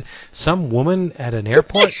show?" It's some woman at an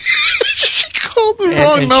airport. She called the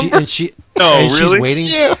wrong number. She's really? waiting.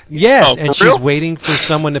 Yeah. Yes, Oh, and for she's real? waiting for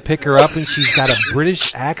someone to pick her up, and she's got a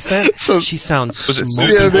British accent. So- she sounds Was it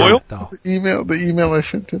smoking Susan Boyle? hot, though. The email I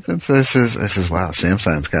sent to Vince, I says, "Wow, Sam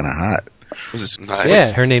sounds kind of hot." Was this Nice.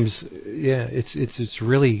 Yeah, her name's it's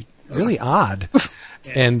really odd,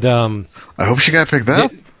 and I hope she got picked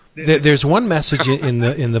up. There's one message in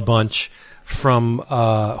the bunch from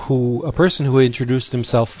a person who introduced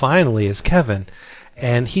himself finally as Kevin,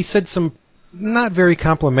 and he said some not very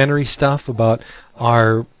complimentary stuff about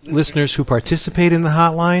our listeners who participate in the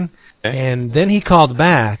hotline, and then he called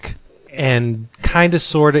back and kind of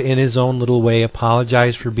sort of in his own little way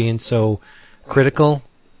apologized for being so critical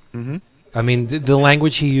I mean, the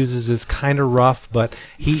language he uses is kind of rough, but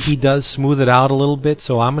he does smooth it out a little bit,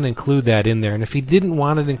 so I'm going to include that in there. And if he didn't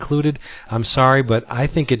want it included, I'm sorry, but I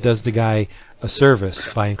think it does the guy a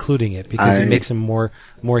service by including it because it makes him more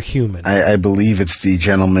human. I believe it's the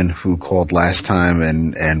gentleman who called last time,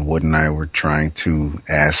 and Wood and I were trying to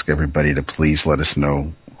ask everybody to please let us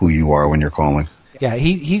know who you are when you're calling. Yeah,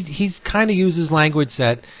 he's kind of uses language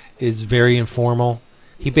that is very informal.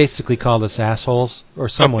 He basically called us assholes, or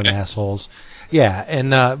someone assholes. Yeah,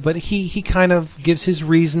 and but he kind of gives his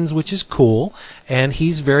reasons, which is cool, and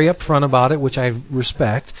he's very upfront about it, which I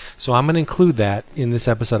respect. So I'm going to include that in this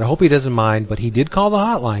episode. I hope he doesn't mind, but he did call the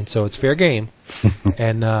hotline, so it's fair game.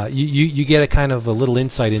 And you get a kind of a little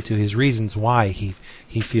insight into his reasons why he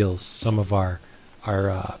feels some of our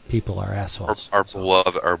people are assholes.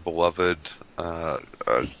 Our beloved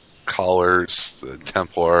callers,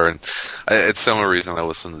 Templar, and it's the only reason I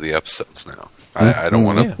listen to the episodes now. I don't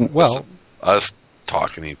want to listen us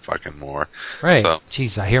talk any fucking more. Right. So.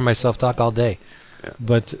 Jeez, I hear myself talk all day. Yeah.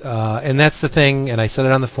 But and that's the thing, and I said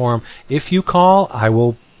it on the forum. If you call, I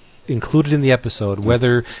will include it in the episode.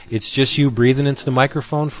 Whether it's just you breathing into the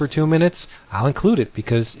microphone for 2 minutes, I'll include it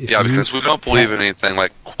because because we don't believe in anything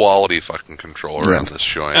like quality fucking control around this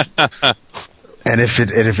joint. And if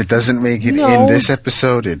it doesn't make it in this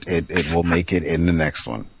episode, it will make it in the next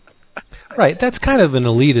one. Right, that's kind of an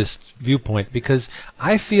elitist viewpoint because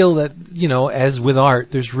I feel that, as with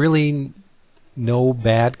art, there's really no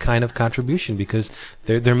bad kind of contribution because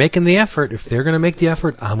they're making the effort. If they're going to make the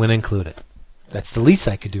effort, I'm going to include it. That's the least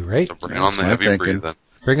I could do, right? So bring on the heavy breathing.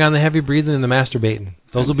 Bring on the heavy breathing and the masturbating.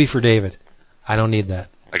 Those will be for David. I don't need that.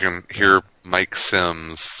 I can hear Mike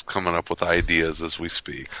Sims coming up with ideas as we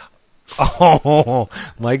speak. Oh,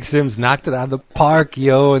 Mike Sims knocked it out of the park,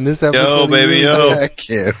 yo, in this episode. Yo, baby, yo. I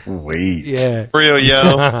can't wait. Yeah. Real,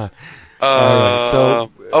 yo. All right,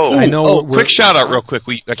 so, quick shout out real quick.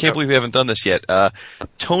 I can't believe we haven't done this yet.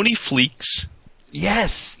 Tony Fleeks.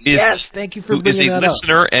 Yes, thank you for who bringing is a that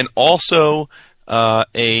listener up. and also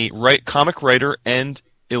a comic writer and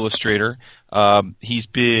illustrator. He's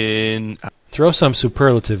been... Throw some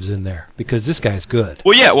superlatives in there because this guy's good.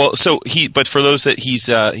 Well, yeah. Well, but for those that he's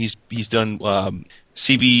done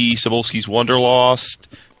C.B. Cebulski's Wanderlost.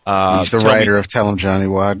 He's the writer of Tell 'em Johnny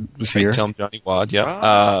Wad was here. Tell 'em Johnny Wad,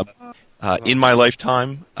 yeah. In My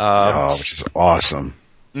Lifetime. Which is awesome.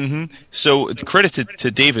 Mm-hmm. So credit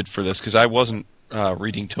to David for this because I wasn't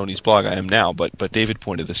reading Tony's blog. I am now, but David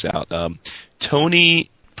pointed this out. Tony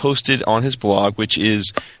posted on his blog, which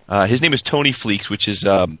is his name is Tony Fleeks, which is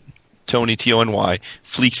Tony Tony.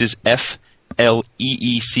 Fleeks is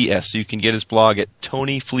Fleecs. So you can get his blog at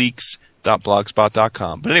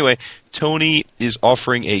tonyfleeks.blogspot.com. But anyway, Tony is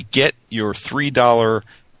offering a get your $3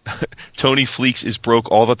 Tony Fleeks is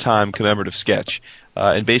broke all the time commemorative sketch.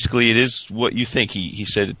 And basically it is what you think. He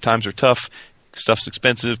said times are tough, stuff's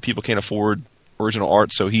expensive, people can't afford original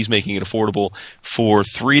art, so he's making it affordable for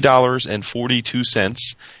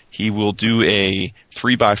 $3.42. He will do a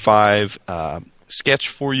 3x5 sketch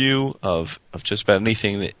for you of just about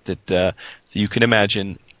anything that you can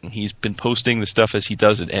imagine. He's been posting the stuff as he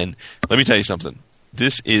does it, and let me tell you something.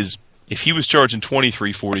 This is, if he was charging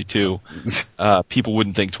 $23.42, people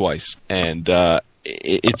wouldn't think twice, and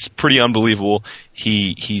it's pretty unbelievable.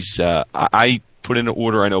 I put in an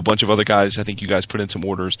order. I know a bunch of other guys. I think you guys put in some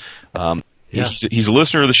orders. Yeah. He's a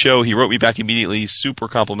listener of the show. He wrote me back immediately, super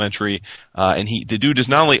complimentary, and the dude is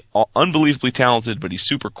not only unbelievably talented, but he's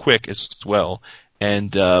super quick as well.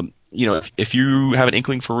 And if you have an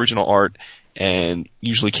inkling for original art and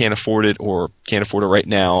usually can't afford it or can't afford it right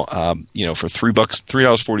now, for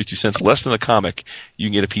 $3.42, less than the comic, you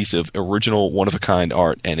can get a piece of original, one of a kind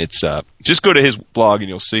art. And it's just go to his blog and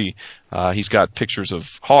you'll see he's got pictures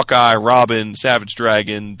of Hawkeye, Robin, Savage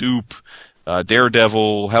Dragon, Dupe.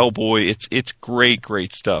 Daredevil, Hellboy, it's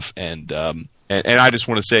great stuff, and I just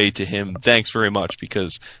want to say to him, thanks very much,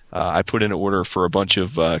 because I put in an order for a bunch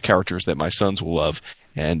of characters that my sons will love,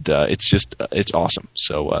 and it's awesome.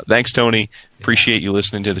 So thanks, Tony. Appreciate you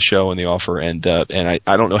listening to the show and the offer, and I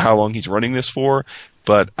don't know how long he's running this for,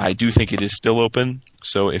 but I do think it is still open.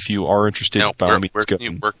 So if you are interested, now, by all means, where can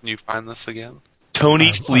you find this again?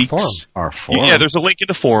 Tony Fleeks. Our forum. Yeah, there's a link in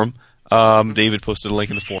the forum. David posted a link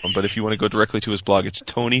in the forum, but if you want to go directly to his blog, it's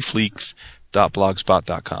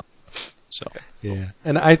tonyfleeks.blogspot.com. So yeah,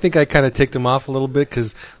 and I think I kind of ticked him off a little bit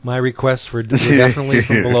because my requests were definitely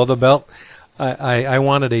from below the belt. I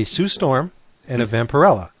wanted a Sue Storm and a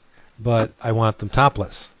Vampirella, but I want them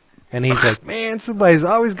topless. And he's like, "Man, somebody's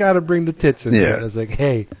always got to bring the tits in." Yeah. I was like,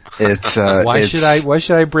 "Hey, why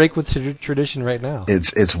should I break with tradition right now?"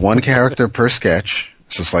 It's one character per sketch.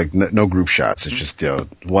 It's just like no group shots. It's just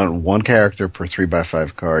one character per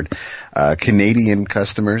 3x5 card. Canadian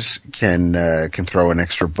customers can throw an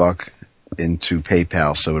extra $1 into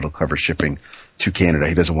PayPal, so it'll cover shipping to Canada.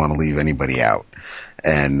 He doesn't want to leave anybody out.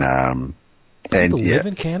 And People live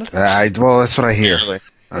in Canada? Well, that's what I hear.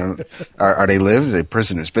 Are they live? Are they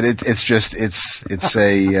prisoners? But the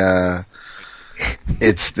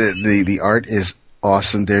art is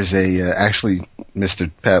awesome. There's actually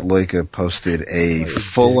Mr. Pat Loika posted a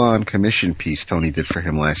full-on commission piece Tony did for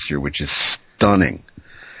him last year, which is stunning.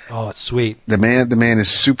 Oh, it's sweet. The man is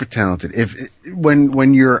super talented.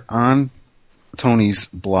 When you're on Tony's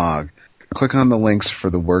blog, click on the links for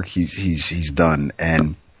the work he's done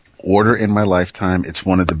and order In My Lifetime. It's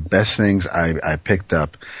one of the best things I picked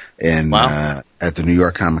up at the New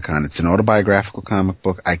York Comic Con. It's an autobiographical comic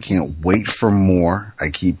book. I can't wait for more.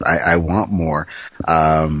 I want more.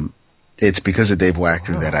 It's because of Dave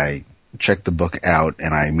Wachter that I checked the book out,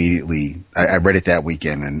 and I immediately I read it that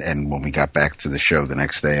weekend, and when we got back to the show the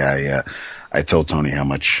next day, I told Tony how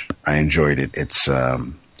much I enjoyed it.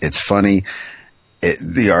 It's funny.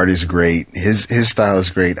 The art is great. His style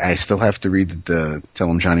is great. I still have to read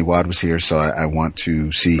Tell Him Johnny Wad Was Here, so I want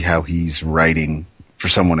to see how he's writing for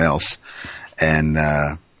someone else. And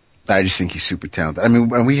I just think he's super talented. I mean,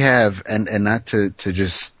 when we have, and not to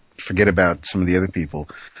just forget about some of the other people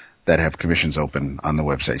that have commissions open on the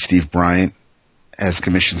website. Steve Bryant has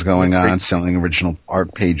commissions going on, selling original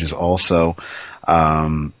art pages also.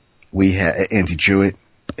 We have Andy Jewett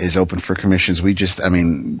is open for commissions.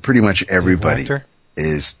 Pretty much everybody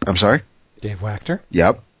is. I'm sorry? Dave Wachter?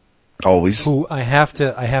 Yep. Always. Who I have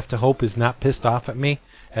to hope is not pissed off at me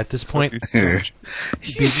at this point.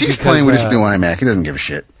 He's playing with his new iMac. He doesn't give a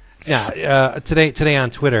shit. Yeah. Today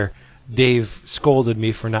on Twitter, Dave scolded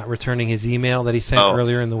me for not returning his email that he sent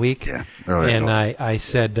earlier in the week. Yeah. And I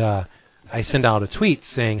said, I sent out a tweet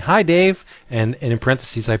saying, "Hi, Dave," and in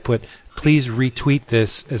parentheses I put, "Please retweet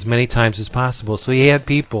this as many times as possible." So he had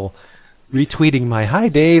people retweeting my "Hi,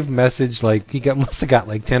 Dave" message. Like must have got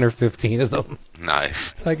like 10 or 15 of them.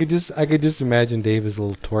 Nice. So I could just imagine Dave is a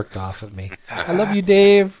little torqued off at me. I love you,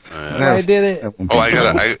 Dave. I did it. Oh, I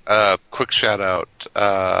got a quick shout out.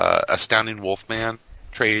 Astounding Wolfman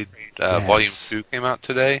trade Volume 2 came out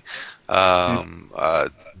today.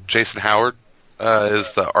 Jason Howard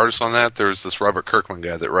is the artist on that. There's this Robert Kirkman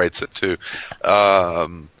guy that writes it too.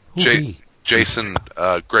 Jason,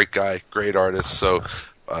 great guy, great artist. So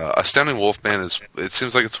Astounding Wolfman it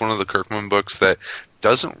seems like it's one of the Kirkman books that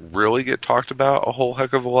doesn't really get talked about a whole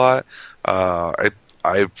heck of a lot.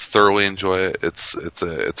 I thoroughly enjoy it. It's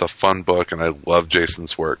a fun book, and I love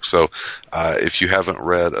Jason's work. So if you haven't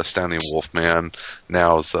read Astounding Wolfman,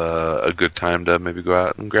 now's a good time to maybe go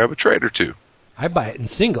out and grab a trade or two. I buy it in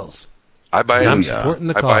singles. I'm supporting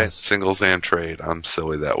the I cause. buy it singles and trade. I'm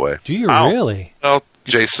silly that way. Do you really? Well,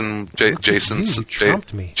 Jason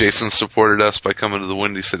trumped me. Jason supported us by coming to the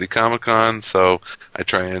Windy City Comic Con, so I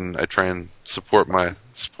try and support my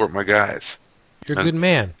guys. You're a good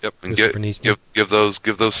man. Yep, and give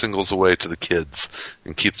those singles away to the kids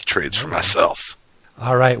and keep the trades for myself.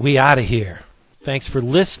 All right, we out of here. Thanks for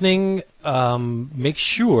listening. Make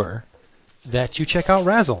sure that you check out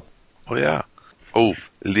Razzle. Oh yeah. Oh,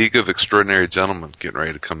 League of Extraordinary Gentlemen getting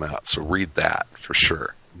ready to come out, so read that for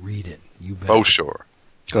sure. Read it. You bet. Oh sure.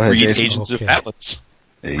 Go ahead, Read Jason. Agents of Atlas.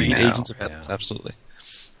 Read Agents of Atlas. Absolutely.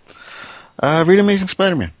 Read Amazing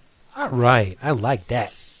Spider-Man. All right. I like that.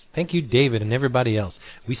 Thank you, David, and everybody else.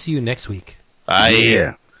 We see you next week. Bye.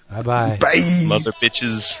 Yeah. Bye-bye. Bye. Mother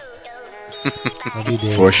bitches. Love you,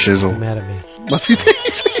 David. For shizzle. You're mad at me. Love you, David.